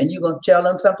and you're gonna tell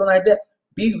them something like that,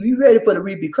 be ready for the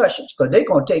repercussions, because they're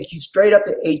gonna take you straight up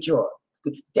to HR.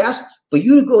 That's for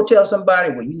you to go tell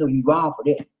somebody, well, you know you're wrong for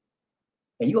that.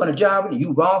 And you on a job and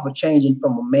you wrong for changing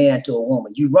from a man to a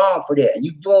woman. You wrong for that. And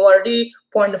you doing one of these,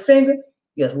 pointing the finger,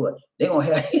 guess what? They're gonna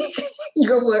have you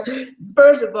know what?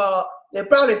 First of all, they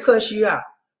probably cuss you out.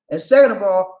 And second of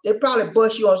all, they probably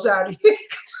bust you on the side of the head.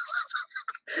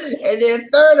 And then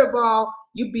third of all,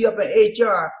 you be up in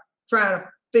HR trying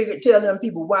to tell them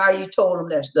people why you told them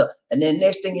that stuff. And then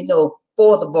next thing you know,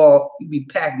 fourth of all, you be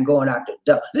packing going out the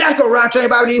door. Let's go around, tell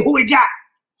everybody who we got.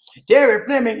 Terry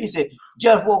Fleming, he said,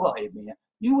 just woke up. Hey, man,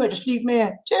 you went to sleep,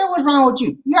 man. Terry, what's wrong with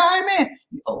you? You all right, man?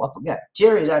 Oh, I forgot.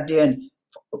 Terry's out there in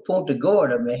Punta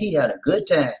Gorda, man. He had a good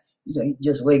time. You know, he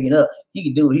just waking up. He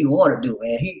can do what he want to do,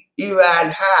 man. He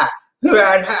riding high. He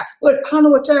riding high. What, I don't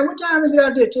know what time. What time is it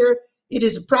out there, Terry? It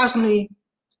is approximately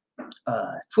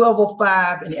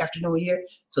 12:05 in the afternoon here.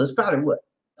 So it's probably what?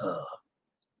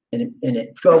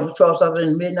 In 12 something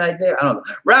in the midnight there? I don't know.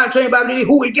 Round train, Bobby,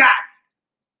 who we got?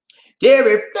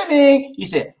 Terry Fleming. He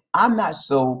said, I'm not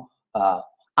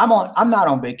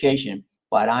on vacation,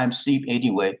 but I'm sleep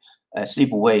anyway.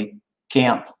 Sleepaway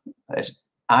camp.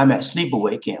 I'm at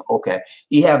sleepaway camp. Okay.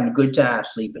 He having a good time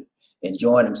sleeping,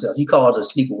 enjoying himself. He calls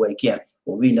it sleepaway camp.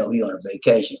 Well, we know he on a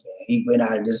vacation, man. He went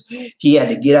out of this. He had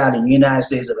to get out of the United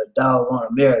States of a dog on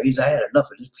America. He said, I had enough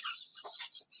of this.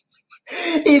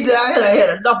 He said, I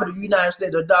had enough of the United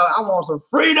States of dog. I want some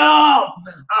freedom. I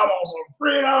want some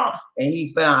freedom. And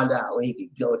he found out where he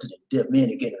could go to the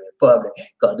Dominican Republic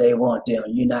because they want them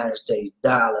United States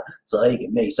dollar so he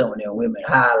can make some of them women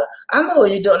holler. I know what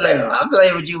you're doing later. I'm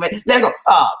playing with you, man. Let's go.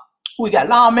 We got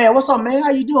Long Man. What's up, man? How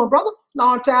you doing, brother?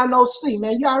 Long time no see,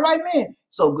 man. You all right, man?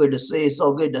 So good to see you.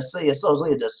 So good to see you. So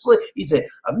good to see. He said,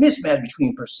 a mismatch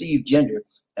between perceived gender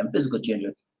and physical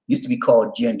gender used to be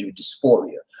called gender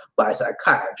dysphoria by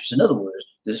psychiatrists. In other words,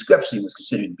 the discrepancy was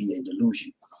considered to be a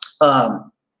delusion.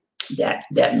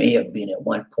 That may have been at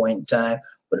one point in time,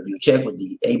 but if you check with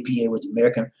the APA, with the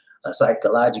American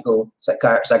Psychological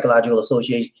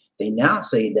Association, they now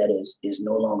say that is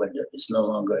no longer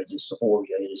a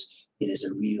dysphoria. It is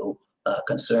a real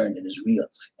concern. It is real,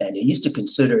 and they used to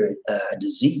consider it a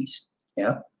disease.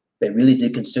 Yeah, they really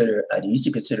did consider. They used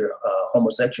to consider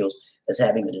homosexuals as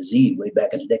having a disease way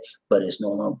back in the day, but it's no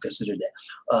longer considered that.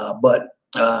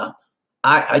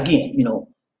 Again,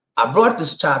 I brought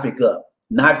this topic up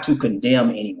not to condemn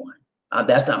anyone.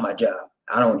 That's not my job.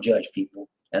 I don't judge people,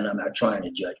 and I'm not trying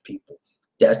to judge people.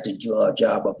 That's the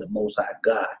job of the Most High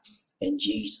God and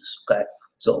Jesus. Okay,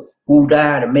 so who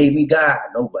died and made me God?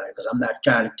 Nobody, because I'm not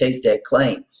trying to take that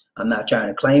claim. I'm not trying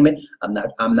to claim it. I'm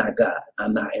not God.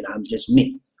 I'm not, and I'm just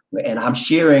me. And I'm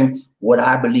sharing what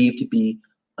I believe to be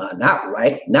not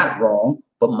right, not wrong,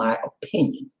 but my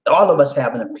opinion. All of us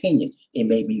have an opinion. It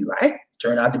may be right,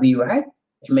 turn out to be right.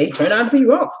 It may turn out to be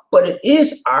wrong, but it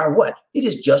is our what? It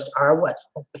is just our what?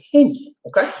 Opinion.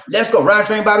 Okay, let's go. Ride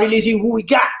Train Bobby, let's see who we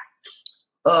got.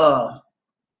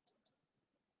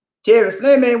 Terry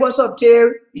Fleming, what's up,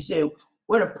 Terry? He said,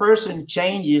 when a person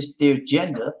changes their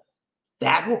gender,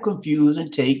 that will confuse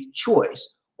and take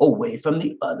choice away from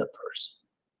the other person.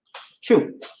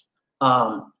 True.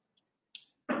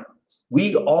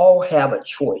 We all have a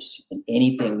choice in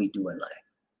anything we do in life.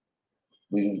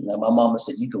 My mama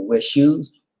said, you can wear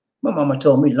shoes. My mama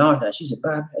told me long time. She said,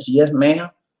 Bob, I said, yes, ma'am.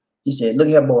 She said, look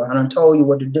here, boy, I done told you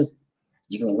what to do.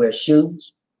 You can wear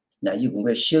shoes. Now you can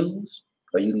wear shoes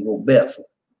or you can go barefoot.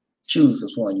 Choose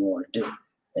which one you want to do.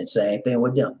 And same thing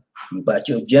with them. You about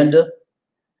your gender,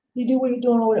 you do what you're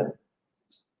doing over there.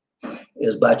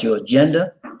 It's about your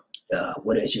agenda.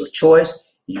 What is your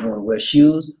choice? You want to wear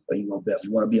shoes or you go barefoot.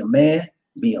 You want to be a man?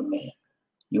 Be a man.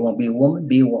 You want to be a woman?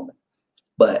 Be a woman.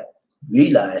 But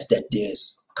realize that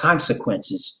there's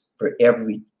consequences for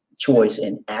every choice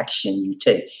and action you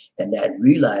take, and that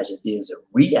realize that there's a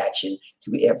reaction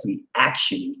to every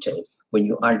action you take. When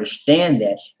you understand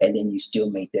that, and then you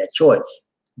still make that choice,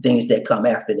 things that come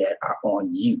after that are on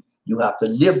you. You have to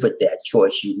live with that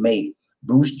choice you made.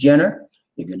 Bruce Jenner,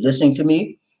 if you're listening to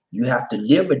me, you have to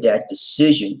live with that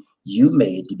decision you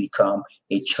made to become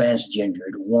a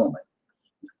transgendered woman.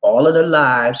 All of the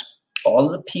lives, all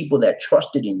of the people that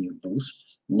trusted in you,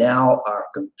 Bruce, now are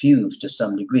confused to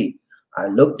some degree. I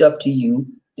looked up to you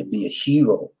to be a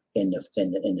hero in the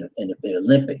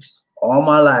Olympics. All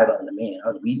my life,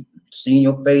 we seen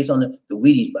your face on the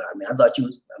Wheaties bar. I thought you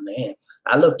was a man.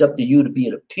 I looked up to you to be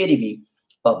the epitome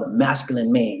of the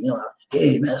masculine man.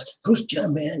 Hey man, Bruce Jenner,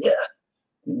 man, yeah.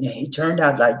 He turned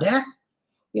out like that.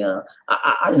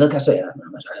 Like I say, I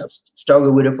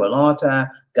struggled with it for a long time,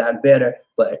 gotten better,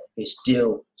 but it's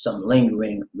still some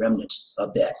lingering remnants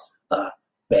of that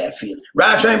bad feeling.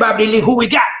 Ride Train Bobby Lee, who we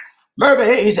got? Mervin,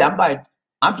 hey, he said,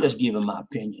 I'm just giving my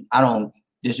opinion. I don't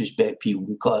disrespect people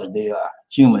because they are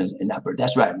humans and not.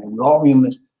 That's right, man. We're all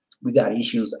humans. We got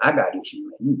issues. I got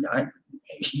issues, man.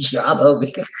 I love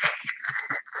it.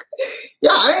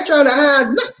 Yeah, I ain't trying to hide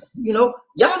nothing.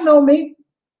 Y'all know me.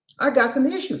 I got some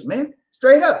issues, man.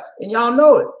 Straight up, and y'all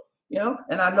know it,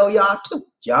 and I know y'all too.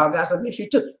 Y'all got some issues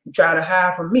too. You try to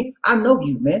hide from me. I know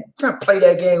you, man. You can't play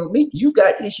that game with me. You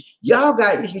got issues. Y'all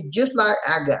got issues just like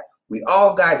I got. We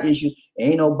all got issues.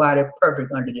 Ain't nobody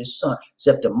perfect under this sun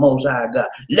except the Most High God.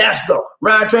 Let's go.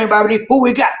 Ride Train Bobby, who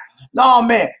we got? No,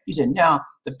 man. He said, now,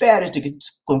 the fact is to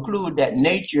conclude that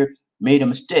nature made a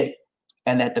mistake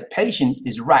and that the patient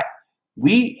is right.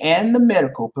 We and the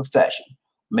medical profession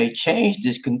may change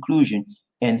this conclusion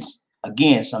and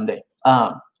again someday.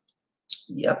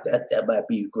 Yep, that might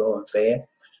be growing fair.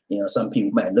 Some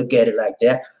people might look at it like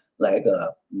that, like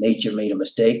nature made a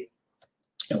mistake.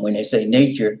 And when they say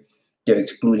nature, they're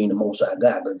excluding the Most High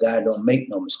God, but God don't make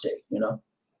no mistake,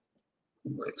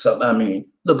 So,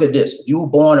 look at this. If you were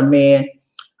born a man,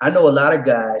 I know a lot of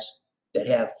guys that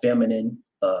have feminine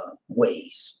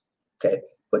ways, okay?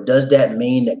 But does that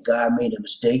mean that God made a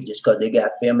mistake just because they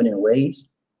got feminine ways?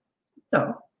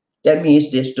 No, that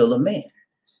means they're still a man.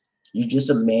 You're just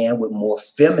a man with more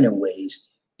feminine ways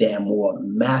than more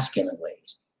masculine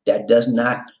ways. That does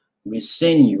not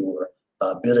rescind your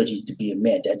ability to be a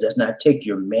man. That does not take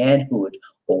your manhood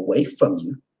away from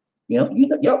you.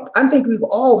 I think we've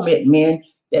all met men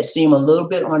that seem a little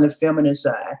bit on the feminine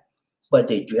side, but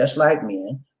they dress like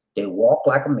men, they walk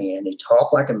like a man, they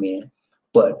talk like a man.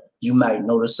 But you might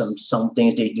notice some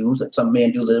things they do. Some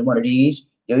men do one of these.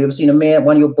 You ever seen a man,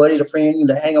 one of your buddies, a friend you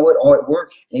hang out with, or at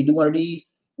work, and they do one of these?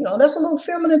 You know, that's a little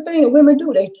feminine thing that women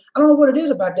do. I don't know what it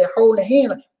is about that holding the hand.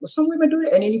 Like, well, some women do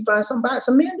that, and then you find some men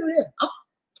do that.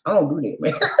 I don't do that,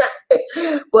 man.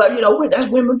 But you know, that's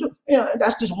women do. You know,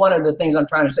 that's just one of the things I'm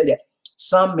trying to say, that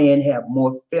some men have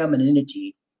more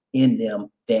femininity in them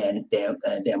than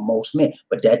most men.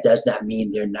 But that does not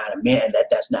mean they're not a man, and that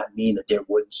does not mean that they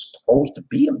weren't supposed to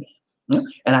be a man.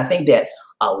 And I think that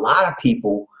a lot of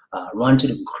people run to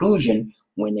the conclusion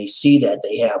when they see that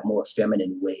they have more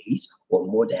feminine ways or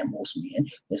more than most men.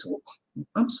 They say, well,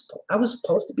 I was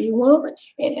supposed to be a woman,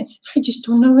 and I just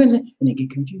don't know, and they get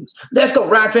confused. Let's go.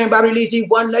 Round Train, Bobby Lee,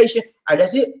 One Nation. All right,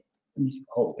 that's it. Let me see.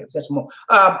 Oh, okay, that's more.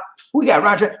 We got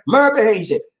Round Train. Murphy, hey, he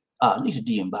said, Lisa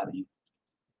D and Bobby Lee.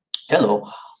 Hello.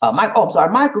 Mike, oh, I'm sorry,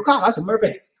 Michael Coffey. I said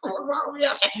Murphy.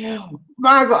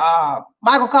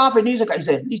 Michael Coffey, he said,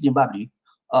 Lisa D and Bobby Lee.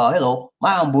 Hello,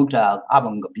 my Bunta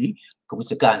Abangabi,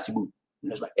 Kabustakansibu.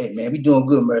 Nurse Mike, hey man, we doing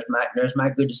good, Nurse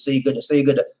Mike, good to see you, good to see you,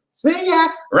 good to see ya.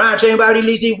 Round Chain Bobby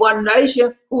Lee, One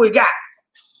Nation. Who we got?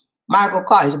 Michael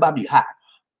Carter is about to be hot.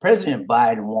 President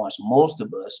Biden wants most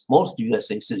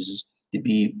USA citizens to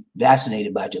be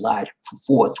vaccinated by July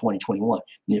 4th, 2021.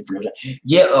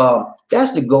 Yeah,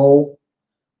 that's the goal.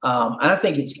 I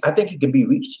think it can be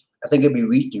reached. I think it can be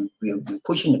reached. We're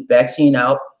pushing the vaccine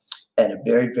out at a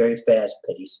very, very fast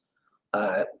pace.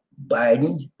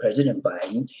 President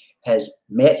Biden has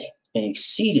met and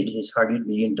exceeded his 100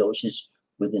 million doses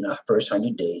within our first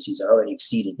 100 days. He's already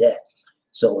exceeded that.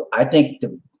 So I think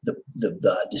the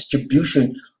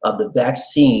distribution of the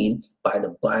vaccine by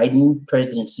the Biden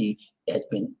presidency has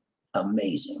been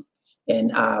amazing.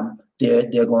 And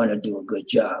they're going to do a good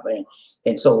job.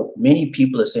 And so many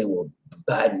people are saying, well,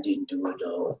 Biden didn't do it,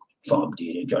 though. Trump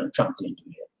did, and Trump didn't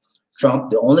do that.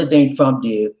 The only thing Trump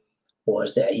did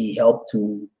was that he helped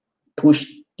to push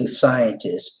the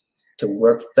scientists to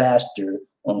work faster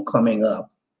on coming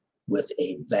up with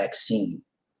a vaccine,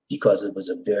 because it was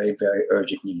a very, very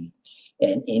urgent need.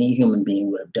 And any human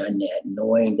being would have done that,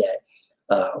 knowing that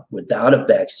without a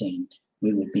vaccine,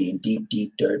 we would be in deep,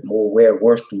 deep dirt,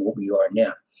 worse than what we are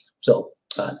now. So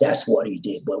that's what he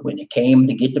did. But when it came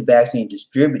to get the vaccine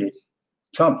distributed,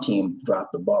 Trump team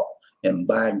dropped the ball, and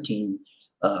Biden team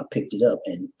picked it up.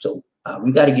 And so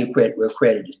we got to give credit where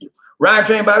credit is due. Ryan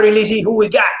Train, Bobby Lee, who we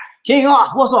got? King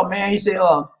Ox, what's up, man? He said,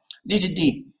 DJ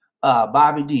D,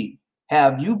 Bobby D,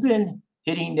 have you been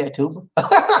hitting that tuba?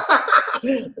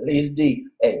 Lisa D,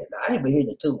 hey, I ain't been hitting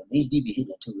the tuba. Lisa D be hitting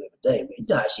the tuba every day, man. You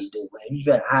know how she do, man. You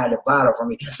trying to hide the bottle from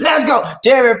me. Let's go.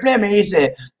 Terry Fleming, he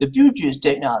said, the future is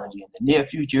technology. In the near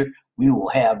future, we will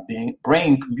have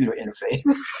brain-computer interface.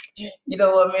 You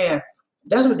know what, man?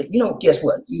 That's what guess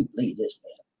what? You believe this,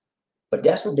 man. But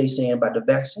that's what they're saying about the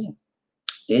vaccine.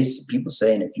 There's people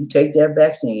saying if you take that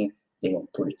vaccine, they're going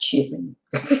to put a chip in you.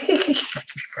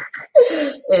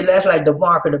 And that's like the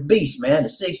mark of the beast, man. The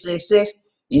 666.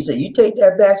 He said, you take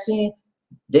that vaccine,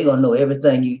 they're going to know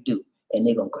everything you do. And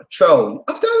they're going to control you.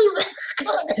 I'm telling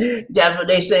you, that's what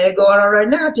they're saying going on right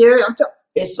now, Terry. I'm telling you.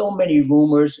 There's so many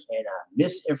rumors and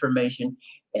misinformation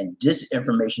and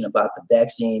disinformation about the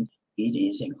vaccine. It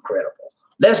is incredible.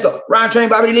 Let's go. Ryan Train,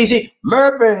 Bobby Lee,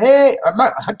 Murphy, hey,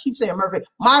 I keep saying Murphy.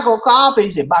 Michael Coffey,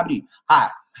 he said, Bobby, hi.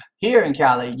 Here in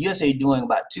Cali, USA doing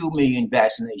about 2 million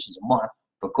vaccinations a month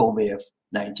for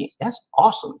COVID-19. That's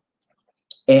awesome.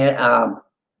 And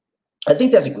I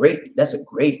think that's good.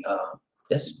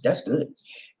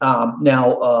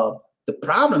 Now, the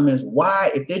problem is why,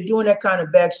 if they're doing that kind of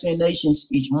vaccinations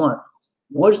each month,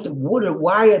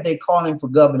 why are they calling for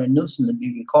Governor Newsom to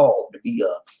be recalled, to be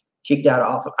kicked out of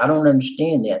office? I don't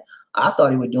understand that. I thought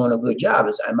he was doing a good job.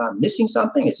 Am I missing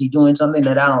something? Is he doing something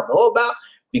that I don't know about?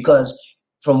 Because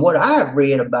from what I have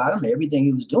read about him, everything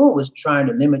he was doing was trying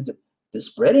to limit the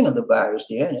spreading of the virus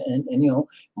there. And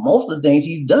most of the things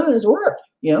he's done has worked,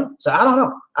 So I don't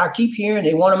know. I keep hearing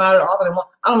they want him out of the office.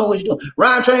 I don't know what he's doing.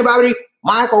 Ryan Train, Bobby D,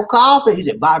 Michael Coffey, he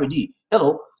said, Bobby D,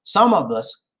 hello. Some of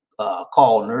us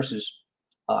call nurses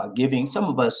some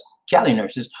of us Cali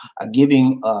nurses are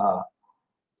giving out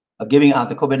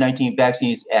the COVID-19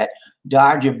 vaccines at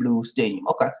Dodger Blue Stadium.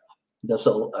 Okay.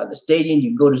 So the stadium,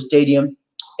 you go to the stadium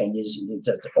and it's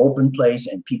an open place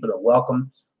and people are welcome.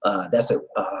 That's a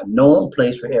known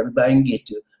place for everybody to get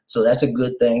to. So that's a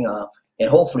good thing. And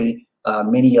hopefully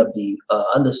many of the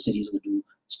other cities will do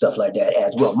stuff like that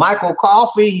as well. Michael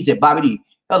Coffey, he said, Bobby D,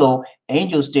 hello.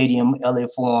 Angel Stadium, LA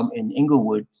Forum in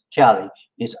Inglewood, Cali.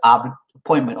 It's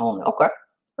appointment only. Okay.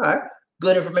 All right.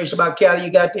 Good information about Cali.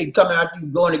 You got to coming out, you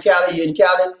going to Cali, you're in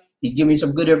Cali. He's giving you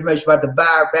some good information about the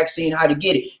vaccine, how to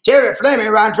get it. Terry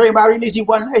Fleming, Ron Trey, Bobby Lee,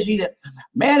 One Nation.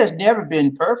 Man has never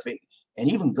been perfect.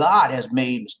 And even God has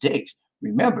made mistakes.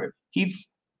 Remember, he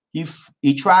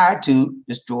He tried to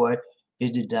destroy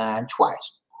his design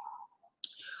twice.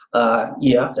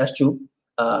 Yeah, that's true.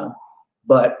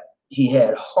 But he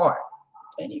had heart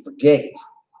and he forgave.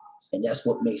 And that's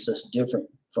what makes us different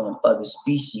from other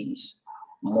species.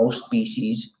 Most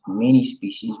species, many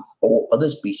species, or other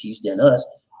species than us,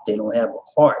 they don't have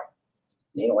a heart.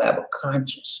 They don't have a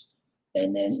conscience.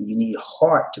 And then you need a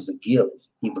heart to forgive.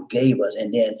 He forgave us.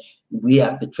 And then we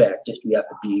have to practice. We have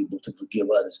to be able to forgive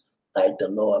others like the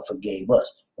Lord forgave us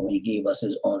when he gave us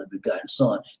his only begotten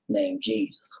son named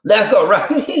Jesus. Let's go, right?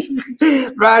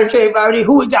 Right, Trey Bobby.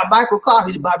 Who we got? Michael Carr.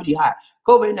 He's Bobby High.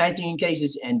 COVID-19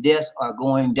 cases and deaths are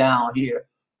going down here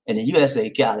in the USA,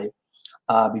 Cali,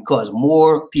 because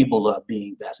more people are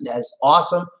being vaccinated. That is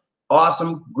awesome,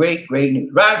 awesome, great, great news.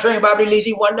 Ryan Train, Bobby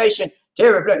Lizzie, One Nation.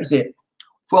 Terry Plank said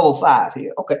 12:05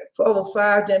 here. Okay,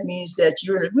 12:05. That means that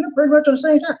we're pretty much on the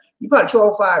same time. You're probably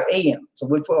 12:05 a.m. So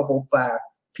we're 12:05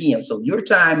 p.m. So your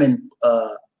time in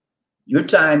the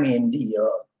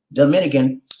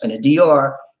Dominican and the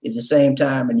DR is the same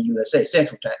time in the USA,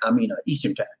 Central Time. I mean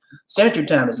Eastern Time. Central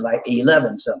Time is like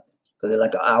 11 something because they're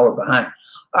like an hour behind.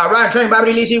 All right, Train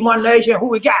Bobby Lizzie, One Nation. Who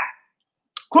we got?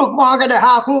 Crook Market,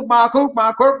 how Crook Market.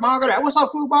 What's up,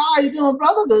 Crook Market? How you doing,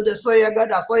 brother? Good to see you. Good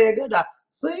to see you. Good to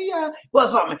see you.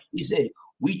 What's up, man? He said,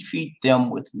 we treat them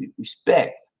with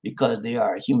respect because they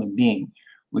are a human being,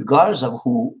 regardless of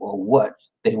who or what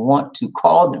they want to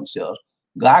call themselves.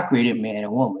 God created man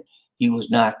and woman. He was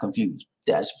not confused.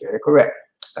 That's very correct.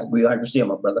 I agree 100%,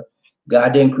 my brother.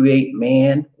 God didn't create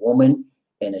man, woman,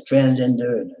 and a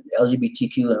transgender and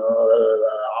LGBTQ and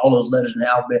all those letters in the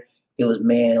alphabet. It was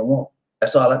man and woman.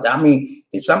 That's all. I mean,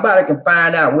 if somebody can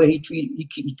find out where he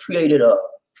created a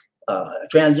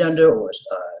transgender or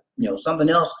something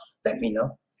else, let me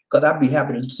know, because I'd be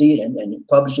happy to see it and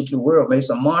publish it to the world, make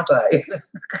some montage.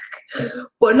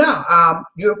 But no,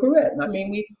 you're correct. I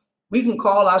mean, we can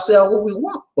call ourselves what we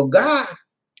want, but God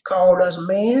called us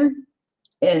man,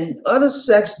 and other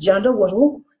sex gender was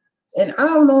woman. And I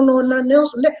don't know nothing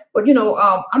else from that. But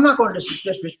I'm not going to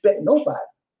disrespect nobody.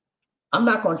 I'm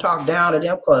not going to talk down to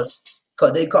them because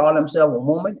they call themselves a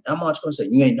woman. I'm just going to say,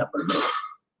 you ain't nothing but a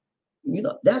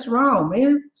man. That's wrong,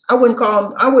 man. I wouldn't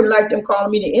like them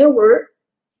calling me the N-word.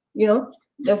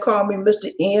 Them call me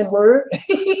Mr. N-word.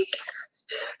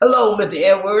 Hello, Mr.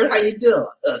 N-word. How you doing?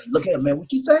 Look at him, man.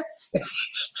 What you say?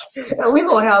 And we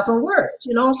going to have some words.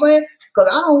 You know what I'm saying? Because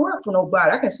I don't work for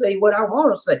nobody. I can say what I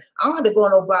want to say. I don't have to go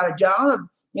on nobody's job.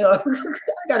 I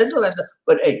got to do that stuff.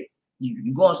 But hey,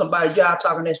 you go on somebody's job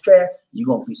talking this trash, you're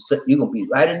gonna be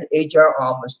right in the HR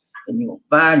office, and you're gonna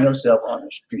find yourself on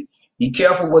the street. Be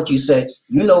careful what you say.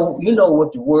 You know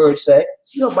what the words say.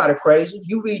 You're nobody crazy.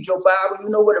 You read your Bible, you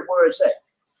know what the words say.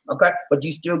 Okay, but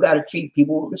you still got to treat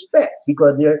people with respect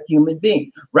because they're human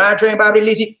beings. Ryan Train Bobby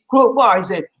Lizzie, Crook Bar. He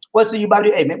said, "What's you,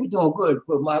 Bobby? Hey man, we doing good,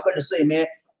 Crook Bar. Good to say, man.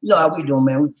 You know how we doing,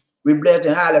 man. We blessed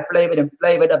and highly flavored and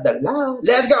flavored up the loud.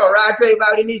 Let's go, Ryan Train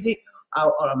Bobby Lizzie. I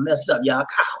messed up, y'all.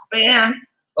 Oh, man.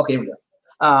 Okay, here we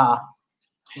go.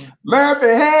 Murphy,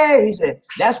 hey, he said,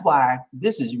 that's why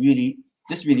this really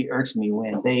irks me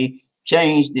when they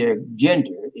change their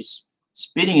gender. It's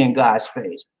spitting in God's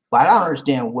face. But I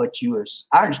understand what you're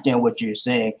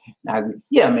saying. And I agree.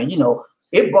 Yeah, man,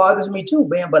 it bothers me too,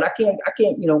 man, but I can't, I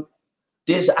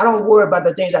don't worry about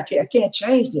the things I can't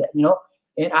change that,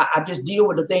 and I just deal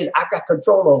with the things I got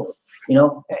control over. And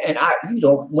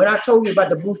when I told you about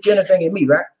the Bruce Jenner thing and me,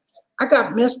 right? I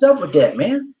got messed up with that,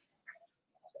 man.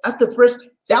 That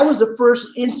was the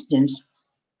first instance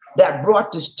that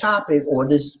brought this topic or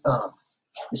this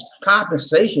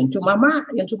compensation to my mind,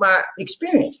 into my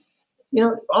experience.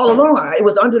 All along, it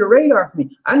was under the radar for me.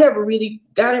 I never really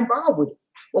got involved with it.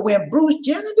 But when Bruce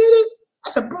Jenner did it,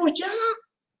 I said, Bruce Jenner?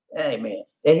 Hey, man,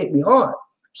 it hit me hard.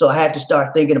 So I had to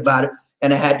start thinking about it.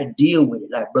 And I had to deal with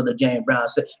it, like Brother James Brown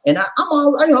said. And I'm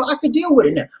all, I could deal with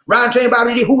it now. Ryan Train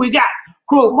Bobby, who we got?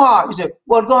 Crook Mark. He said,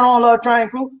 what's going on, Lord Train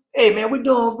Crew? Hey, man, we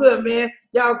doing good, man.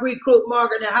 Y'all greet Crook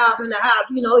Mark in the house.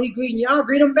 He greeting y'all.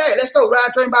 Greet him back. Let's go,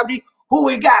 Ryan Train Bobby. Who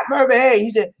we got? Murphy, hey. He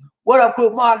said, what up,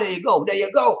 Crook Mark? There you go. There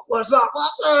you go. What's up?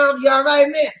 What's up? You all right,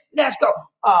 man? Let's go.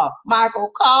 Michael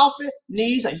Coffee,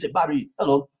 Needs. He said, Bobby,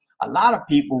 hello. A lot of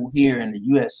people here in the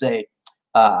USA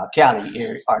Cali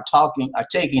area are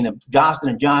taking the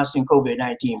Johnson & Johnson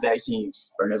COVID-19 vaccine.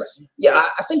 Yeah,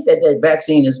 I think that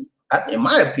vaccine is, in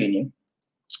my opinion,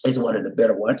 is one of the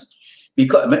better ones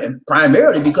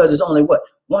primarily because it's only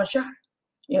one shot.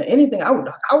 Anything I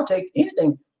would take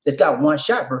anything that's got one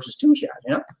shot versus two shots.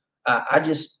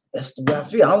 That's the way I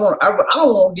feel. I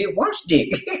don't want to get one stick.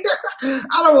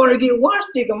 I don't want to get one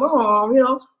stick in my arm,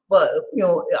 but I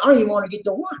don't even want to get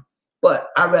the one. but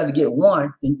I'd rather get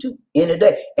one than two in a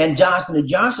day. And Johnson &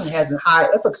 Johnson has a high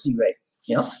efficacy rate.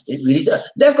 You know, it really does.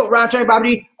 Let's go round train,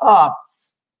 Bobby.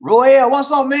 Royale,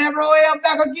 what's up, man? Royale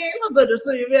back again. So good to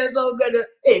see you, man. So good to,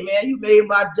 hey, man, you made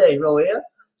my day, Royale.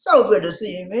 So good to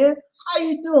see you, man. How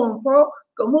you doing, bro?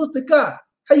 Kamustika.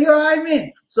 How you all right,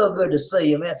 man? So good to see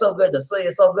you, man. So good to see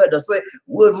you. So good to see you.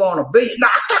 Wouldn't want to be. Nah.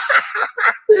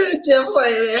 Just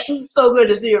playing, man. So good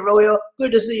to see you, Royale.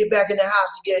 Good to see you back in the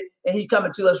house again. And he's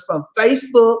coming to us from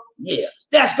Facebook. Yeah,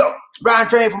 let's go. Round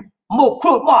train from Mo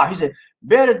Crook Mar. He said,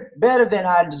 better than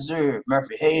I deserve,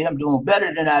 Murphy. Hey, I'm doing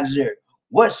better than I deserve.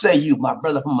 What say you, my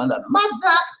brother from another? My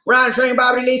God, Ryan Train,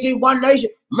 Bobby Lacey, One Nation,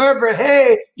 Murphy,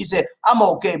 hey. He said, I'm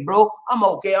okay, bro. I'm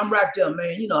okay. I'm right there,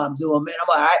 man. You know what I'm doing, man.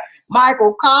 I'm all right.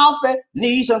 Michael Coffee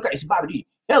needs some. It's Bobby D.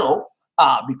 Hello.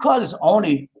 Because it's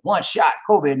only one shot,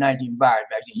 COVID-19 virus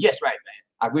back then. Yes, right, man.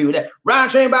 I agree with that. Ryan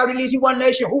Train, Bobby Lacey, One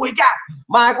Nation. Who we got?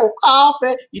 Michael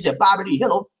Coffee. He said, Bobby D.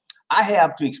 Hello. I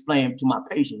have to explain to my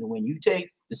patient that when you take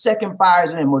the second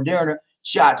Pfizer and Moderna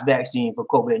shots vaccine for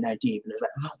COVID-19.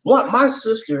 My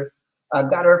sister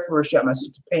got her first shot. My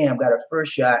sister Pam got her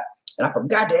first shot, and I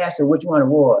forgot to ask her which one it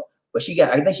was. But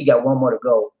I think she got one more to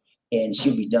go, and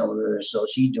she'll be done with her. So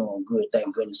she's doing good,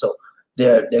 thank goodness. So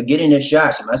they're getting their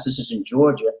shots. And my sister's in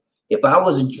Georgia. If I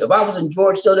was in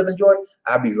Georgia, still live in Georgia,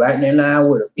 I'd be right in that line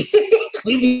with her.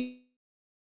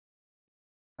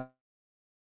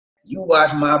 You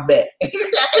watch my back.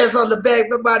 Hands on the back,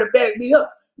 nobody back me up.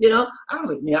 You know, I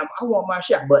want my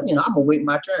shot, but you know, I'm gonna wait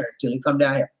my turn till it come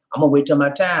down here. I'm gonna wait till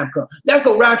my time comes. Let's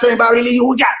go round train, Bobby Lee. Who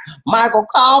we got? Michael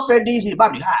Coffee, DC,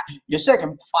 Bobby. Hi. Your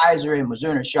second Pfizer and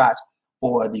Moderna shots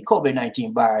for the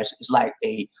COVID-19 virus is like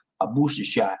a booster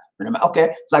shot. Okay,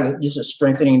 it's like just a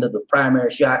strengthening of the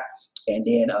primary shot, and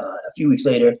then a few weeks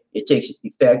later it takes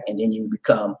effect, and then you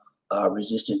become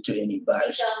resistant to any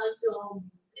virus.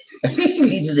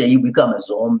 He just said you become a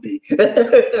zombie.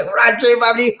 Right,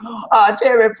 Bobby.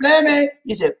 Terry Fleming.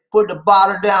 He said, put the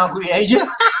bottle down, Green Angel.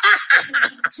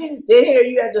 They hear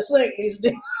you at the sink.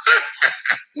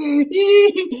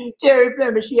 Terry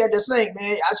Fleming, she had to sink,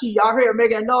 man. Y'all hear her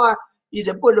making a noise. He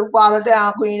said, put the bottle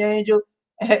down, Queen Angel,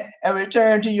 and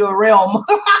return to your realm.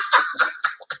 I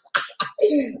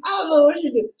don't know what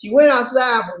she did. She went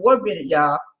outside for 1 minute,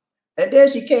 y'all, and then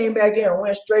she came back in and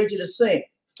went straight to the sink.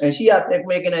 And she out there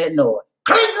making that noise.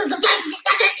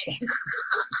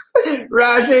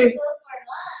 Roger.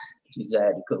 She said I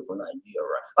had to cook for lunch. All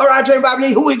right. All right, Train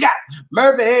Bobby, who we got?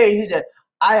 Murphy Hayes. He said,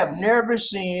 I have never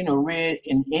seen or read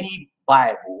in any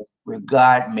Bible where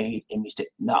God made a mistake.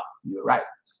 No, you're right.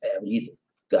 I haven't either.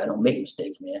 God don't make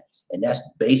mistakes, man. And that's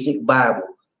basic Bible.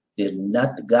 There's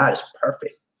nothing. God is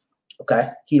perfect. Okay?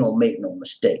 He don't make no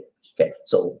mistake. Okay?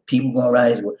 So people going around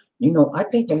and say, well, you know, I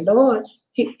think the Lord,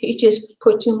 he just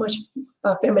put too much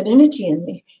femininity in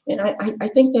me. And I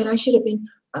think that I should have been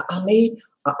made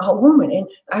a woman, and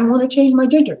I want to change my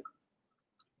gender.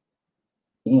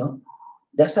 You know,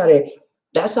 that's how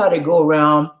they go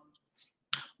around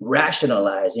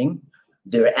rationalizing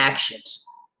their actions.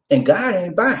 And God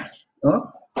ain't buying it. Huh?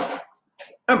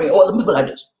 I mean, let me put it like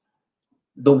this.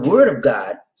 The word of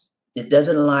God, it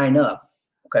doesn't line up.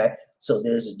 Okay. So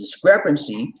there's a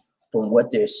discrepancy from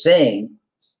what they're saying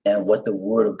and what the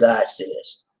word of God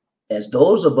says. As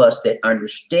those of us that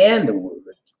understand the word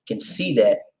can see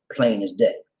that plain as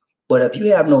day. But if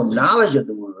you have no knowledge of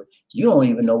the word, you don't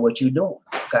even know what you're doing.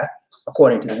 Okay.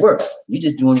 According to the word, you're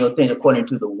just doing your thing according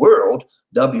to the world,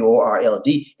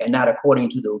 W-O-R-L-D, and not according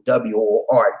to the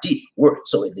W-O-R-D word.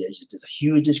 So there's a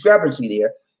huge discrepancy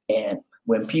there. And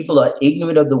when people are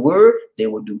ignorant of the word, they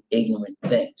will do ignorant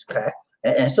things. Okay.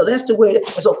 And so that's the way that,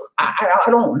 so I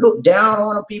don't look down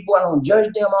on the people. I don't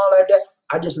judge them all like that.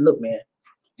 I just look, man,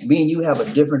 me and you have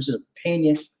a difference of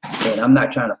opinion, and I'm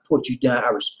not trying to put you down. I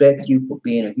respect you for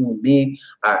being a human being.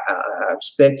 I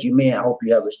respect you, man. I hope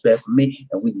you have respect for me,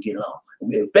 and we can get along.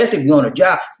 Especially if you're on a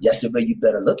job, that's the way you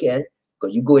better look at it.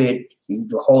 Because you go ahead, you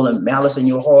holding malice in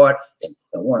your heart and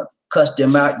want to cuss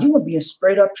them out, you will be in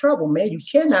straight up trouble, man. You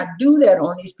cannot do that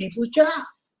on these people's job.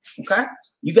 Okay?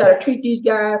 You got to treat these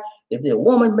guys, if they're a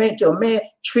woman, man, to a man,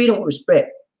 treat them with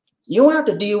respect. You don't have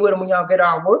to deal with them when y'all get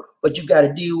out of work, but you got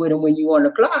to deal with them when you're on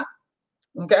the clock.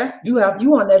 Okay? You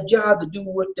on that job to do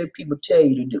what the people tell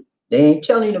you to do. They ain't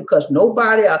telling you to cuss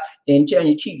nobody out. They ain't telling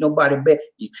you to treat nobody bad.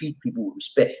 You treat people with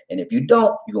respect. And if you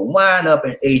don't, you're going to wind up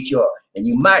in HR. And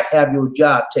you might have your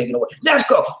job taken away. Let's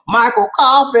go. Michael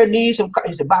Coffee needs some.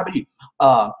 He said, Bobby,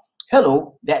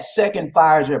 hello, that second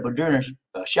Pfizer Moderna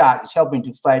shot is helping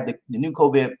to fight the new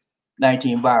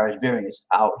COVID-19 virus variants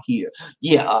out here.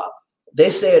 Yeah, they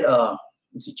said,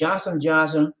 it's Johnson &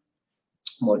 Johnson,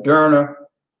 Moderna,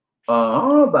 I don't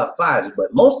know about Pfizer,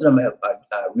 but most of them are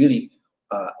really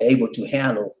able to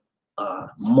handle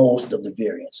most of the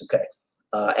variants. Okay,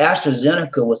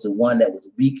 AstraZeneca was the one that was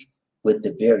weak with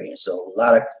the variant, so a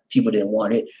lot of people didn't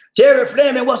want it. Terry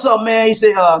Fleming, what's up, man? He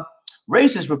said,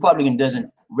 "Racist Republican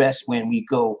doesn't rest when we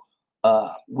go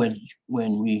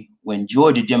when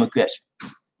Georgia Democrats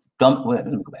dump." Well, let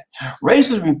me go back.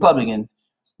 Racist Republican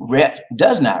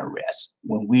does not rest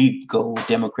when we go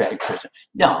Democratic president.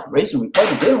 No, race and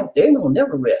Republican, they don't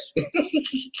never rest.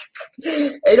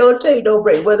 They don't take no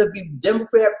break, whether it be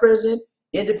Democrat president,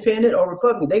 independent, or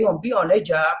Republican. They gonna be on their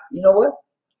job. You know what?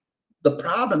 The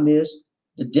problem is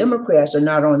the Democrats are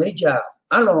not on their job.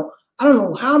 I don't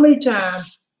know how many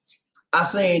times I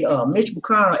seen Mitch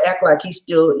McConnell act like he's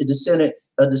still the Senate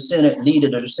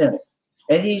leader of the Senate.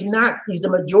 And he's not, he's the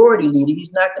majority leader.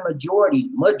 He's not the majority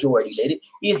leader.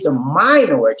 He's the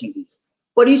minority leader.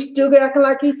 But he's still acting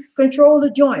like he controls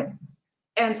the joint.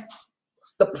 And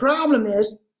the problem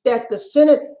is that the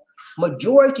Senate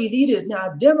majority leader is now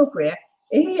a Democrat,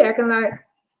 and he acting like,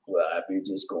 well, I be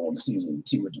just going to see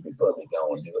what the Republicans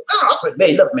gonna do. Oh, I said,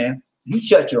 hey, look, man, you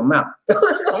shut your mouth. If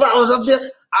I was up there,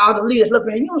 all the leaders, look,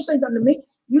 man, you don't say nothing to me.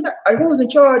 You not, who's in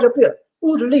charge up here?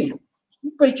 Who's the leader?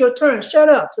 You wait your turn. Shut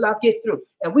up till I get through.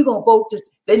 And we're going to vote this.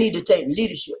 They need to take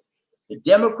leadership. The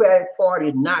Democratic Party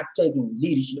is not taking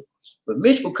leadership. But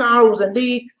Mitch McConnell was in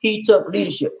lead. He took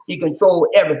leadership. He controlled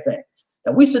everything.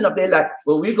 And we sitting up there like,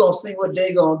 well, we're going to see what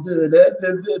they're going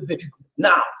to do.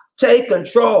 Now, take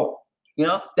control. You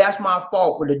know, that's my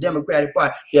fault with the Democratic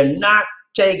Party. They're not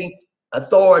taking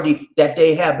authority that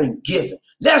they have been given.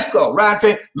 Let's go. Ryan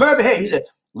Trey. Murphy, hey, he said,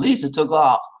 Lisa took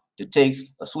off to take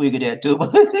a swig of that too.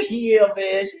 Yeah,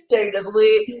 man, she taking a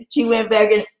swig. She went back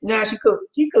in. Now she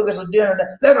cooking some dinner.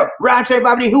 Let's go. Ryan Trey,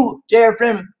 Bobby, who? Terry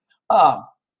Fleming.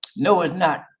 No, it's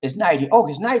not. It's night. Oh,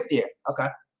 it's night there. Okay.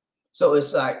 So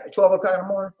it's like 12 o'clock in the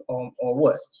morning or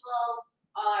what?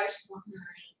 12 hours behind.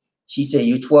 She said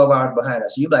you're 12 hours behind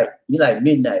us. So you like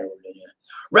midnight over there.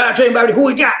 Ryan Trey, Bobby, who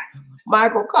we got?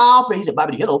 Michael Coffey. He said,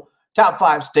 Bobby, hello. Top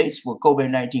 5 states for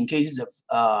COVID-19 cases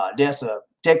of deaths of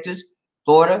Texas,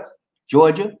 Florida,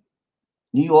 Georgia,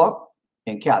 New York,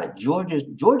 and Cali. Georgia's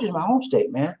my home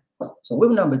state, man. So we're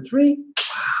number 3. Wow.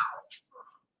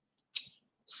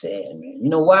 Sad, man. You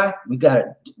know why? We got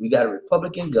a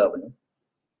Republican governor,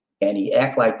 and he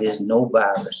act like there's no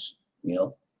virus, you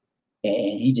know,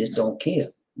 and he just don't care,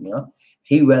 you know.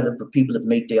 He rather for people to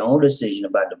make their own decision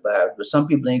about the virus, but some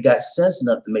people ain't got sense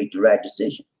enough to make the right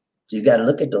decision. So you got to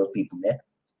look at those people, man.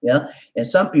 You know, and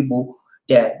some people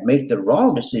that make the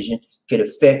wrong decision can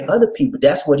affect other people.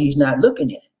 That's what he's not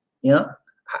looking at. You know,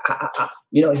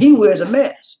 you know, he wears a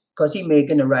mask because he's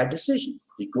making the right decision.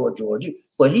 He go to Georgia,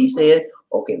 but he said,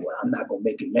 okay, well, I'm not gonna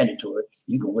make it mandatory.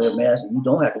 You can wear a mask and you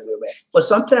don't have to wear a mask. But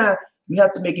sometimes you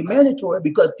have to make it mandatory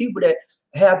because people that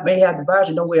may have the virus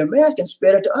and don't wear a mask and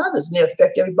spread it to others, and they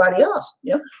affect everybody else.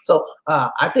 Yeah. So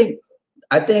I think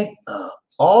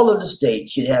all of the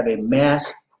states should have a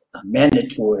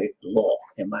mandatory law,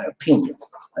 in my opinion,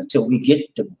 until we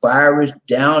get the virus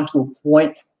down to a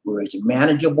point where it's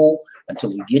manageable,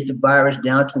 until we get the virus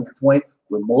down to a point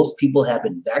where most people have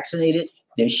been vaccinated.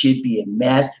 There should be a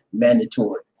mask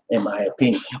mandatory, in my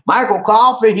opinion. Michael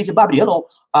Coffey, he said, Bobby, hello,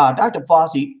 Dr.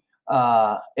 Fauci.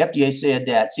 FDA said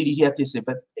that FDA said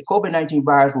that the COVID-19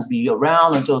 virus will be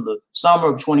around until the summer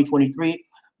of 2023.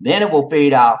 Then it will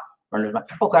fade out.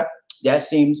 Okay, that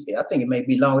seems, I think it may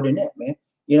be longer than that, man.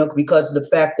 You know, because of the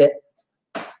fact that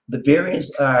the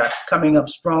variants are coming up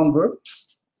stronger,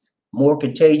 more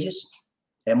contagious,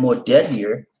 and more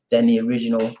deadlier than the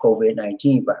original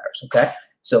COVID-19 virus. Okay,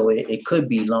 so it could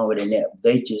be longer than that.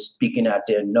 They just speaking out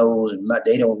their nose, and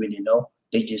they don't really know.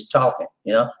 They just talking,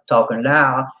 you know, talking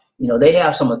loud. You know, they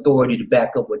have some authority to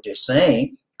back up what they're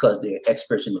saying because they're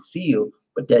experts in the field,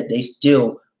 but that they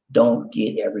still don't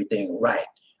get everything right.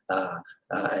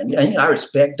 And you know, I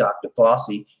respect Dr.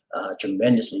 Fauci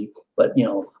tremendously, but you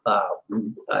know,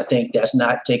 I think that's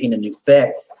not taking into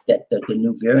effect that the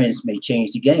new variants may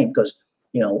change the game because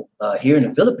you know, here in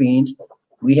the Philippines,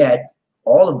 we had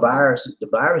all the virus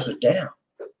was down,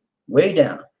 way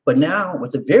down, but now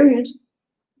with the variants,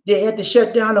 they had to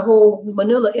shut down the whole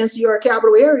Manila NCR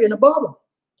capital area in the bubble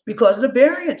because of the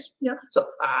variants. Yeah, so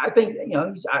I think you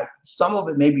know some of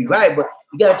it may be right, but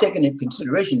you got to take into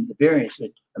consideration the variants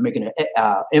that are making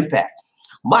an impact.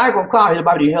 Michael Carr,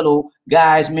 everybody, hello,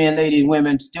 guys, men, ladies,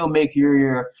 women. Still make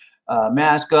your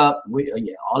mask up.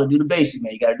 Yeah, all to do the basics,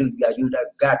 man. You got to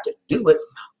do it.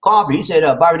 Coffee, he said,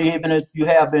 Bobby, even if you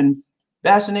have been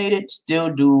vaccinated,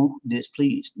 still do this,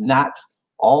 please. Not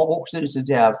all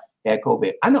citizens have had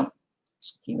COVID. I know.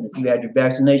 Even if you had your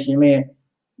vaccination, man,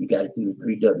 You got to do the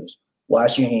 3 W's.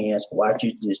 Wash your hands, watch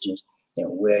your distance, and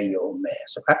wear your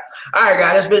mask. Okay. All right,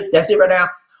 guys. That's it right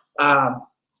now.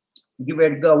 Get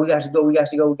ready to go. We got to go. Did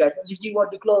you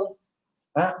want to do closing?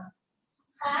 Huh?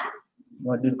 You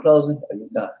want to do the closing? Or you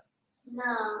done? No.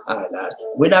 All right, guys.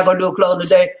 We're not gonna do a closing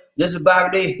today. This is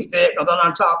Bobby D. I'm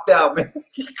gonna talk out, man.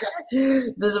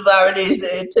 This is Bobby D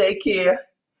saying, take care.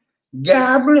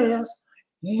 God bless.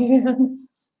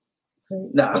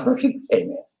 No, hey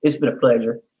man, it's been a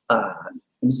pleasure. Let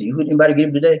me see. Who anybody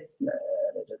give today?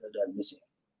 Let me see.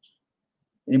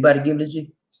 Anybody give this year?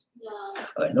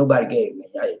 No. Nobody gave me.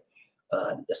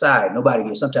 Aside, nobody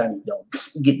gave. Sometimes you don't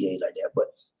get days like that. But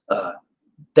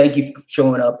thank you for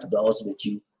showing up. For those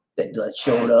that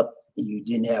showed up and you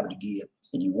didn't have to give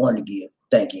and you wanted to give,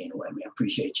 thank you anyway, man.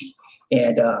 Appreciate you.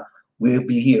 And we'll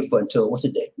be here for until what's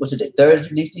the day? What's the day? Thursday,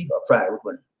 DC, or Friday?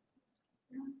 What?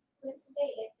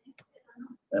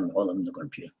 Hold on, I'm looking on the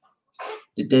computer.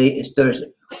 The day is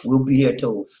Thursday. We'll be here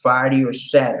till Friday or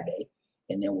Saturday,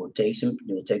 and then we'll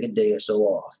take a day or so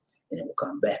off, and then we'll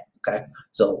come back. Okay,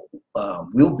 so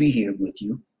we'll be here with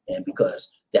you, and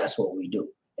because that's what we do,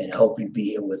 and I hope you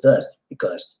be here with us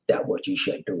because that's what you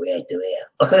should do as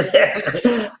well.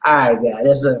 All right, guys,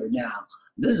 that's over now.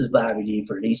 This is Bobby D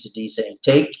for Lisa D saying,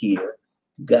 take care,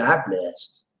 God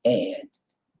bless, and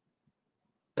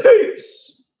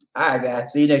peace. All right,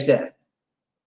 guys, see you next time.